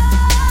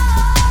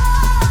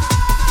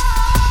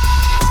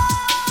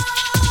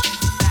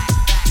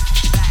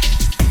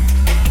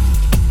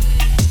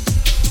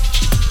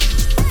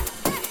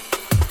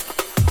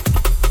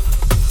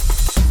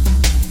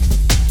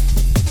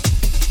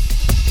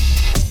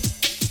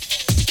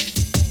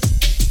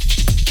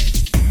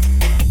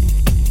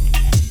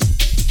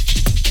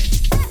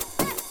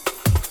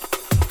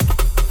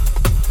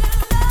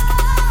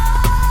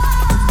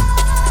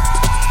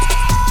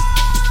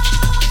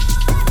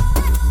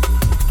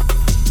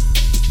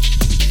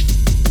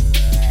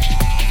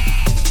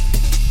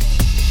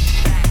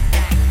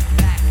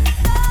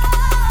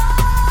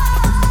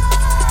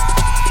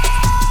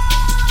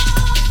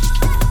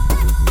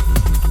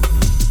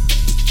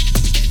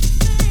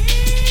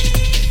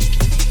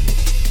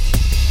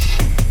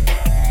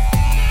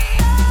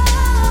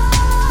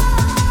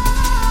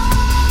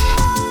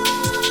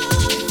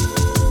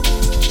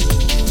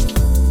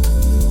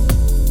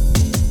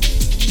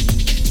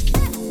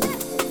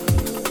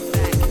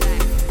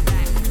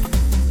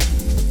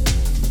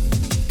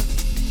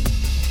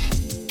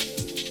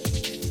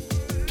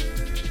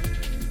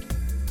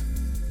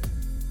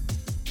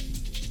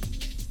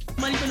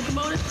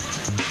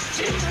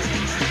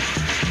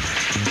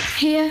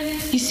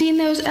 seen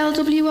those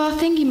LWR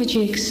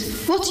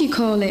thingy-majigs? What do you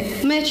call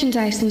it?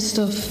 Merchandise and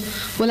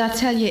stuff. Well, I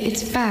tell you,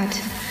 it's bad.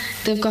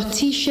 They've got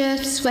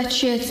t-shirts,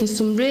 sweatshirts and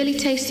some really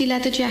tasty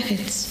leather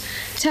jackets.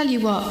 Tell you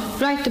what,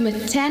 write them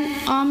at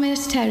 10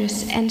 Armhurst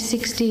Terrace,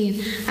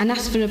 N16 and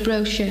ask for a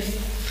brochure.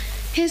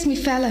 Here's me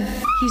fella.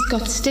 He's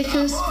got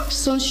stickers,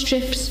 sun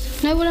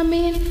strips. Know what I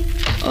mean?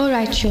 All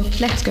right, Chuck,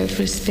 let's go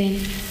for a spin.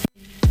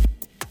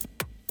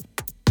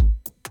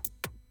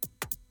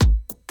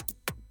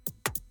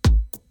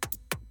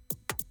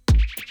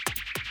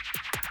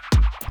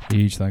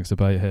 Huge thanks to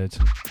Baithead.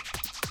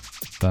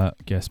 That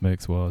guest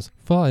mix was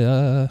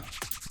fire.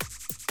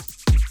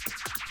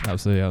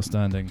 Absolutely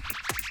outstanding.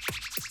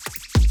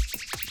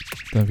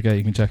 Don't forget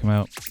you can check them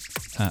out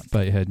at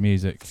Baithead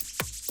Music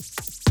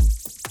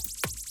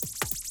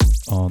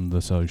on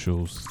the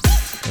socials.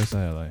 Go say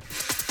hello.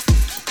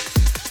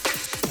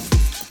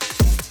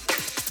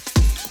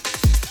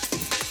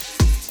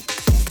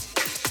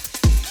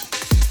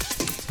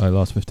 So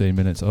last 15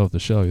 minutes of the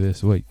show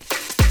this week.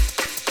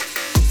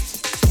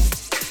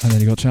 And then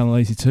you got Channel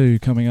 82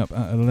 coming up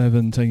at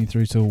 11, taking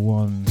through till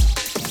 1. And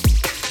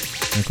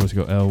of course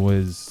you got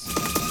Elwiz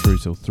through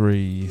till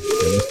 3.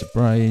 Mr.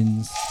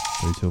 Brains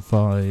through till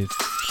 5.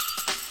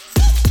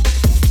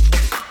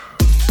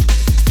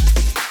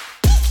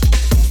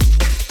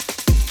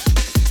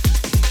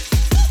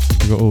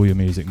 You've got all your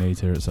music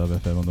needs here at Sub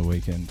FM on the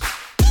weekend.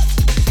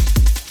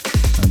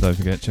 And don't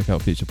forget, check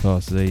out Future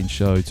Past Zine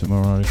show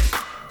tomorrow.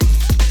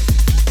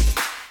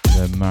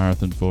 They're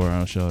marathon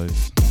 4-hour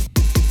shows.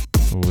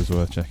 Always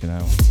worth checking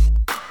out.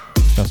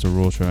 That's a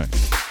raw track.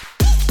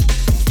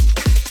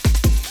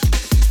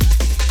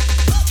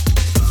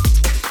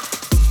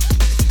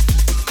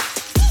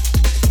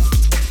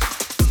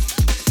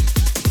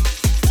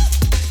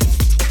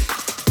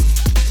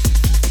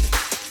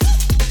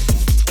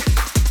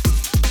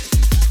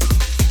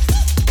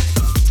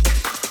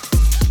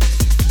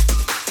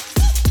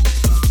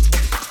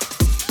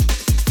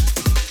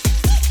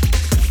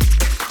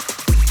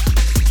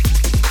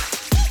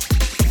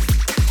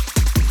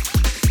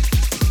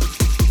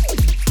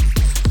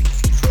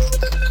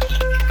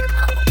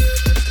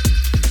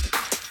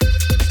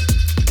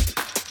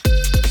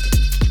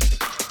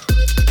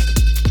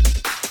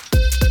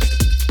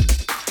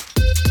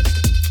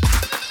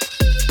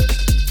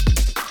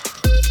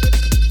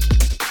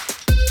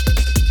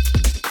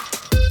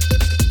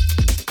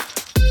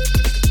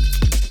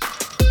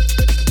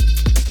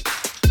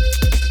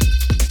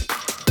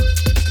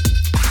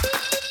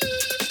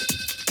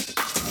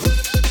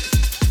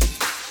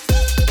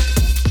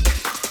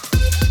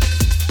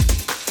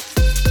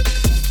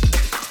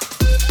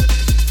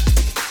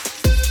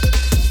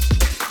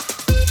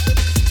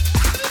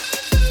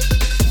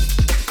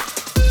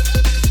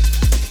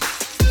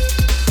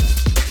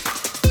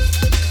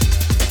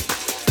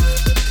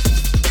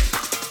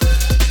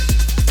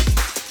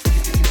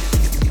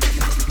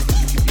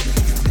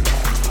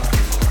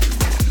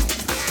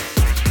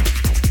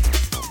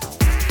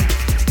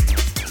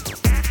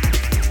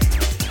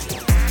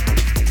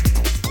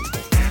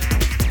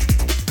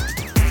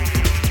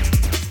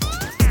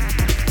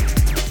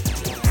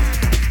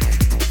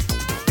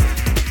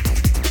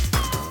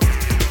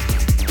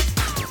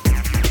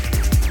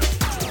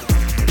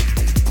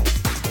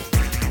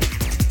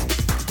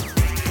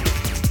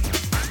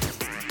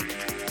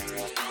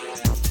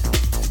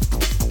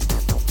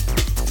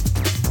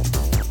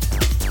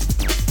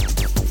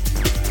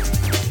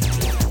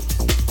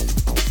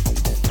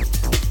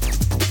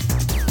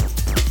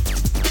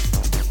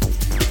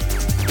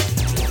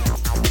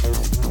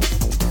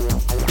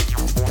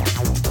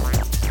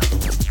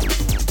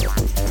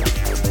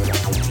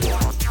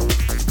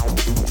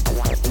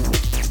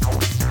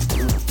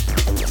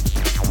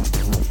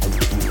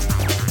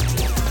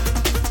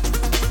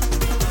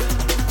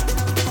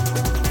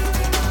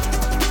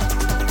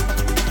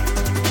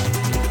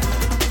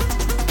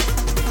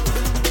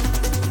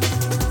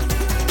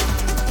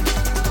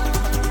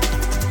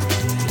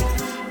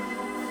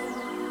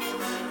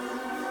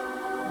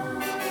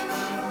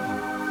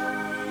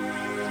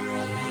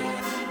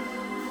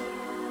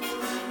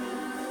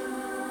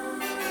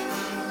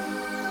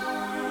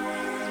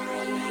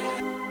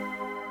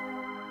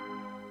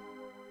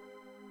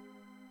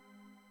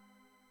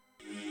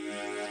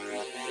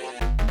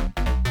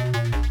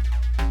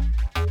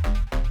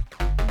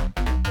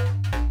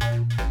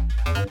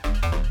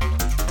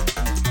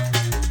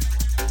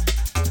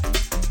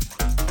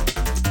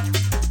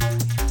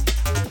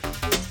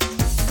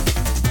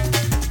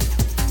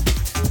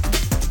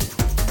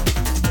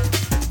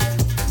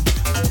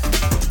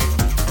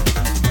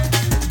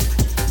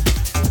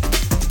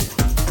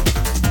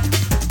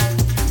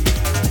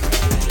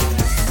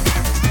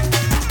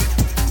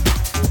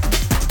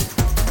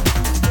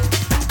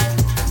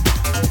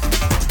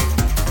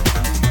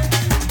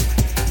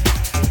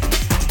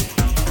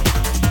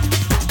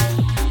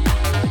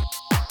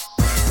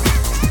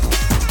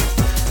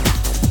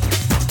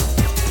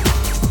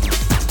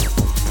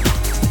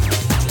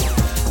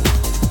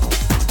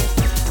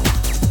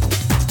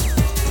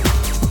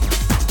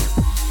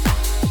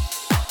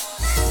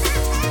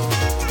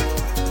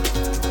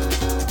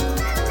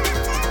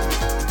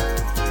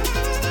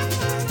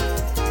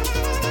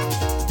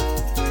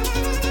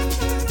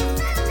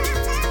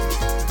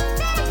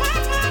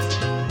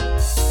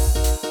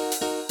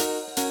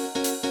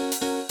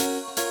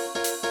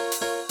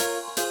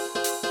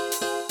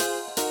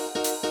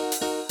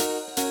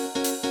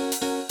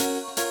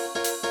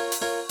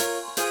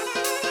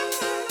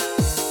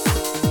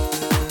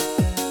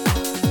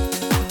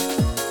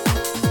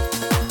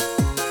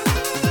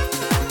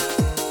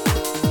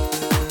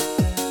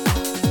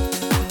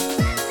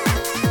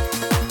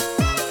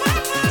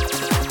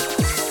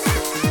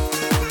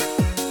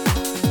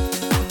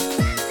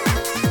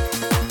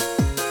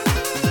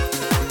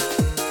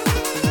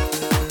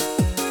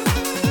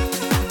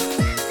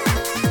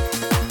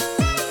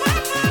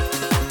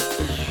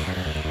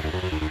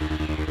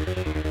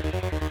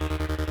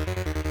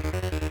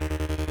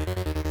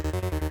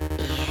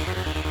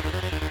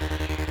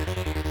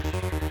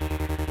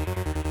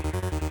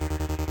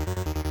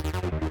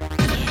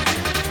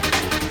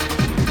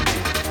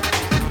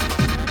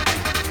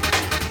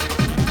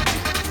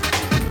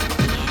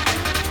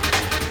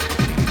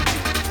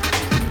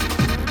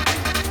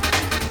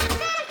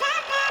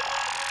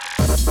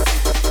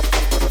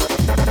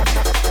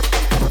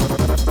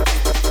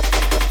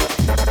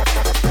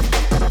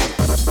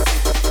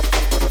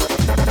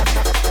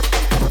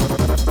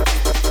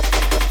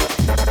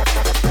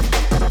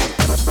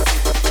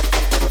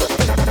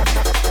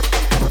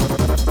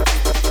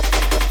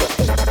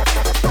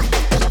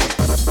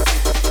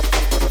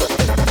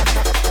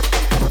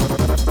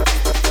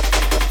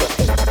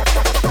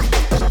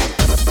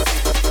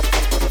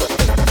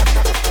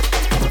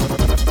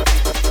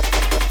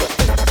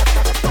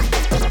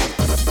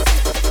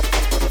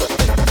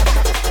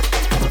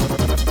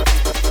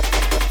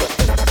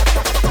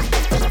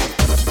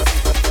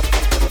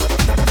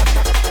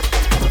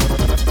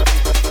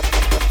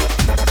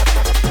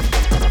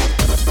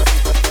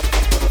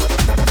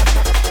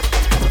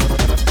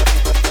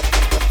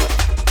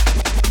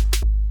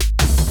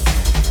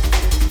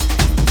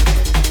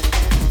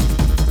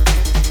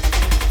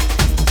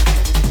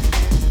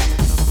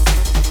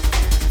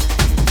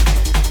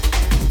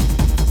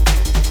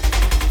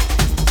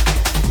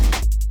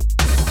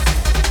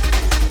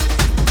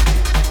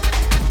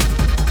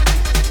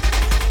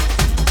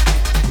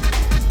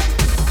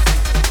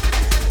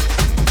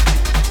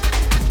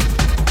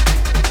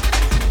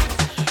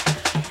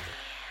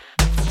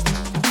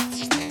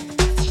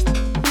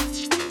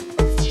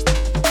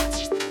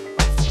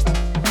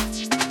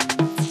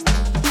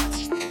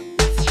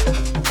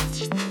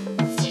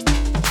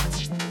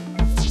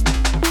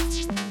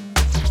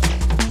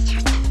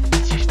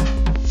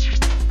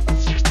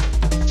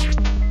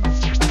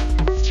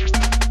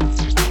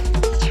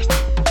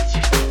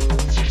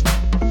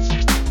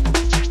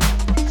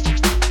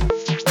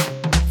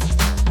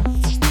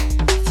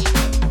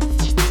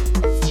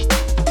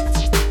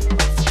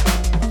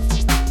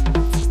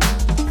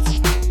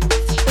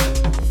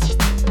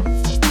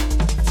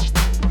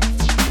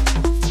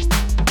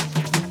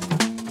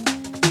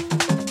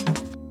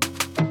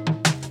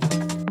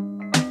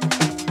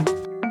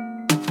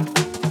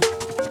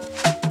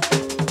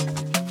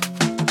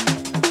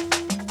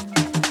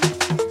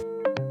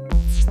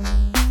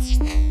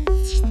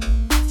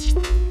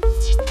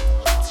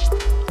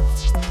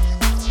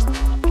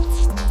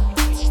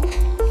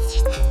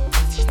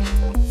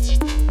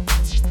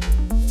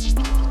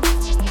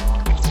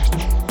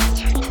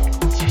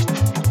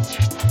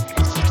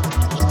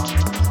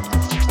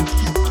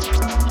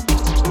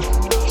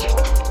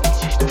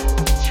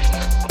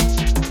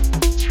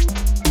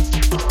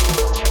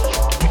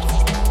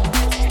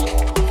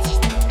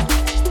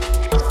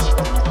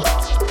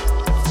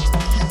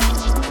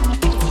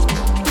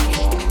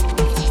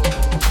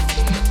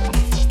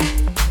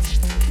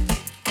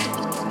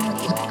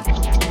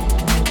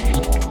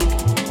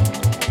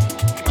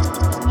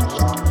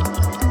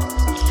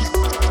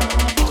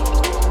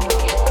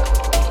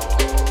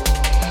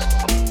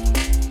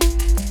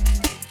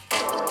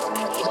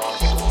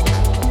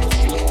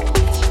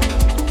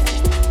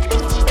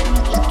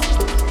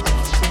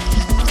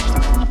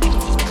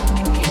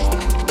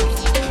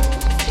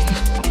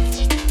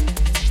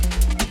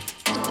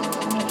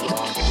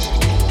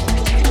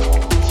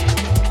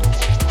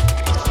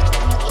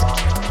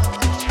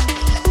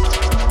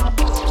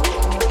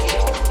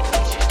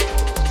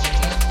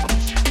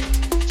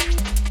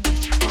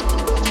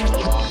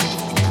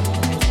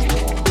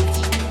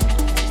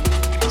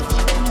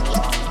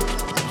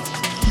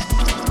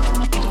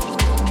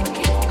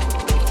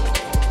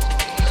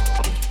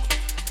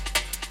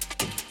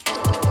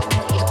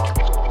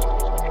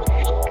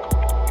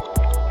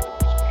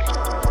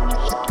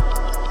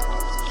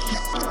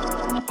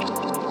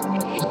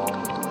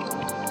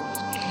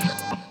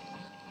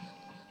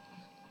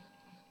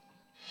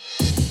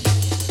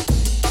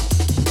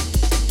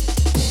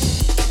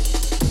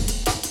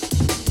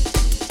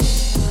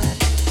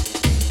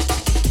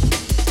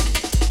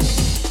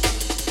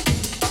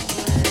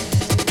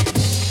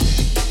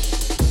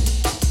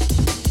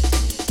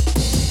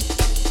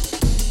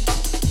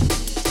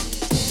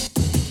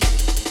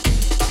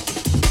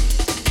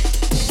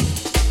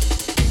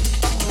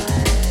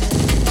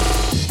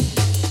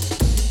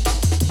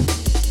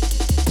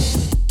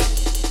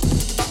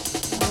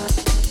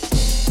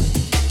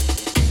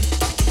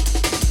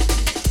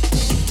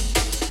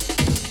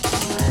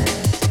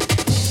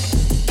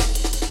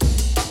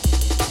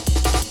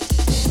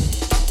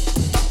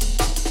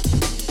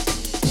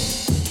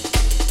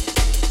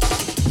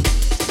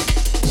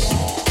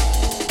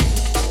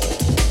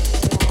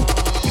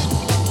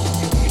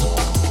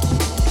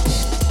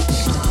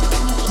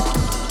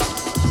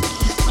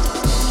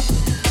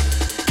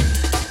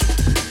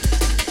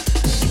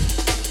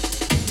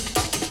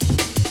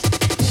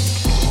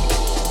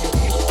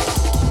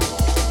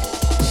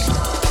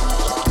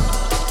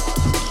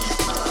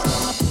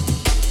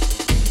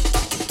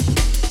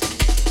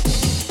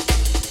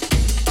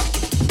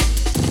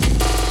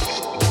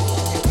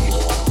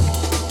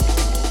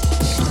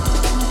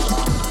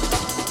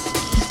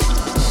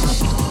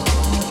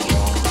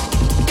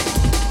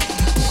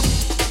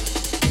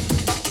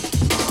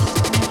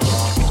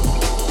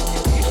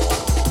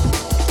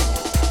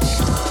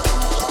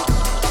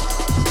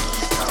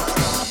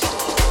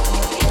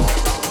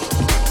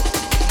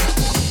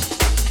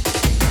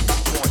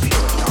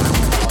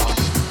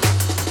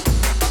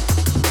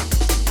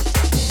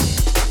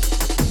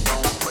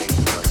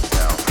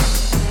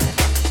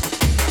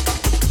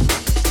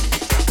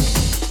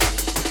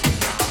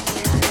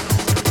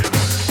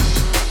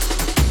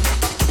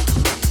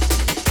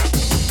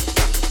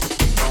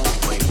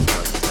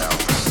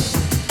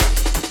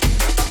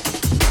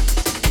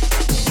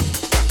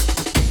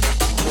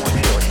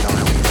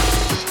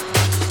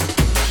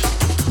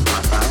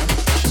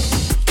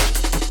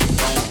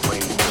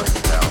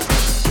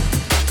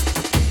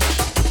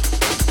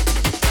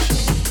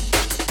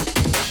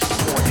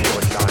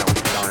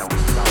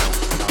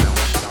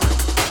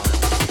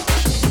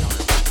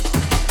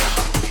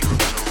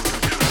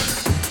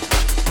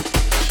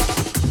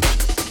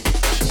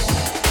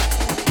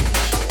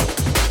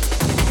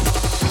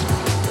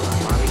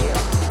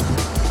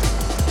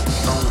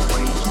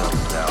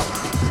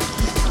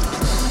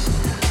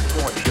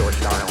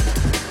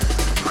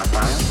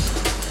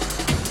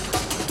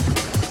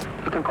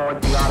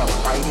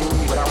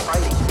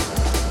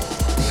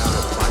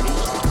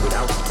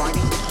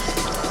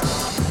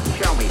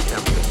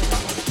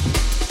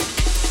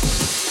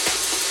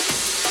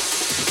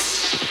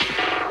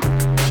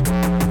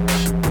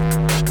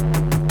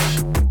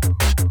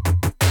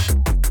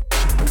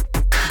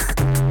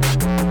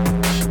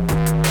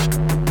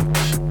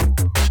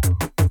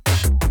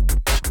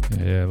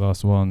 Yeah,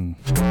 last one.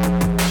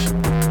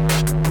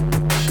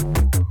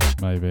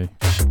 Maybe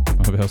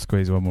I'll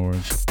squeeze one more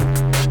in.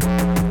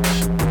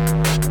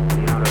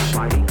 The art of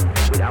fighting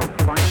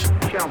without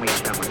fighting. Show me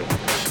some of it.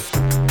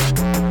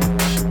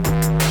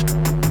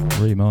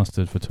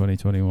 Remastered for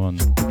 2021.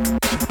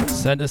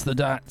 Send us the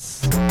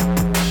dats.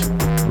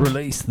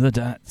 Release the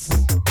dats.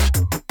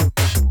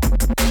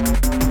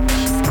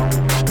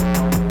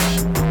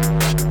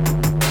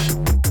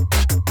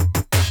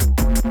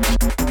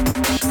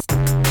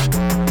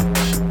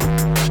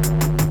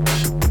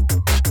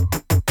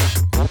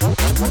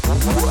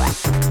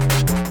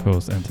 Of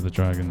course, Enter the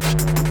Dragon.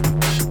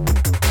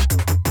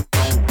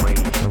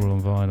 Double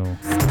on vinyl.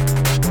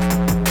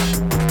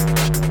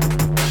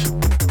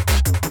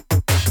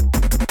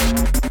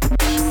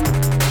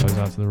 Goes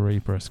out to the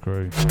Repress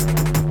crew.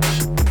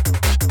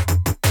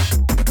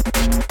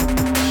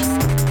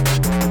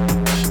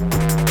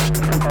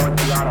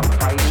 The art of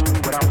fighting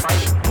without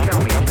fighting. Show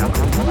me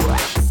something.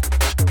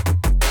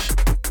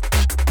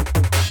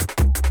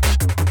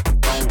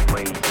 Don't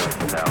waste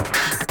yourself.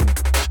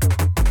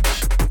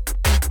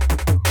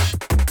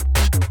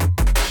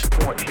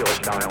 What's your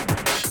style?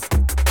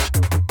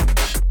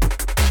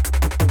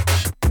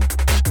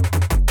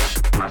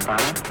 My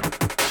style?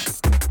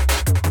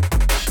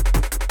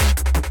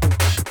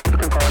 You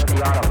can call it the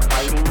art of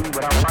fighting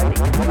without fighting.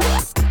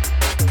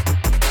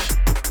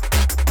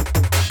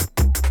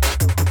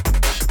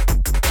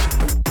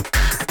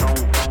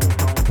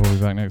 We'll be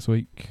back next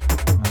week,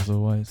 as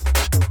always.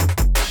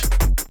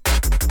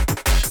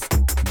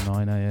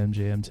 9 a.m.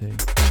 GMT.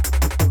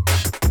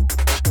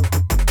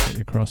 Get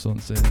your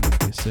croissants in,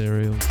 your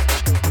cereals,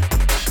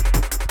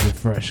 your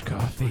fresh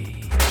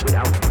coffee.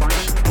 Without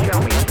fighting, show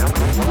me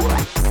something.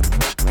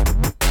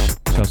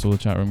 Shouts to all the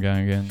chat room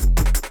gang again.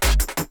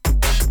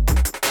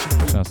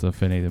 Shouts to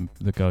Finny,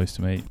 the ghost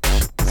mate. I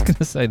was going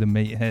to say the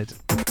meathead.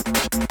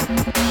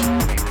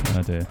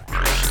 Oh dear.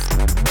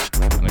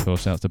 And of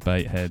course, shouts to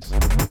Baithead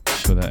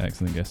for their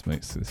excellent guest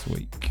mix this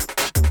week.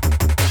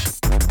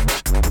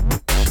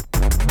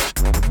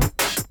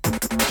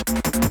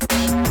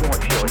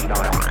 What's your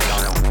style?